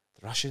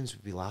 the Russians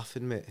would be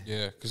laughing, mate.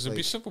 Yeah, because there'd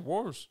be civil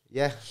wars.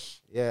 Yeah,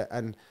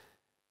 and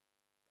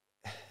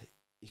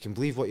you can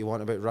believe what you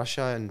want about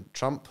Russia and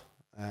Trump.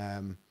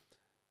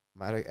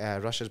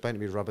 Russia's bound to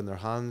be rubbing their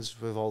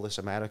hands with all this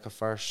America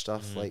first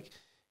stuff, like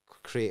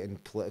creating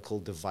political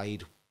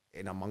divide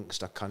in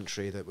amongst a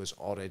country that was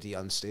already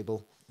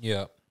unstable.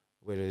 Yeah.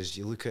 Whereas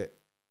you look at,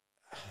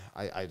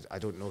 I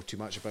don't know too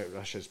much about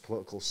Russia's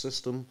political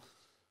system,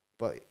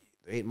 but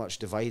there ain't much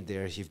divide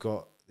there. You've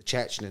got the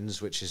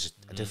Chechens, which is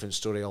a different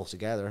story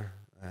altogether.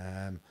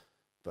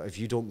 But if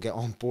you don't get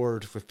on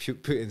board with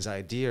Putin's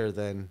idea,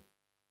 then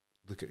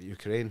look at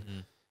Ukraine.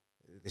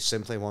 They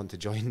simply want to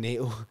join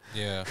NATO.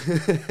 Yeah.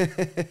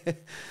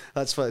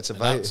 That's what it's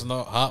about. That's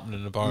not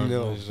happening apparently.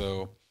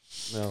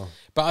 No.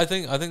 But I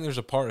think there's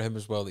a part of him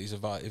as well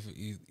that if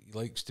he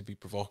likes to be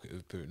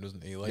provocative, Putin,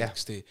 doesn't he? He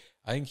likes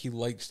I think he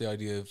likes the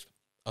idea of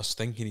us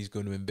thinking he's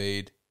going to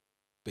invade,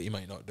 but he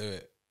might not do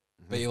it.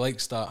 But he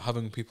likes that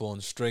having people on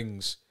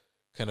strings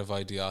kind of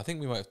idea. I think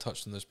we might have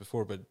touched on this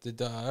before, but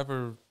did I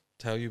ever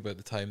tell you about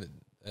the time that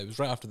it was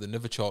right after the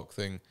Novichok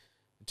thing?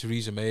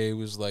 Theresa May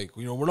was like,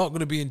 we're not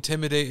going to be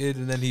intimidated,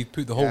 and then he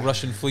put the whole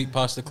Russian fleet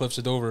past the cliffs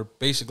of Dover,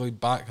 basically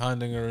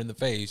backhanding her in the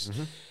face.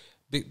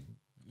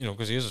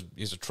 Because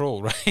he's a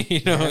troll, right?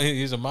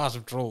 He's a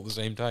massive troll at the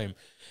same time.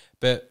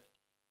 But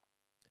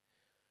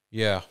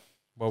yeah,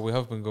 well, we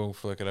have been going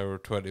for like an hour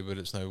 20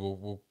 minutes now.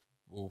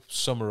 We'll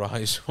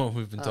summarize what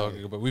we've been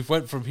talking about. We've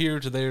went from here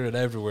to there and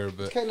everywhere,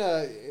 but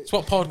it's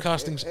what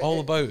podcasting's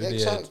all about.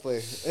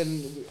 Exactly,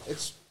 and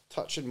it's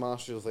touching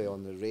massively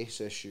on the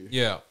race issue.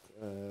 Yeah.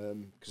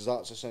 Because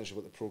that's essentially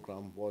what the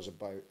programme was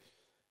about.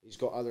 He's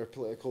got other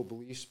political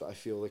beliefs, but I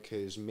feel like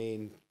his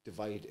main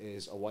divide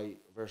is a white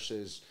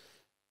versus...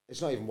 It's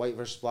not even white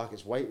versus black,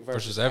 it's white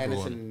versus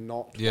everyone. Anything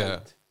not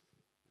white.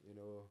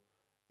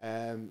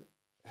 They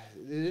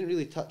didn't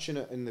really touch on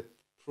it in the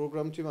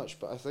programme too much,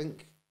 but I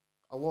think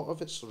a lot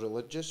of it's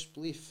religious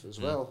belief as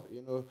well.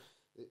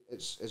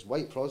 It's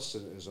white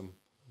Protestantism.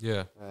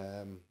 Yeah.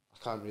 I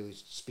can't really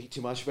speak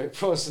too much about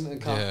Protestant and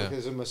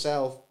Catholicism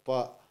myself,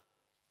 but...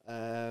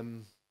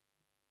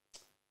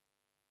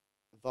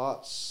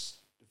 that's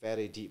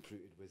very deep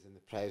rooted within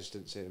the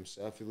presidency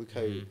himself. You look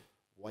how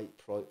white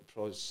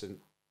Protestant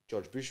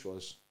George Bush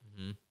was.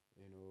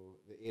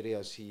 The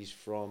areas he's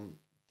from.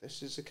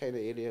 This is the kind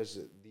of areas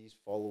that these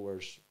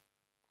followers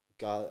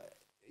got.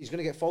 He's going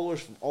to get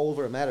followers from all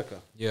over America.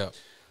 Yeah,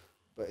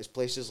 but it's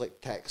places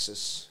like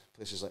Texas,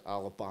 places like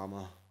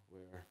Alabama,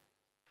 where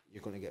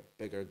you're going to get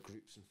bigger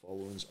groups and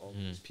followings of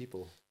these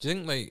people. Do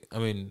you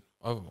think,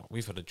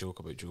 we've had a joke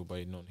about Joe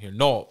Biden on here,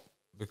 not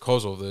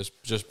because of this,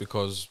 just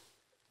because,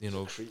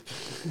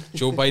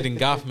 Joe Biden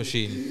gaff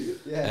machine.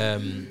 Yeah.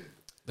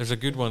 There's a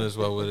good one as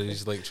well where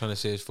he's like trying to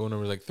say his phone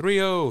number, like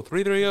 30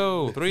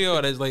 330 30,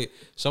 and it's like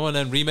someone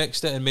then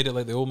remixed it and made it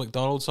like the old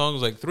McDonald's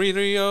songs, like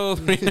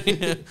 330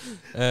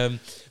 330.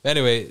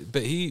 Anyway,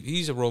 but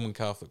he's a Roman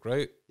Catholic,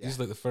 right? Yeah. He's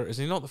like the first. Is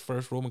he not the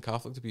first Roman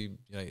Catholic to be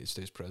United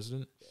States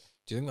president? Yeah.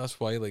 Do you think that's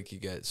why he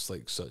gets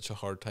such a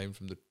hard time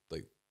from the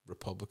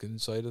Republican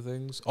side of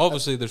things?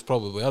 Obviously, there's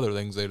probably other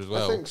things there as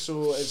well. I think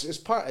so.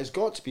 It's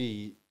got to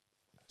be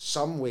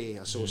some way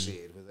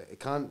associated with it. It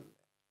can't.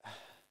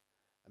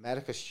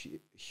 America's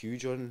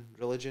huge on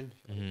religion,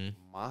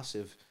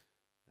 massive.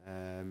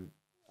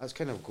 That's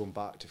kind of going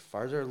back to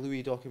further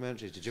Louis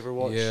documentaries. Did you ever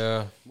watch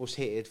Most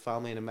Hated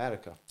Family in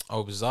America?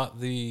 Oh, was that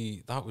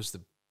was the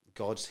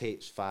God's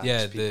Hates Facts?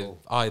 Yeah, people.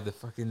 the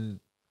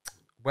fucking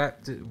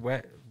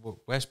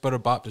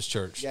Westboro Baptist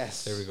Church.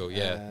 Yes, there we go.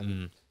 Yeah.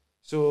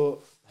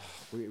 So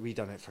we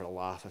done it for a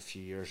laugh a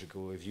few years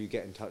ago. If you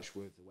get in touch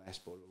with the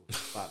Westboro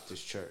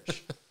Baptist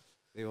Church,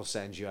 They will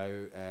send you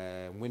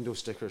out window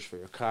stickers for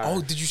your car.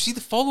 Oh, did you see the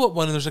follow-up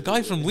one? And there's a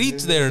guy from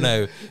Leeds there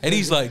now, and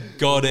he's like,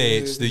 "God,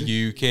 it's the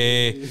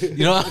UK."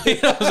 You know what I mean?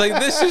 I was like,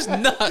 "This is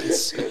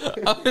nuts."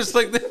 I was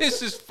like,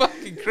 "This is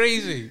fucking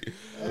crazy."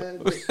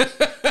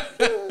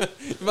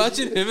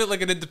 Imagine him at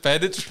like an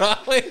independence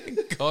rally.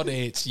 God,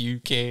 it's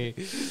UK.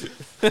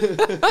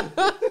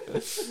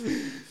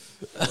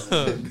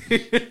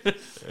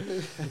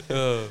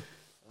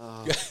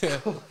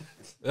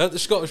 At the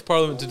Scottish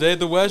Parliament today,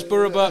 the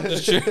Westboro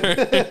Baptist Church.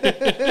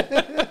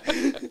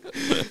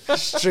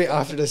 Straight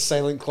after the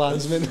Silent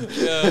Klansman.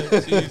 Yeah,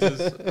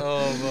 Jesus.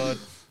 Oh man.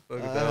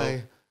 Fucking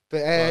hell.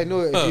 But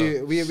no,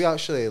 we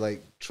actually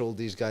like trolled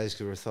these guys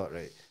because we thought,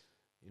 right,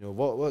 you know,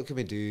 what can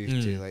we do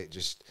to like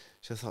just?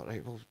 So I thought,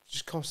 right, well,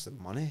 just cost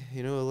them money,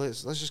 you know.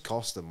 Let's just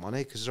cost them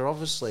money because they're a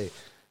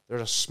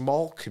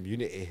small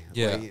community.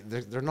 Yeah,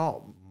 like, they're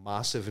not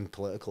massive and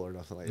political or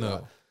nothing like No.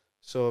 that.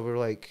 So we're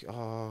like,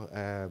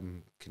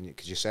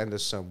 could you send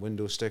us some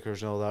window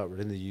stickers and all that? We're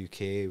in the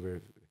UK.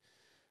 We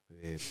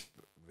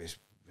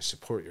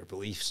support your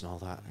beliefs and all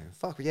that. And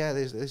fuck yeah,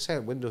 they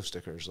sent window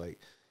stickers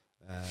like.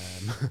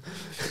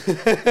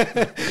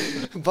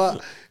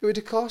 But it would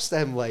have cost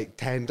them like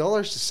 $10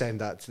 to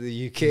send that to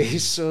the UK.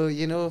 So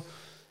you know,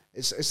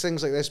 it's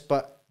things like this.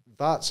 But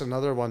that's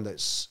another one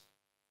that's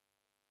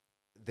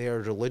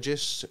they're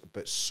religious,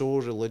 but so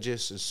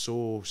religious and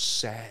so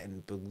set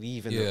and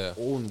believe in their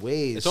own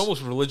ways. It's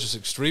almost religious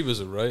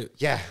extremism, right?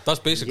 Yeah, that's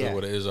basically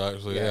what it is,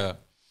 actually. Yeah.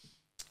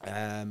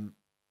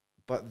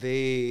 But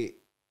they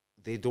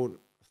don't,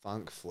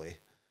 thankfully,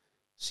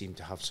 seem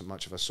to have so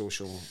much of a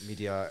social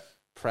media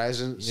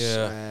presence.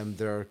 Yeah.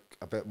 They're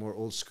a bit more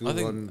old school. I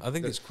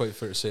think it's quite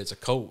fair to say it's a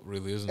cult,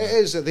 really, isn't it? It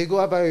is. They go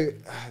about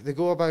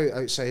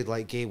outside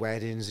like gay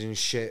weddings and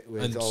shit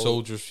with and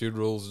soldiers'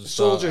 funerals and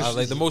soldiers. stuff.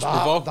 Like the most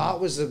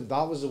provocative.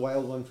 That was the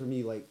wild one for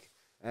me. Like,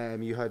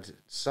 you had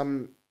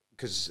some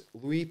because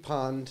Louis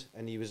panned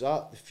and he was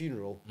at the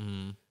funeral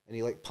and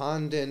he like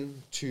panned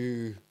in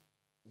to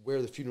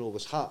where the funeral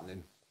was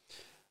happening,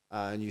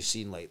 and you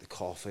seen like the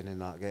coffin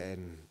and that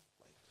getting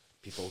like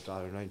people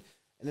gathering around.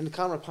 And then the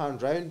camera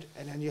panned round,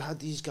 and then you had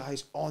these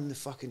guys on the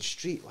fucking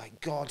street,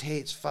 like, God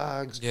hates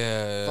fags.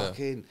 Yeah.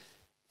 Fucking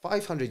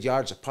 500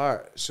 yards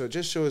apart. So it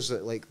just shows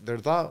that, like, they're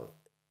that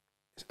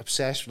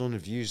obsessed with their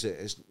views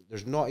that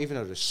there's not even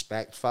a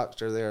respect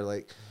factor there.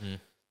 Like,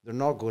 they're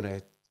not going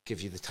to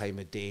give you the time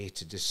of day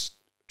to just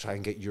try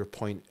and get your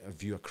point of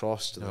view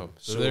across to them.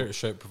 So they're there to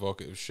shout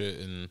provocative shit.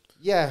 And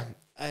yeah.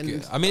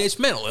 And I mean, it's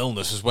mental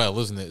illness as well,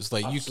 isn't it? It's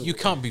like, absolutely. you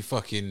can't be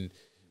fucking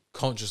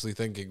consciously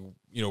thinking,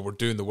 you know, we're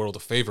doing the world a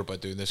favor by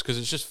doing this, because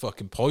it's just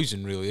fucking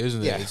poison, really,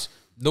 isn't it? Yeah.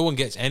 No one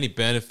gets any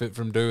benefit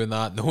from doing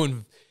that. No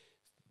one,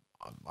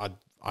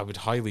 I would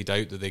highly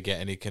doubt that they get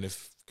any kind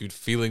of good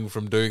feeling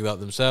from doing that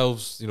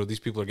themselves. You know, these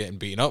people are getting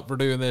beaten up for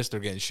doing this.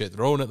 They're getting shit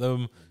thrown at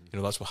them. You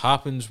know, that's what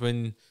happens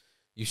when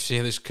you say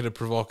this kind of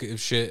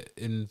provocative shit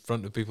in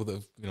front of people that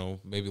have, you know,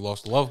 maybe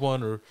lost a loved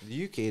one. Or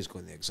the UK is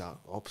going the exact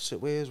opposite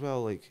way as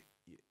well. Like,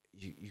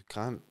 you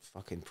can't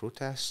fucking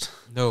protest.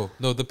 No,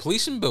 the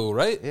policing bill,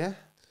 right? Yeah.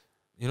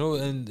 You know,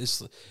 and it's.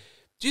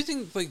 Do you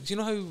think, like, do you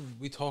know how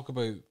we talk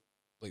about,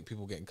 like,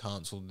 people getting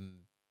cancelled in,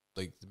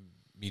 like, the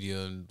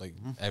media and, like,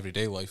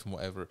 everyday life and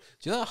whatever?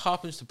 Do you know that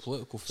happens to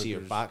political figures? See,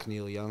 you're back,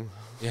 Neil Young.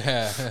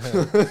 Yeah.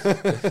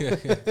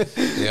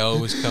 They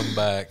always come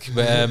back.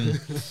 But,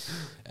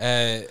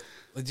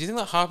 like, do you think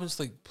that happens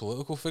to, like,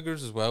 political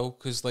figures as well?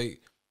 Because,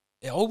 like,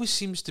 it always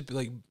seems to be,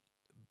 like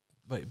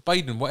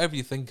Biden, whatever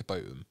you think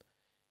about him,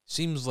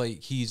 seems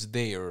like he's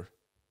there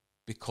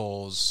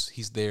because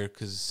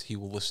he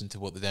will listen to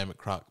what the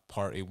Democrat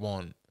Party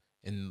want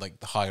in, like,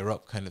 the higher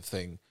up kind of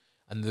thing.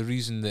 And the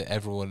reason that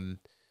everyone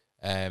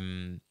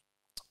in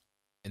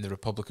the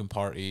Republican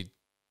Party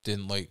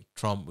didn't like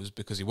Trump was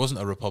because he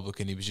wasn't a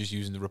Republican. He was just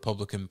using the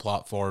Republican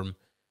platform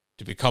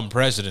to become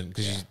president,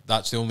 because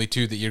that's the only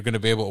two that you're going to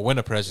be able to win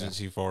a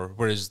presidency for.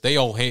 Whereas they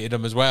all hated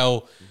him as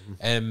well,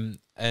 and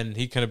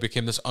he kind of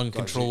became this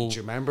uncontrolled. Do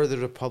you remember the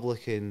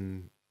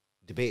Republican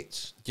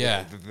debates?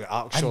 Yeah. The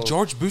actual... And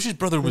George Bush's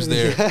brother was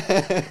there.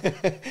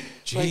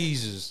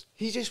 Jesus. Like,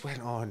 he just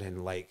went on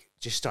and, like,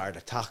 just started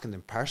attacking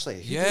them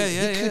personally. He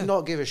could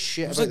not give a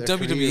shit about like their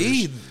WWE.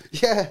 Careers.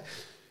 Yeah.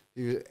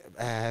 Do you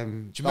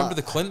remember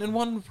the Clinton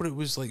one where it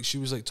was like she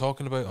was like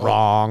talking about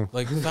wrong?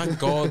 Like, thank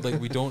God,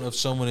 like, we don't have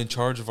someone in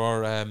charge of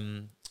our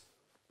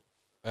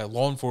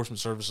law enforcement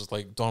services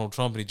like Donald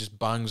Trump, and he just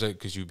bangs out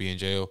because you'd be in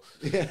jail.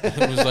 Yeah.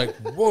 It was like,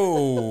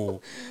 whoa,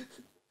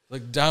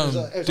 like, damn.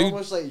 It's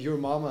almost like your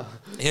mama.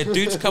 Yeah,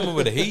 dude's coming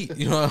with the heat.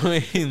 You know what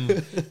I mean?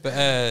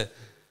 But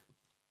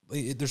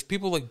like, there's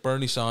people like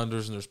Bernie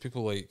Sanders, and there's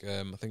people like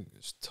I think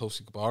it's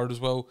Tulsi Gabbard as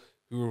well,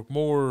 who are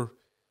more.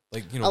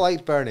 Like, you know, I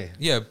liked Bernie.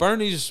 Yeah,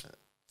 Bernie's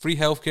free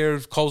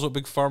healthcare, calls out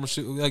big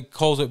pharmaceutical, like,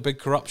 calls out big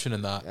corruption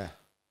and that. Yeah.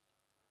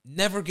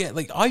 never get,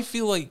 like, I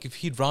feel like if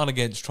he'd ran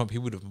against Trump, he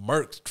would have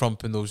murked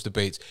Trump in those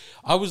debates.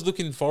 I was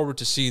looking forward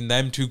to seeing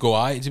them two go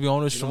at it, to be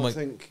honest. You know, I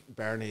think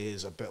Bernie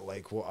is a bit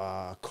like what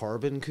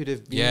Corbyn could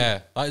have been.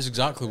 Yeah, that is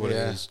exactly what it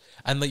is.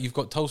 And like, you've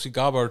got Tulsi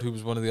Gabbard, who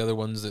was one of the other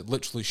ones that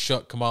literally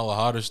shut Kamala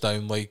Harris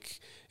down like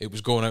it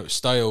was going out of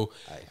style.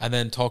 Aye. And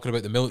then talking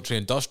about the military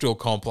industrial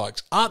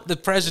complex at the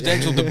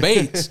presidential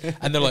debates,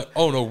 and they're like,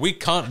 oh no, we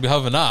can't be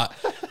having that.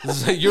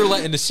 Like, you're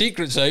letting the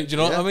secrets out, do you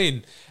know what I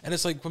mean? And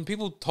it's like, when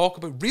people talk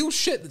about real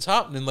shit that's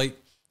happening, like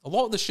a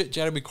lot of the shit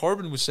Jeremy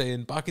Corbyn was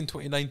saying back in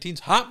 2019 is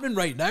happening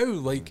right now.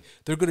 Like,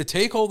 they're going to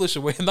take all this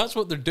away, and that's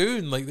what they're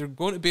doing. Like, they're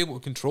going to be able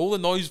to control the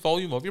noise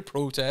volume of your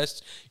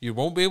protests. You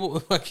won't be able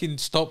to fucking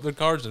stop the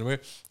cars anywhere.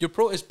 Your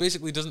protest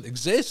basically doesn't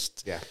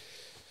exist. Yeah.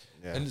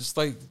 And it's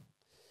like,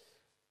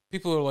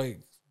 people are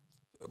like,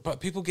 but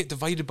people get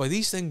divided by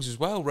these things as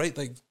well, right?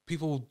 Like,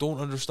 people don't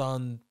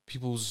understand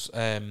people's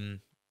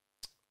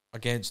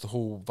against the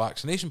whole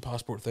vaccination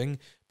passport thing,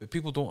 but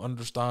people don't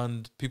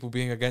understand people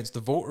being against the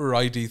voter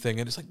ID thing.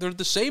 And it's like, they're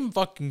the same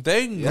fucking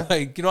thing. Yeah.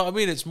 Like, you know what I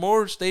mean? It's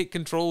more state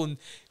control and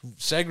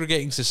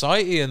segregating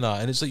society and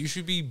that. And it's like, you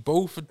should be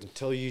both.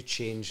 Until you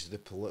change the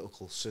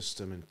political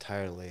system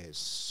entirely,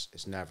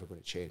 it's never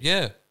going to change.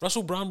 Yeah.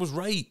 Russell Brand was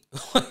right.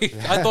 Like,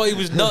 I thought he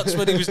was nuts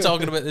when he was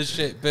talking about this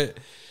shit, but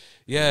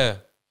yeah.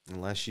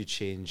 Unless you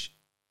change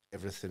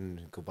everything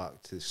and go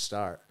back to the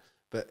start.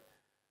 But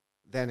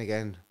then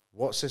again,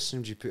 what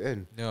system do you put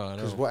in? No, I know.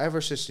 Because whatever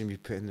system you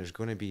put in, there's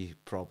going to be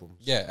problems.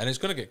 Yeah, and it's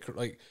going to get,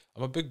 like,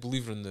 I'm a big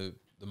believer in the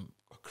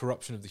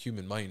corruption of the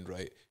human mind,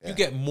 right? Yeah. You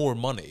get more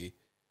money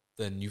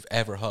than you've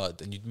ever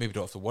had, and you maybe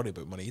don't have to worry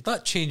about money.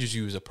 That changes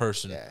you as a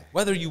person. Yeah.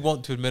 Whether you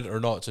want to admit it or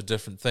not, it's a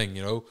different thing,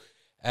 you know?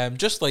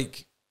 Just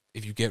like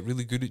if you get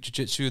really good at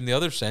jiu-jitsu in the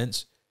other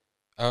sense,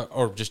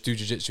 or just do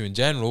jiu-jitsu in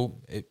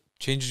general, it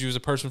changes you as a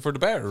person for the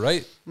better,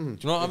 right? Do you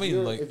know what I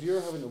mean? Like, if you're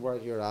having to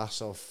work your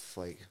ass off,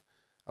 like,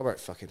 I work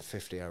fucking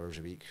 50 hours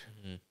a week.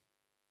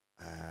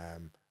 I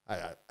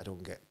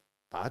don't get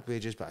bad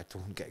wages, but I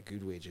don't get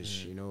good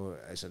wages. You know,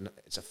 it's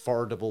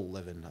affordable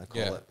living. I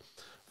call it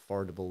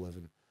affordable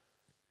living.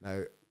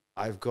 Now,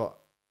 I've got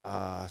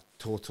a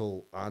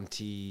total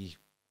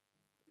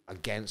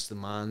against the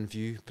man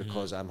view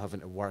because I'm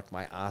having to work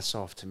my ass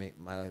off to make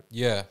my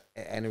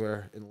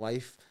anywhere in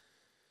life.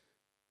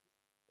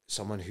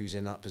 Someone who's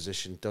in that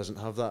position doesn't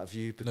have that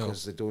view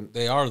because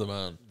they are the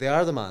man. They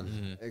are the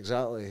man,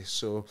 exactly.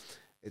 So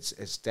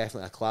it's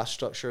definitely a class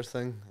structure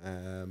thing.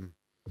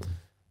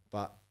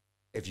 But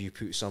if you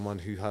put someone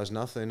who has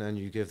nothing and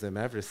you give them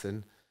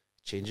everything,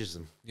 changes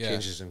them.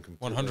 Changes them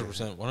completely.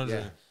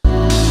 100%.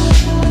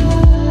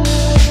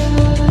 100%.